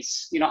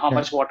varies, how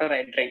much water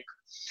I drink.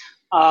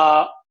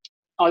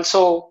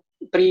 Also,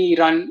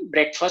 pre-run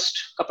breakfast,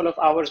 couple of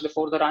hours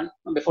before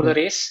the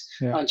race.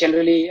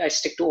 Generally, I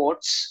stick to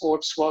oats.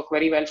 Oats work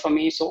very well for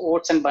me. So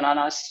oats and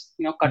bananas,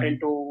 cut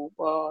into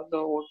the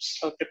oats,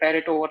 prepare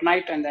it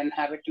overnight and then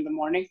have it in the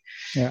morning.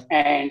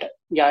 And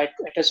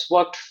it has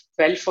worked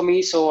well for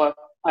me. So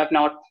I've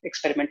not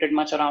experimented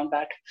much around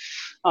that.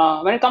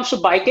 When it comes to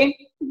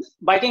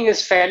biking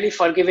is fairly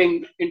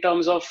forgiving in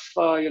terms of,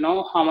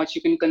 how much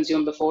you can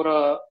consume before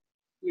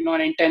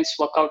an intense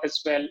workout as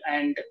well,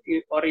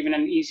 or even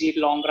an easy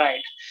long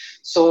ride.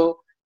 So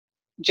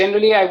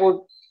generally I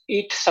would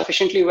eat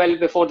sufficiently well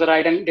before the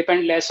ride and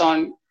depend less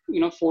on,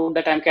 food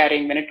that I'm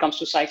carrying when it comes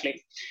to cycling.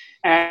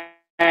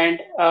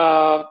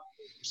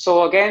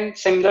 So again,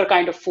 similar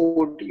kind of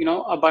food,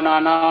 a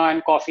banana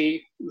and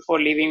coffee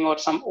before leaving, or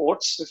some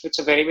oats. If it's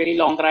a very, very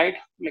long ride,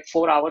 like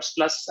 4 hours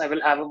plus, I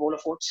will have a bowl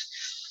of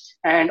oats.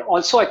 And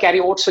also I carry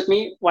oats with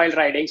me while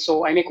riding.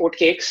 So I make oat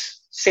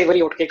cakes,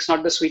 savory oat cakes,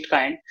 not the sweet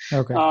kind.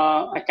 Okay.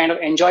 I kind of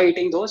enjoy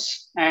eating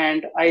those.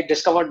 And I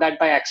discovered that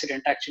by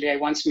accident. Actually, I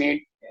once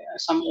made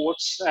some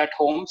oats at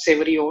home,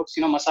 savory oats,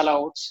 masala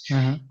oats.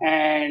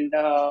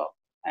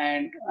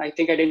 And I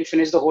think I didn't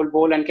finish the whole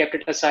bowl and kept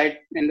it aside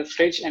in the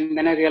fridge. And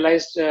then I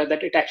realized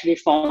that it actually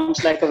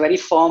forms like a very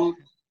firm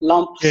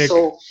lump. Cake.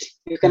 So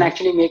you can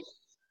actually make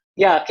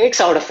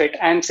cakes out of it.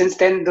 And since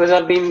then, those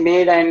are being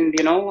made, and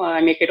I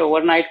make it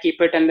overnight,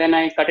 keep it, and then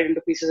I cut it into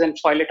pieces and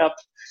foil it up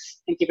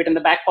and keep it in the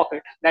back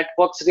pocket. That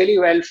works really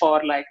well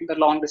for like the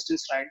long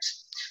distance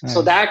rides. Nice.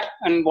 So that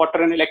and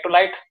water and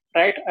electrolyte,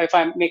 right? If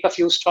I make a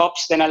few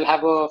stops, then I'll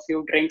have a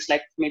few drinks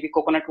like maybe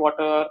coconut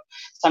water.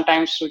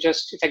 Sometimes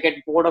if I get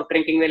bored of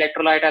drinking the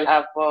electrolyte, I'll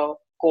have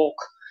Coke.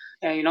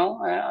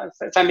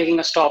 If I'm making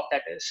a stop,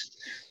 that is.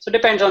 So it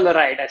depends on the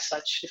ride as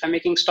such. If I'm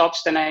making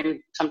stops, then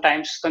I'm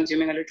sometimes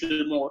consuming a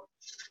little more.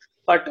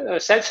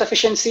 But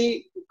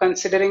self-sufficiency,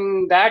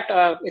 considering that,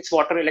 it's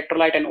water,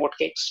 electrolyte, and oat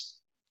cakes.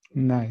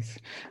 Nice.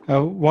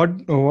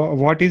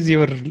 What is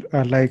your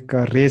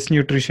race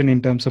nutrition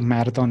in terms of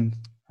marathon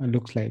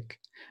looks like?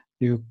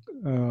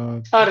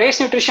 Race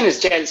nutrition is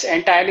gels,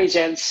 entirely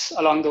gels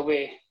along the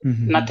way.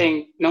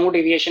 Nothing, no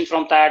deviation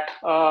from that.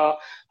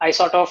 I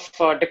sort of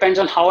depends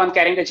on how I'm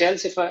carrying the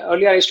gels.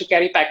 Earlier I used to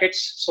carry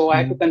packets, so I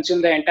had to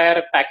consume the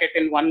entire packet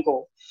in one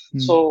go.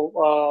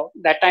 So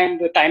that time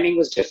the timing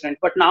was different.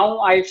 But now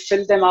I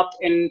fill them up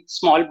in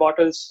small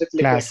bottles with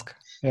liquid. Flask.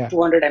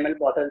 200 ml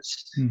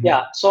bottles.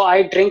 So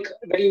I drink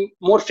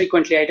more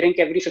frequently. I drink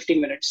every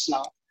 15 minutes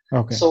now.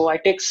 Okay. So I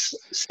take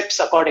sips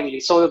accordingly.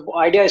 So the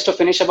idea is to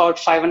finish about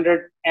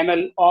 500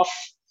 ml of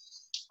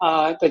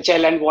the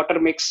gel and water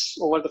mix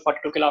over the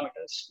 42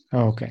 kilometers.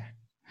 Okay.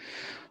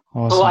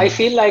 Awesome. So I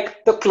feel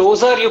like the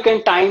closer you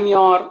can time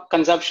your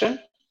consumption,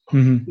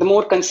 the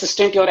more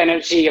consistent your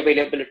energy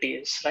availability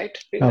is, right?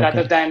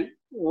 Rather than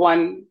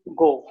one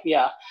go.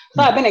 So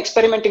I've been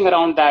experimenting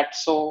around that.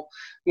 So,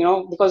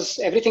 because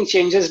everything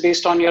changes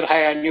based on your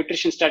higher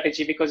nutrition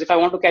strategy. Because if I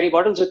want to carry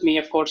bottles with me,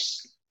 of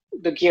course,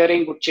 the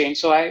gearing would change.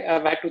 So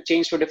I've had to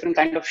change to a different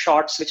kind of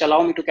shorts, which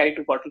allow me to carry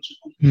 2 bottles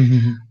with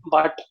me.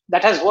 But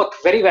that has worked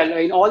very well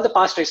in all the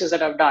past races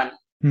that I've done.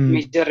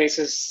 Major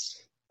races,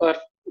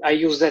 I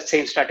use that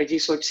same strategy.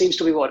 So it seems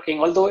to be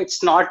working. Although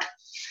it's not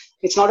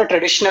a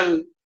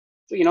traditional,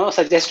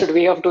 suggested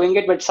way of doing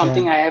it, but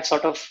something I have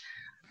sort of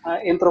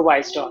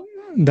improvised on.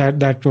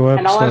 That works.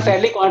 And now I'm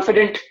fairly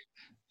confident.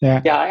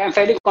 I'm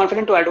fairly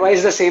confident to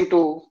advise the same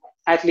to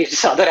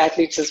other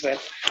athletes as well.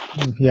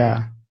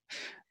 Yeah.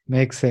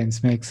 Makes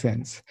sense.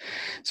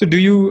 So do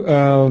you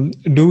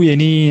do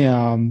any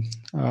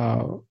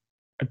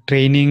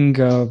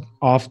training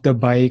off the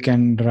bike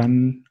and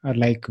run,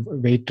 like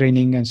weight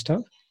training and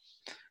stuff?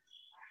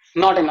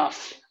 Not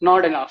enough.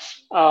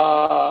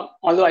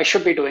 Although I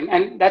should be doing.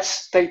 And I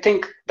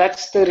think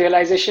that's the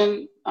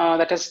realization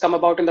that has come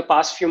about in the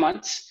past few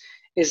months,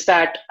 is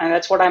that, and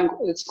that's what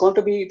it's going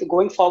to be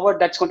going forward.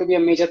 That's going to be a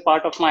major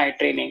part of my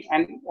training.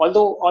 And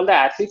although all the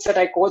athletes that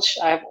I coach,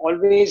 I have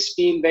always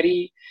been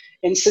very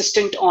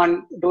insistent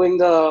on doing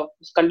the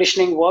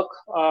conditioning work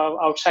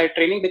outside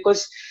training,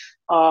 because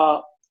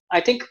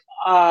I think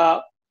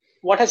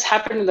what has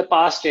happened in the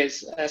past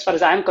is, as far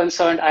as I'm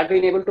concerned, I've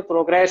been able to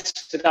progress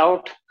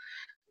without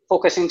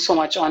focusing so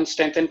much on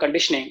strength and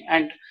conditioning.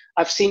 And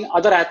I've seen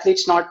other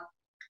athletes not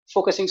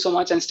focusing so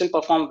much and still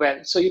perform well.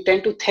 So you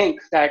tend to think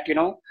that, you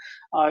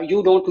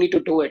don't need to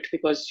do it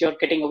because you're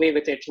getting away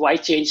with it. Why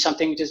change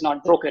something which is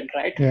not broken,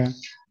 right? Yeah.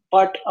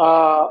 But,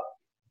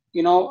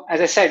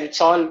 as I said,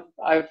 it's all,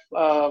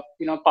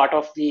 part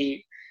of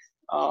the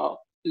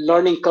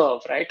learning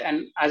curve, right?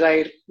 And as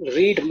I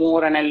read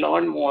more and I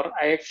learn more,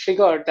 I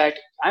figured that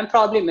I'm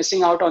probably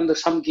missing out on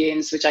some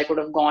gains which I could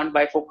have gone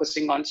by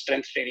focusing on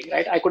strength training,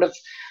 right? I could have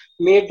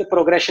made the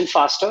progression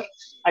faster.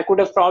 I could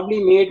have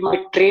probably made my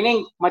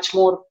training much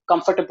more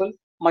comfortable,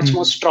 much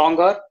more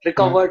stronger,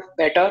 recovered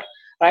better,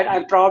 right?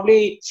 I'm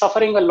probably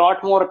suffering a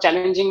lot more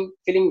challenging,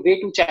 feeling way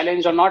too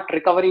challenged or not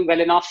recovering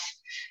well enough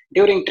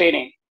during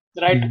training,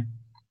 right?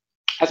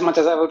 As much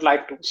as I would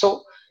like to.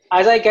 So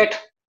as I get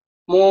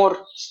more,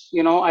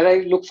 as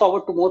I look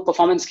forward to more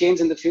performance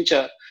gains in the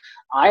future,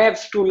 I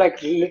have to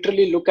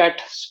literally look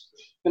at,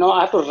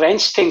 I have to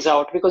wrench things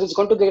out, because it's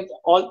going to get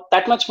all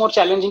that much more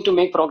challenging to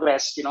make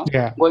progress,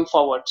 going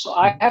forward. So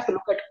I have to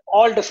look at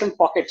all different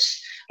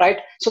pockets, right?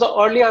 So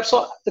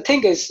the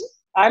thing is,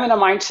 I'm in a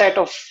mindset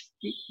of,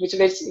 which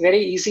is very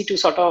easy to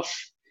sort of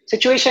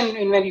situation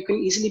in where you can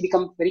easily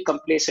become very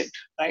complacent,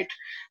 right?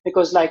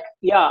 Because I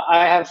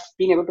have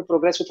been able to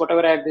progress with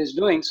whatever I was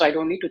doing, so I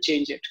don't need to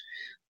change it.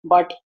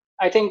 But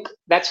I think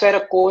that's where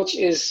a coach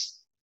is,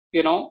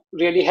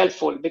 really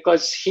helpful,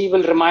 because he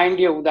will remind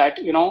you that,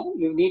 you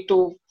need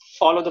to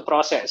follow the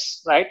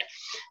process, right?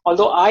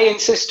 Although I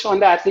insist on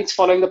the athletes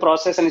following the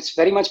process and it's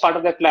very much part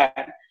of their plan,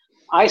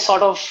 I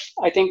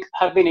think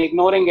have been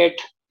ignoring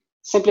it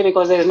simply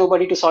because there is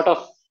nobody to sort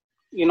of,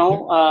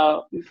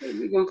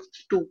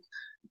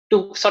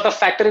 to sort of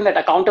factor in that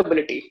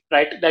accountability,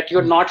 right? That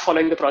you're not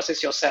following the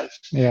process yourself.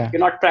 Yeah.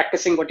 You're not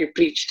practicing what you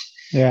preach.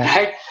 Yeah.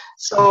 Right.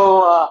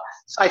 So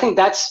I think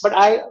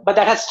but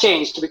that has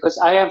changed, because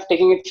I am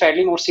taking it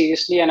fairly more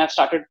seriously, and I've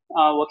started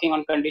working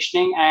on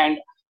conditioning and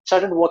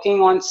started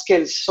working on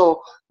skills.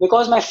 So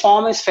because my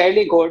form is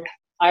fairly good,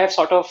 I have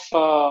sort of,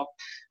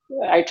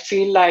 I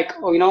feel like,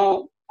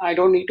 I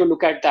don't need to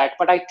look at that.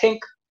 But I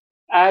think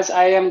as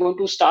I am going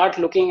to start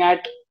looking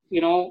at,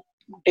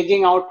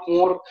 digging out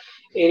more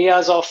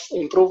areas of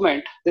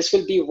improvement, this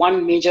will be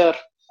one major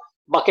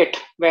bucket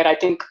where I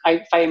think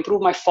if I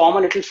improve my form a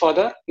little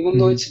further, even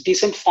though it's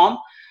decent form,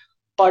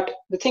 but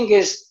the thing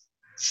is,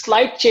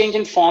 slight change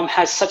in form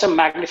has such a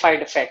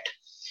magnified effect.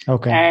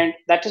 Okay. And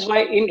that is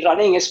why in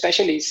running,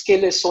 especially,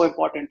 skill is so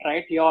important,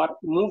 right? Your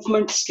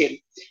movement skill.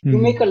 You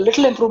make a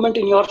little improvement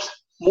in your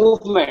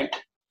movement.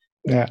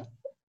 Yeah.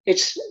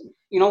 It's,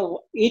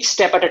 each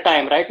step at a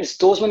time, right? It's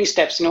those many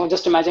steps,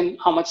 just imagine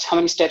how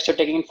many steps you're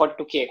taking in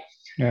 42K.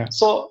 Yeah.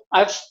 So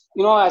as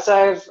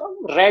I've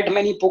read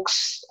many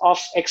books of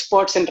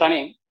experts in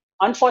running,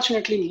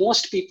 unfortunately,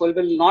 most people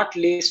will not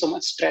lay so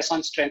much stress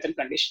on strength and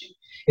conditioning.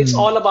 It's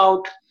all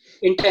about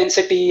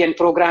intensity and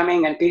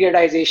programming and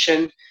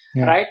periodization,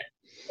 right?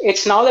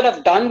 It's now that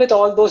I've done with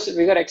all those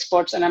bigger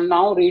experts and I'm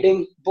now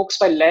reading books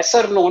by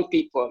lesser known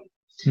people,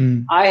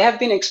 I have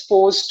been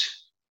exposed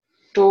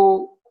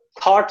to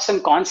thoughts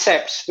and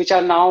concepts which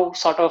are now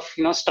sort of,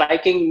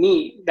 striking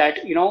me that,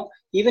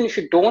 even if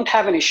you don't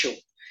have an issue,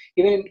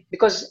 even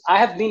because I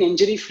have been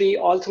injury free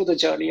all through the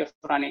journey of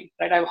running,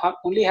 right? I've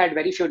only had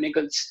very few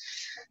niggles,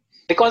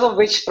 because of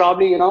which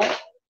probably,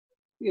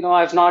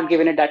 I've not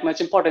given it that much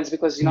importance,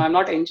 because, I'm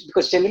not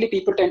because generally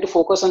people tend to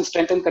focus on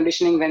strength and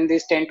conditioning when they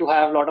tend to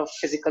have a lot of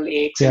physical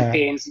aches and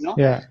pains,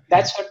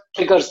 that's what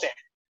triggers them.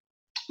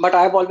 But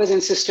I've always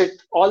insisted,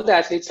 all the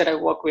athletes that I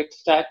work with,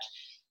 that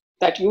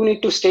you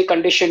need to stay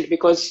conditioned,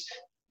 because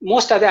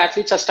most other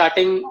athletes are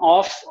starting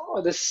off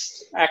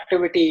this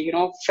activity,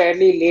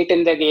 fairly late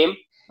in their game,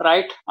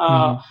 right?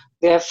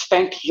 They have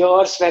spent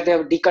years where they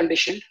have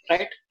deconditioned,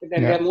 right?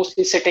 Then they're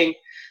mostly sitting,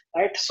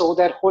 right? So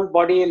their whole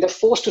body, and they're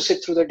forced to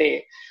sit through the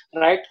day,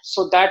 right?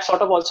 So that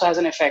sort of also has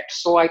an effect.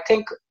 So I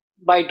think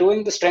by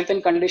doing the strength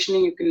and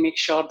conditioning, you can make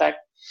sure that,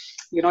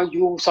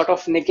 you sort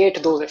of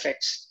negate those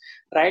effects,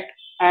 right?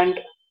 And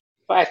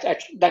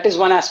that is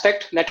one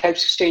aspect that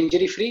helps you stay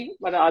injury free.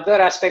 But the other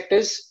aspect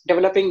is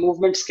developing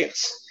movement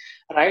skills,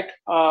 right?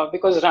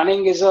 Because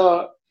running is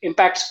a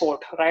impact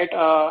sport, right?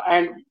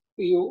 And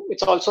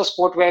it's also a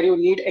sport where you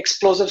need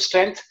explosive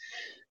strength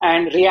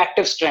and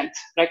reactive strength,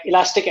 like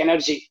elastic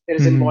energy that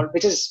is involved,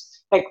 which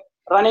is like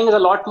running is a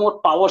lot more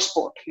power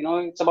sport.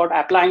 It's about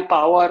applying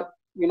power,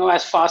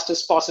 as fast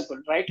as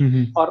possible, right?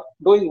 Or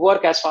doing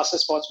work as fast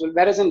as possible.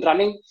 Whereas in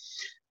running,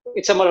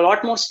 it's a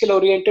lot more skill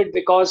oriented,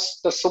 because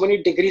there's so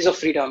many degrees of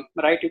freedom,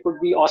 right? You could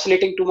be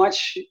oscillating too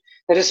much.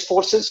 There is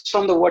forces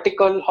from the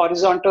vertical,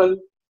 horizontal,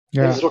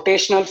 there is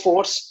rotational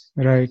force.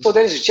 Right. So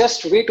there is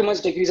just way too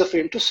much degrees of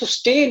freedom to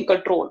stay in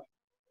control.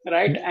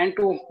 right, and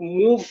to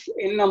move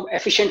in an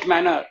efficient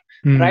manner,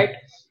 Mm. right,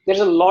 there's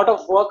a lot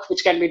of work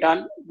which can be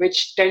done,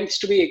 which tends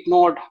to be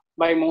ignored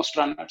by most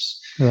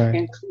runners.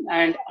 Right.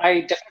 And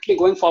I definitely,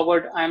 going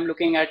forward, I'm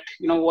looking at,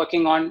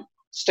 working on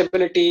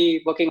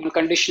stability, working on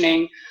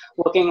conditioning,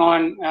 working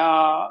on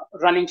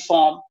running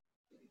form.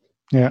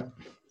 Yeah.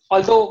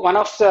 Although one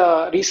of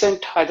the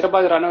recent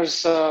Hyderabad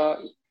runners,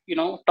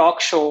 talk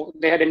show,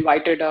 they had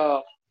invited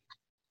a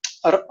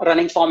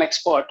running form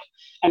expert,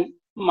 and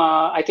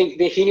I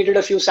think he needed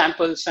a few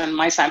samples, and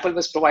my sample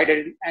was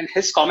provided, and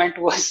his comment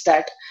was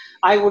that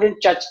I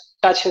wouldn't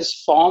touch his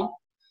form.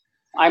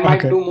 I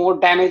might do more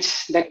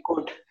damage than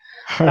good,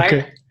 right?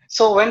 Okay.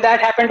 So when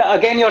that happened,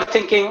 again, you're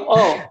thinking,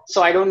 oh,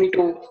 so I don't need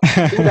to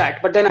do that.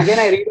 But then again,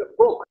 I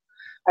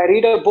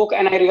read a book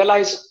and I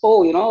realize,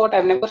 oh, you know what,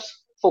 I've never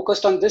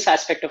focused on this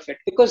aspect of it,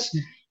 because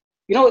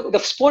the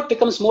sport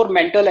becomes more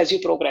mental as you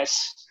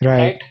progress,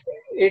 right?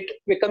 It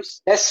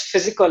becomes less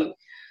physical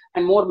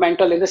and more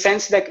mental, in the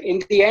sense that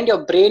in the end,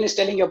 your brain is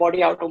telling your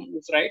body how to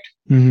move, right?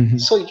 Mm-hmm.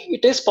 So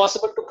it is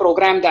possible to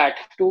program that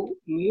to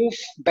move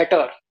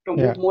better, to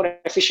move more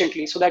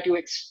efficiently, so that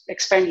you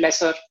expend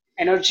lesser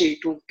energy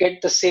to get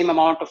the same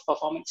amount of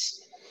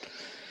performance.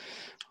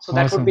 So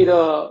that would be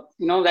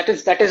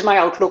that is my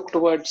outlook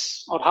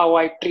towards, or how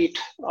I treat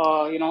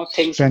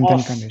things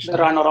off the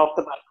run or off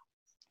the bike.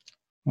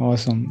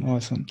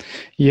 Awesome.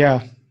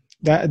 Yeah,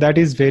 that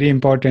is very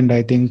important,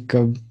 I think,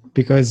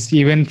 because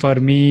even for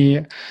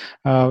me,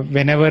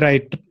 whenever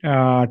I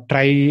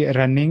try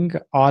running,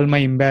 all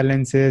my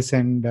imbalances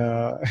and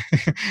the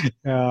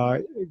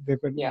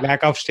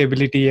lack of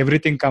stability,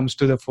 everything comes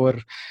to the fore.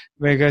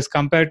 Because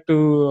compared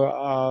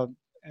to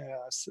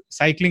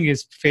cycling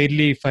is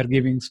fairly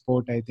forgiving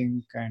sport, I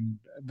think, and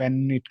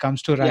when it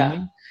comes to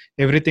running,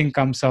 everything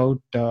comes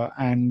out,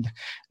 and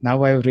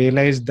now I've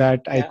realized that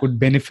I could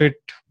benefit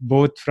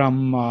both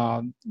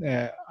from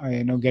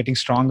getting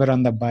stronger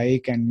on the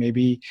bike, and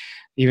maybe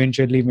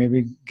eventually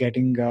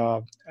getting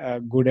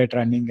good at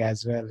running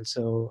as well.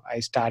 So I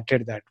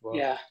started that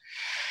work.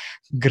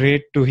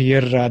 Great to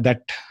hear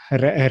that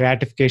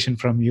ratification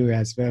from you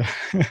as well.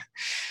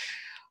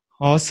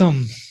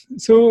 Awesome.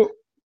 So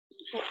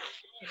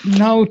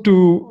now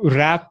to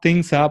wrap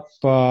things up,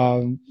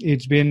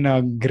 it's been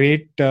a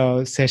great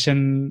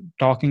session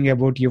talking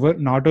about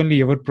not only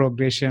your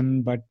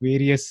progression, but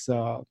various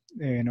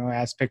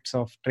aspects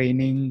of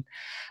training,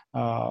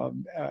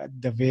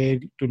 the way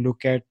to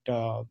look at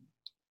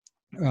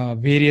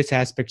various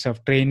aspects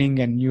of training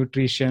and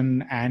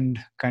nutrition and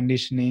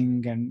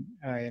conditioning,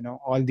 and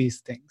all these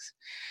things.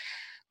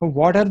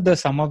 What are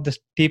some of the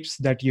tips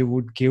that you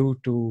would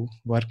give to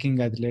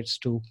working athletes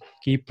to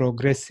keep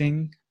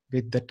progressing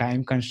with the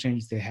time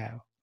constraints they have?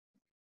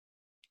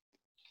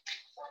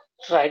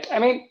 Right. I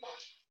mean,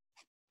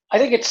 I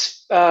think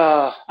it's,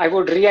 I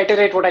would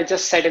reiterate what I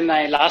just said in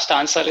my last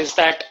answer, is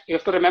that you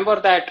have to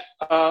remember that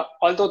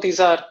although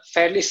these are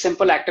fairly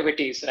simple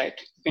activities, right?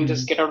 You can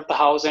just get out of the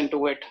house and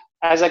do it,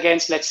 as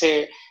against, let's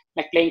say,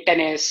 like playing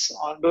tennis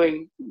or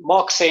doing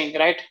boxing,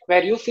 right?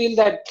 Where you feel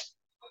that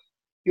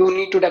you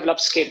need to develop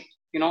skill,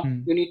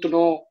 you need to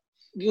know,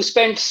 you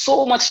spend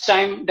so much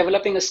time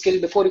developing a skill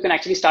before you can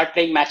actually start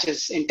playing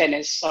matches in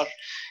tennis or,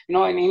 in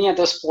any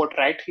other sport,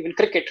 right? Even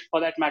cricket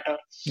for that matter.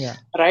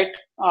 Right.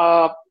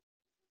 And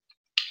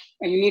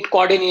you need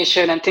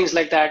coordination and things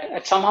like that.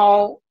 And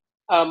somehow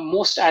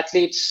most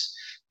athletes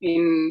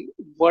in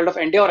world of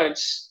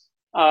endurance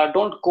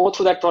don't go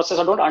through that process,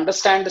 or don't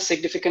understand the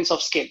significance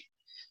of skill.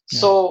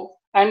 So,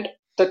 and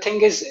the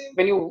thing is,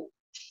 when you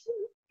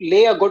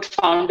lay a good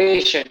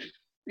foundation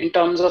in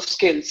terms of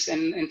skills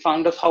and in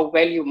terms of how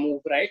well you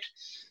move, right?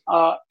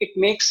 It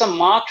makes a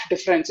marked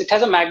difference. It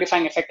has a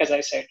magnifying effect, as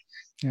I said,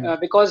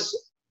 because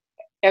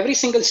every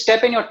single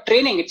step in your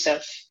training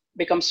itself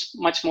becomes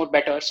much more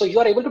better. So you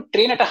are able to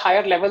train at a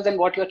higher level than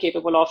what you are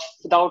capable of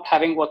without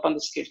having worked on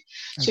the skill.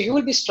 So you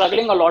will be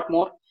struggling a lot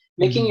more,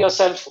 making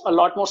yourself a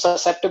lot more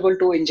susceptible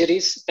to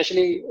injuries,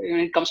 especially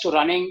when it comes to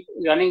running.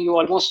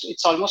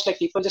 It's almost like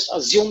people just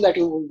assume that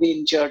you will be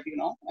injured,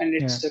 and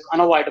it's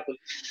unavoidable.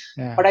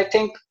 But I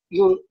think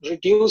you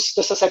reduce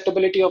the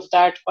susceptibility of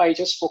that by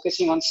just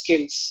focusing on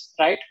skills,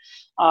 right?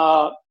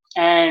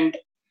 And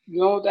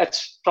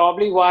that's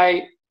probably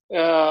why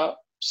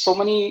so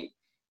many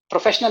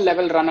professional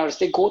level runners,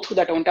 they go through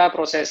that entire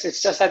process.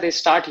 It's just that they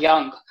start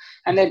young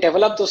and they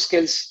develop those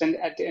skills when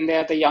they're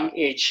at the young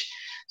age.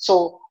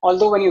 So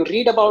although when you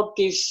read about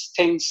these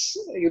things,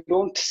 you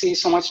don't see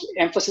so much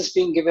emphasis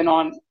being given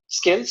on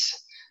skills,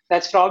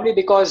 that's probably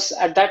because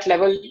at that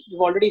level you've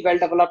already well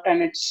developed,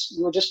 and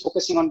you're just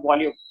focusing on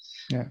volume.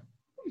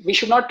 We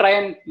should not try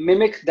and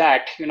mimic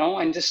that,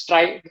 and just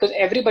try, because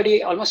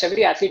almost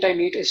every athlete I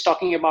meet is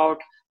talking about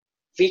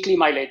weekly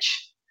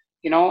mileage,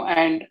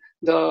 and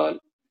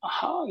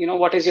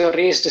what is your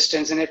race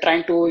distance, and they're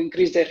trying to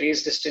increase their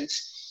race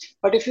distance.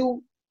 But if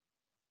you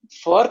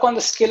work on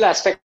the skill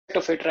aspect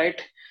of it,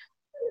 right,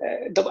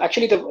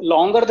 the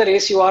longer the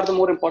race you are, the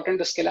more important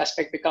the skill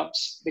aspect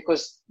becomes,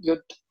 because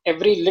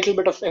every little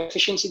bit of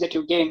efficiency that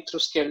you gain through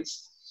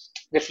skills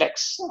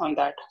reflects on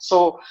that.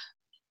 So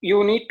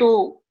you need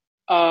to,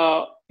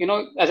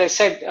 as I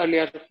said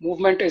earlier,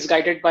 movement is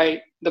guided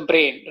by the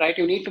brain, right?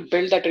 You need to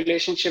build that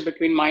relationship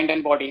between mind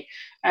and body,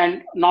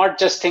 and not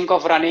just think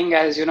of running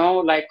as,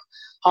 like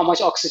how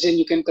much oxygen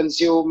you can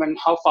consume and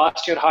how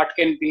fast your heart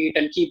can beat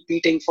and keep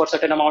beating for a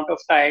certain amount of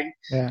time.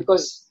 Yeah.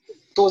 Because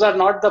those are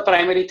not the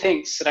primary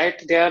things,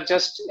 right? They are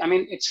just,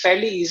 it's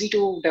fairly easy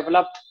to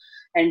develop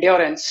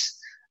endurance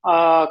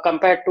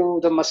compared to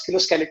the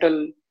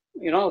musculoskeletal,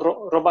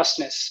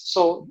 robustness.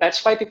 So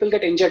that's why people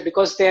get injured,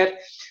 because their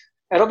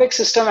aerobic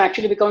system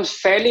actually becomes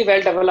fairly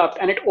well developed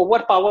and it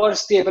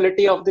overpowers the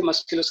ability of the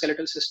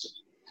musculoskeletal system.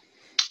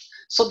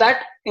 So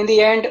that in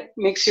the end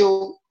makes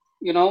you,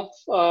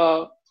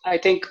 I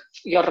think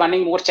you're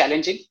running more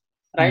challenging,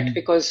 right? Mm-hmm.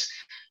 Because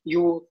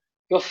you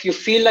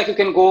feel like you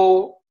can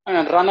go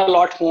and run a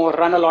lot more,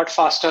 run a lot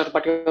faster,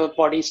 but your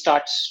body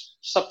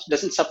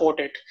doesn't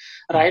support it,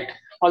 right? Mm-hmm.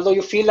 Although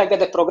you feel like that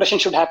the progression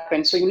should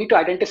happen. So you need to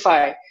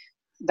identify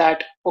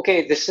that,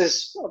 okay, this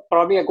is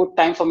probably a good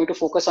time for me to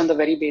focus on the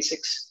very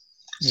basics.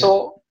 Yeah.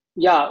 So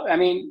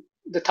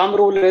the thumb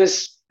rule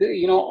is,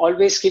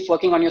 always keep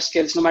working on your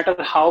skills. No matter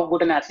how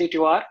good an athlete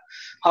you are,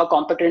 how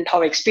competent,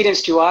 how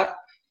experienced you are,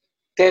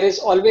 there is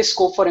always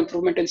scope for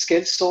improvement in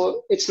skills.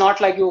 So it's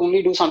not like you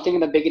only do something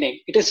in the beginning.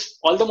 It is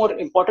all the more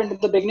important in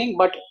the beginning,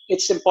 but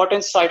its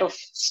importance sort of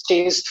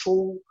stays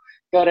through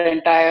your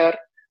entire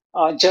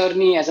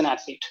journey as an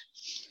athlete.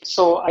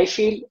 So I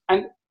feel,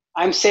 and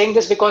I'm saying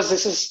this because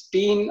this has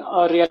been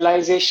a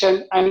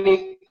realization.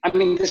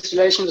 This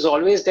realization was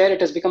always there.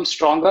 It has become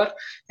stronger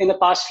in the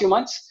past few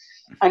months.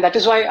 And that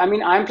is why,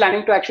 I'm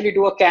planning to actually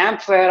do a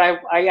camp where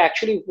I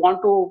actually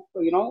want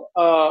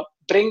to,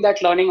 bring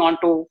that learning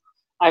onto.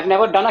 I've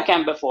never done a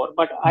camp before,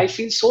 but I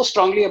feel so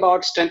strongly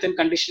about strength and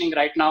conditioning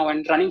right now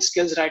and running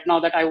skills right now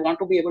that I want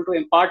to be able to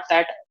impart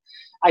that.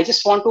 I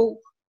just want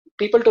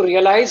people to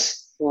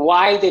realize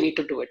why they need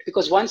to do it.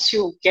 Because once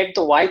you get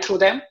the why through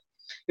them,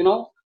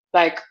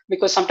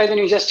 because sometimes when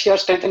you just hear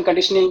strength and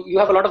conditioning, you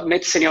have a lot of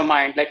myths in your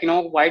mind. Like,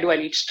 why do I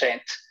need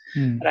strength?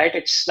 Right?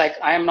 It's like,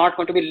 I am not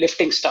going to be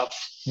lifting stuff.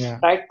 Yeah.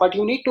 Right? But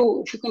you need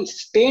to, if you can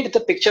paint the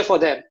picture for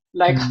them,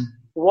 like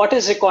what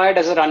is required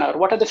as a runner?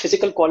 What are the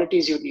physical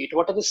qualities you need?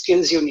 What are the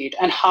skills you need?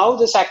 And how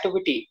this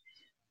activity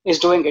is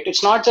doing it.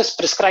 It's not just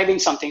prescribing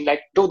something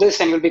like do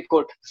this and you'll be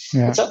good.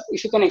 Yeah.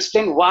 If you can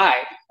explain why,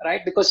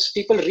 right? Because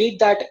people read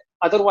that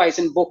otherwise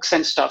in books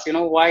and stuff,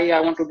 why I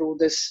want to do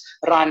this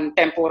run,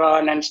 tempo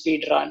run and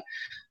speed run.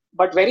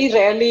 But very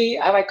rarely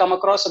have I come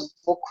across a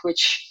book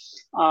which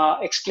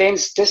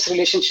explains this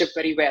relationship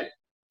very well,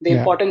 the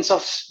importance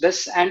of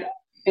this. And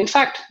in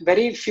fact,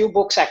 very few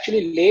books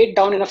actually lay it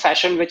down in a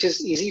fashion which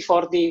is easy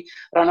for the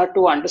runner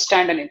to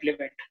understand and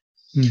implement.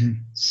 Mm-hmm.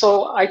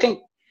 So I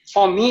think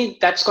for me,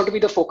 that's going to be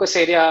the focus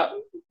area,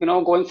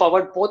 going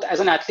forward, both as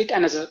an athlete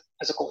and as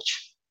a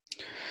coach.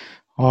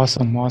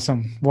 Awesome.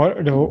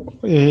 What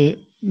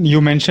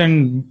you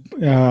mentioned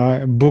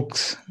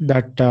books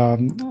that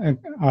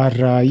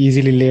are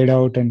easily laid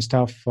out and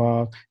stuff.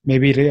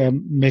 Maybe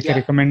make a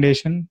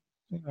recommendation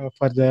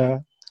for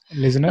the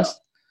listeners.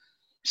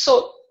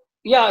 So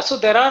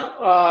there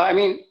are,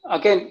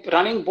 again,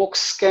 running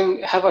books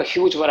can have a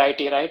huge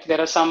variety, right? There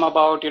are some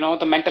about,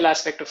 the mental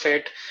aspect of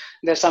it.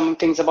 There's some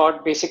things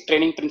about basic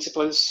training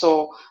principles.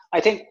 So I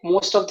think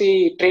most of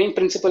the training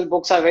principle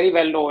books are very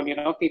well known.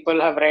 People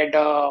have read,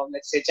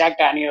 let's say, Jack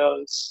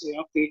Daniels,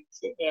 Pete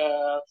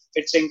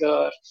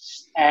Fitzinger,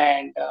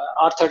 and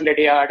Arthur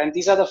Lydiard. And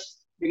these are the,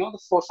 the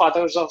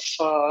forefathers of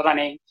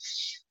running.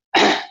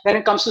 When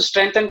it comes to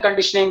strength and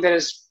conditioning, there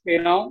is,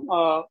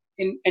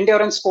 in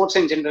endurance sports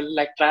in general,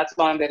 like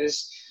triathlon, there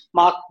is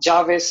Mark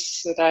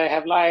Jarvis that I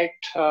have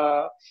liked,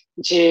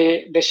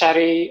 Jay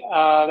Deschary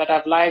that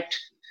I've liked,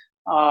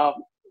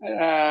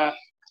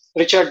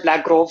 Richard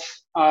Blackgrove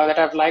that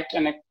I've liked,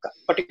 and I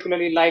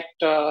particularly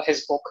liked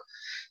his book.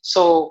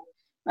 So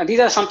these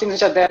are some things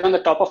which are there on the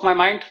top of my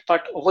mind.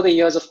 But over the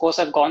years, of course,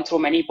 I've gone through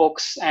many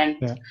books, and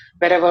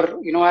wherever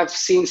I've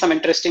seen some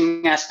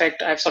interesting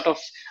aspect,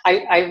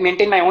 I've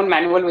maintained my own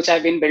manual which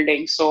I've been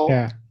building.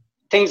 So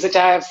things which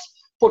I have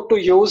put to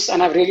use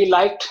and I've really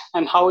liked,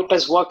 and how it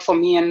has worked for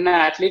me and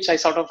athletes, I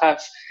sort of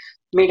have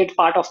made it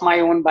part of my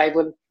own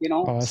Bible,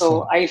 Awesome.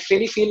 So I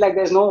really feel like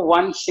there's no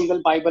one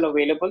single Bible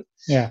available.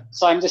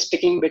 So I'm just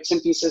picking bits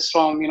and pieces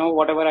from,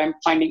 whatever I'm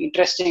finding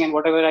interesting and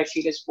whatever I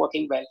feel is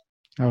working well.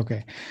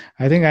 Okay.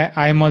 I think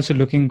I'm also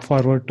looking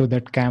forward to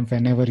that camp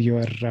whenever you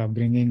are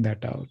bringing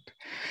that out.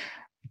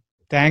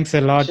 Thanks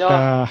a lot.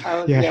 Sure. It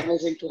would be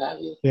amazing to have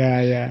you.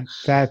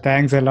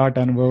 Thanks a lot,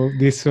 Anubhav.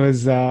 This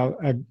was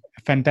a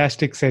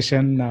fantastic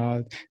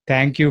session.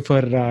 Thank you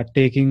for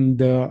taking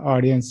the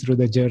audience through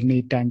the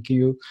journey. Thank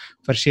you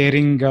for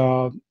sharing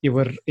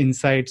your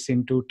insights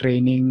into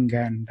training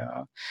and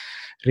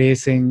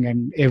racing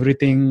and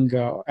everything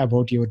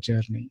about your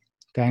journey.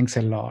 Thanks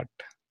a lot.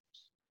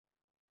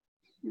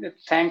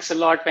 Thanks a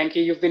lot, Venki.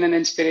 You've been an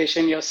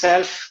inspiration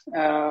yourself.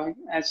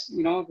 As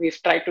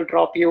we've tried to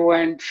drop you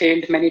and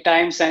failed many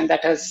times, and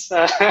that has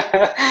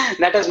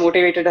that has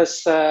motivated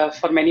us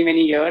for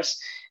many years.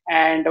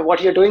 And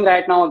what you're doing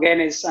right now,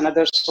 again, is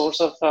another source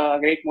of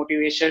great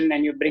motivation,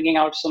 and you're bringing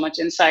out so much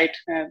insight.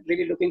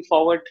 Really looking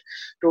forward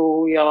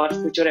to your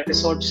future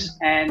episodes,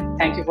 and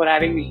thank you for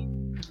having me.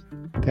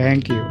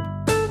 Thank you.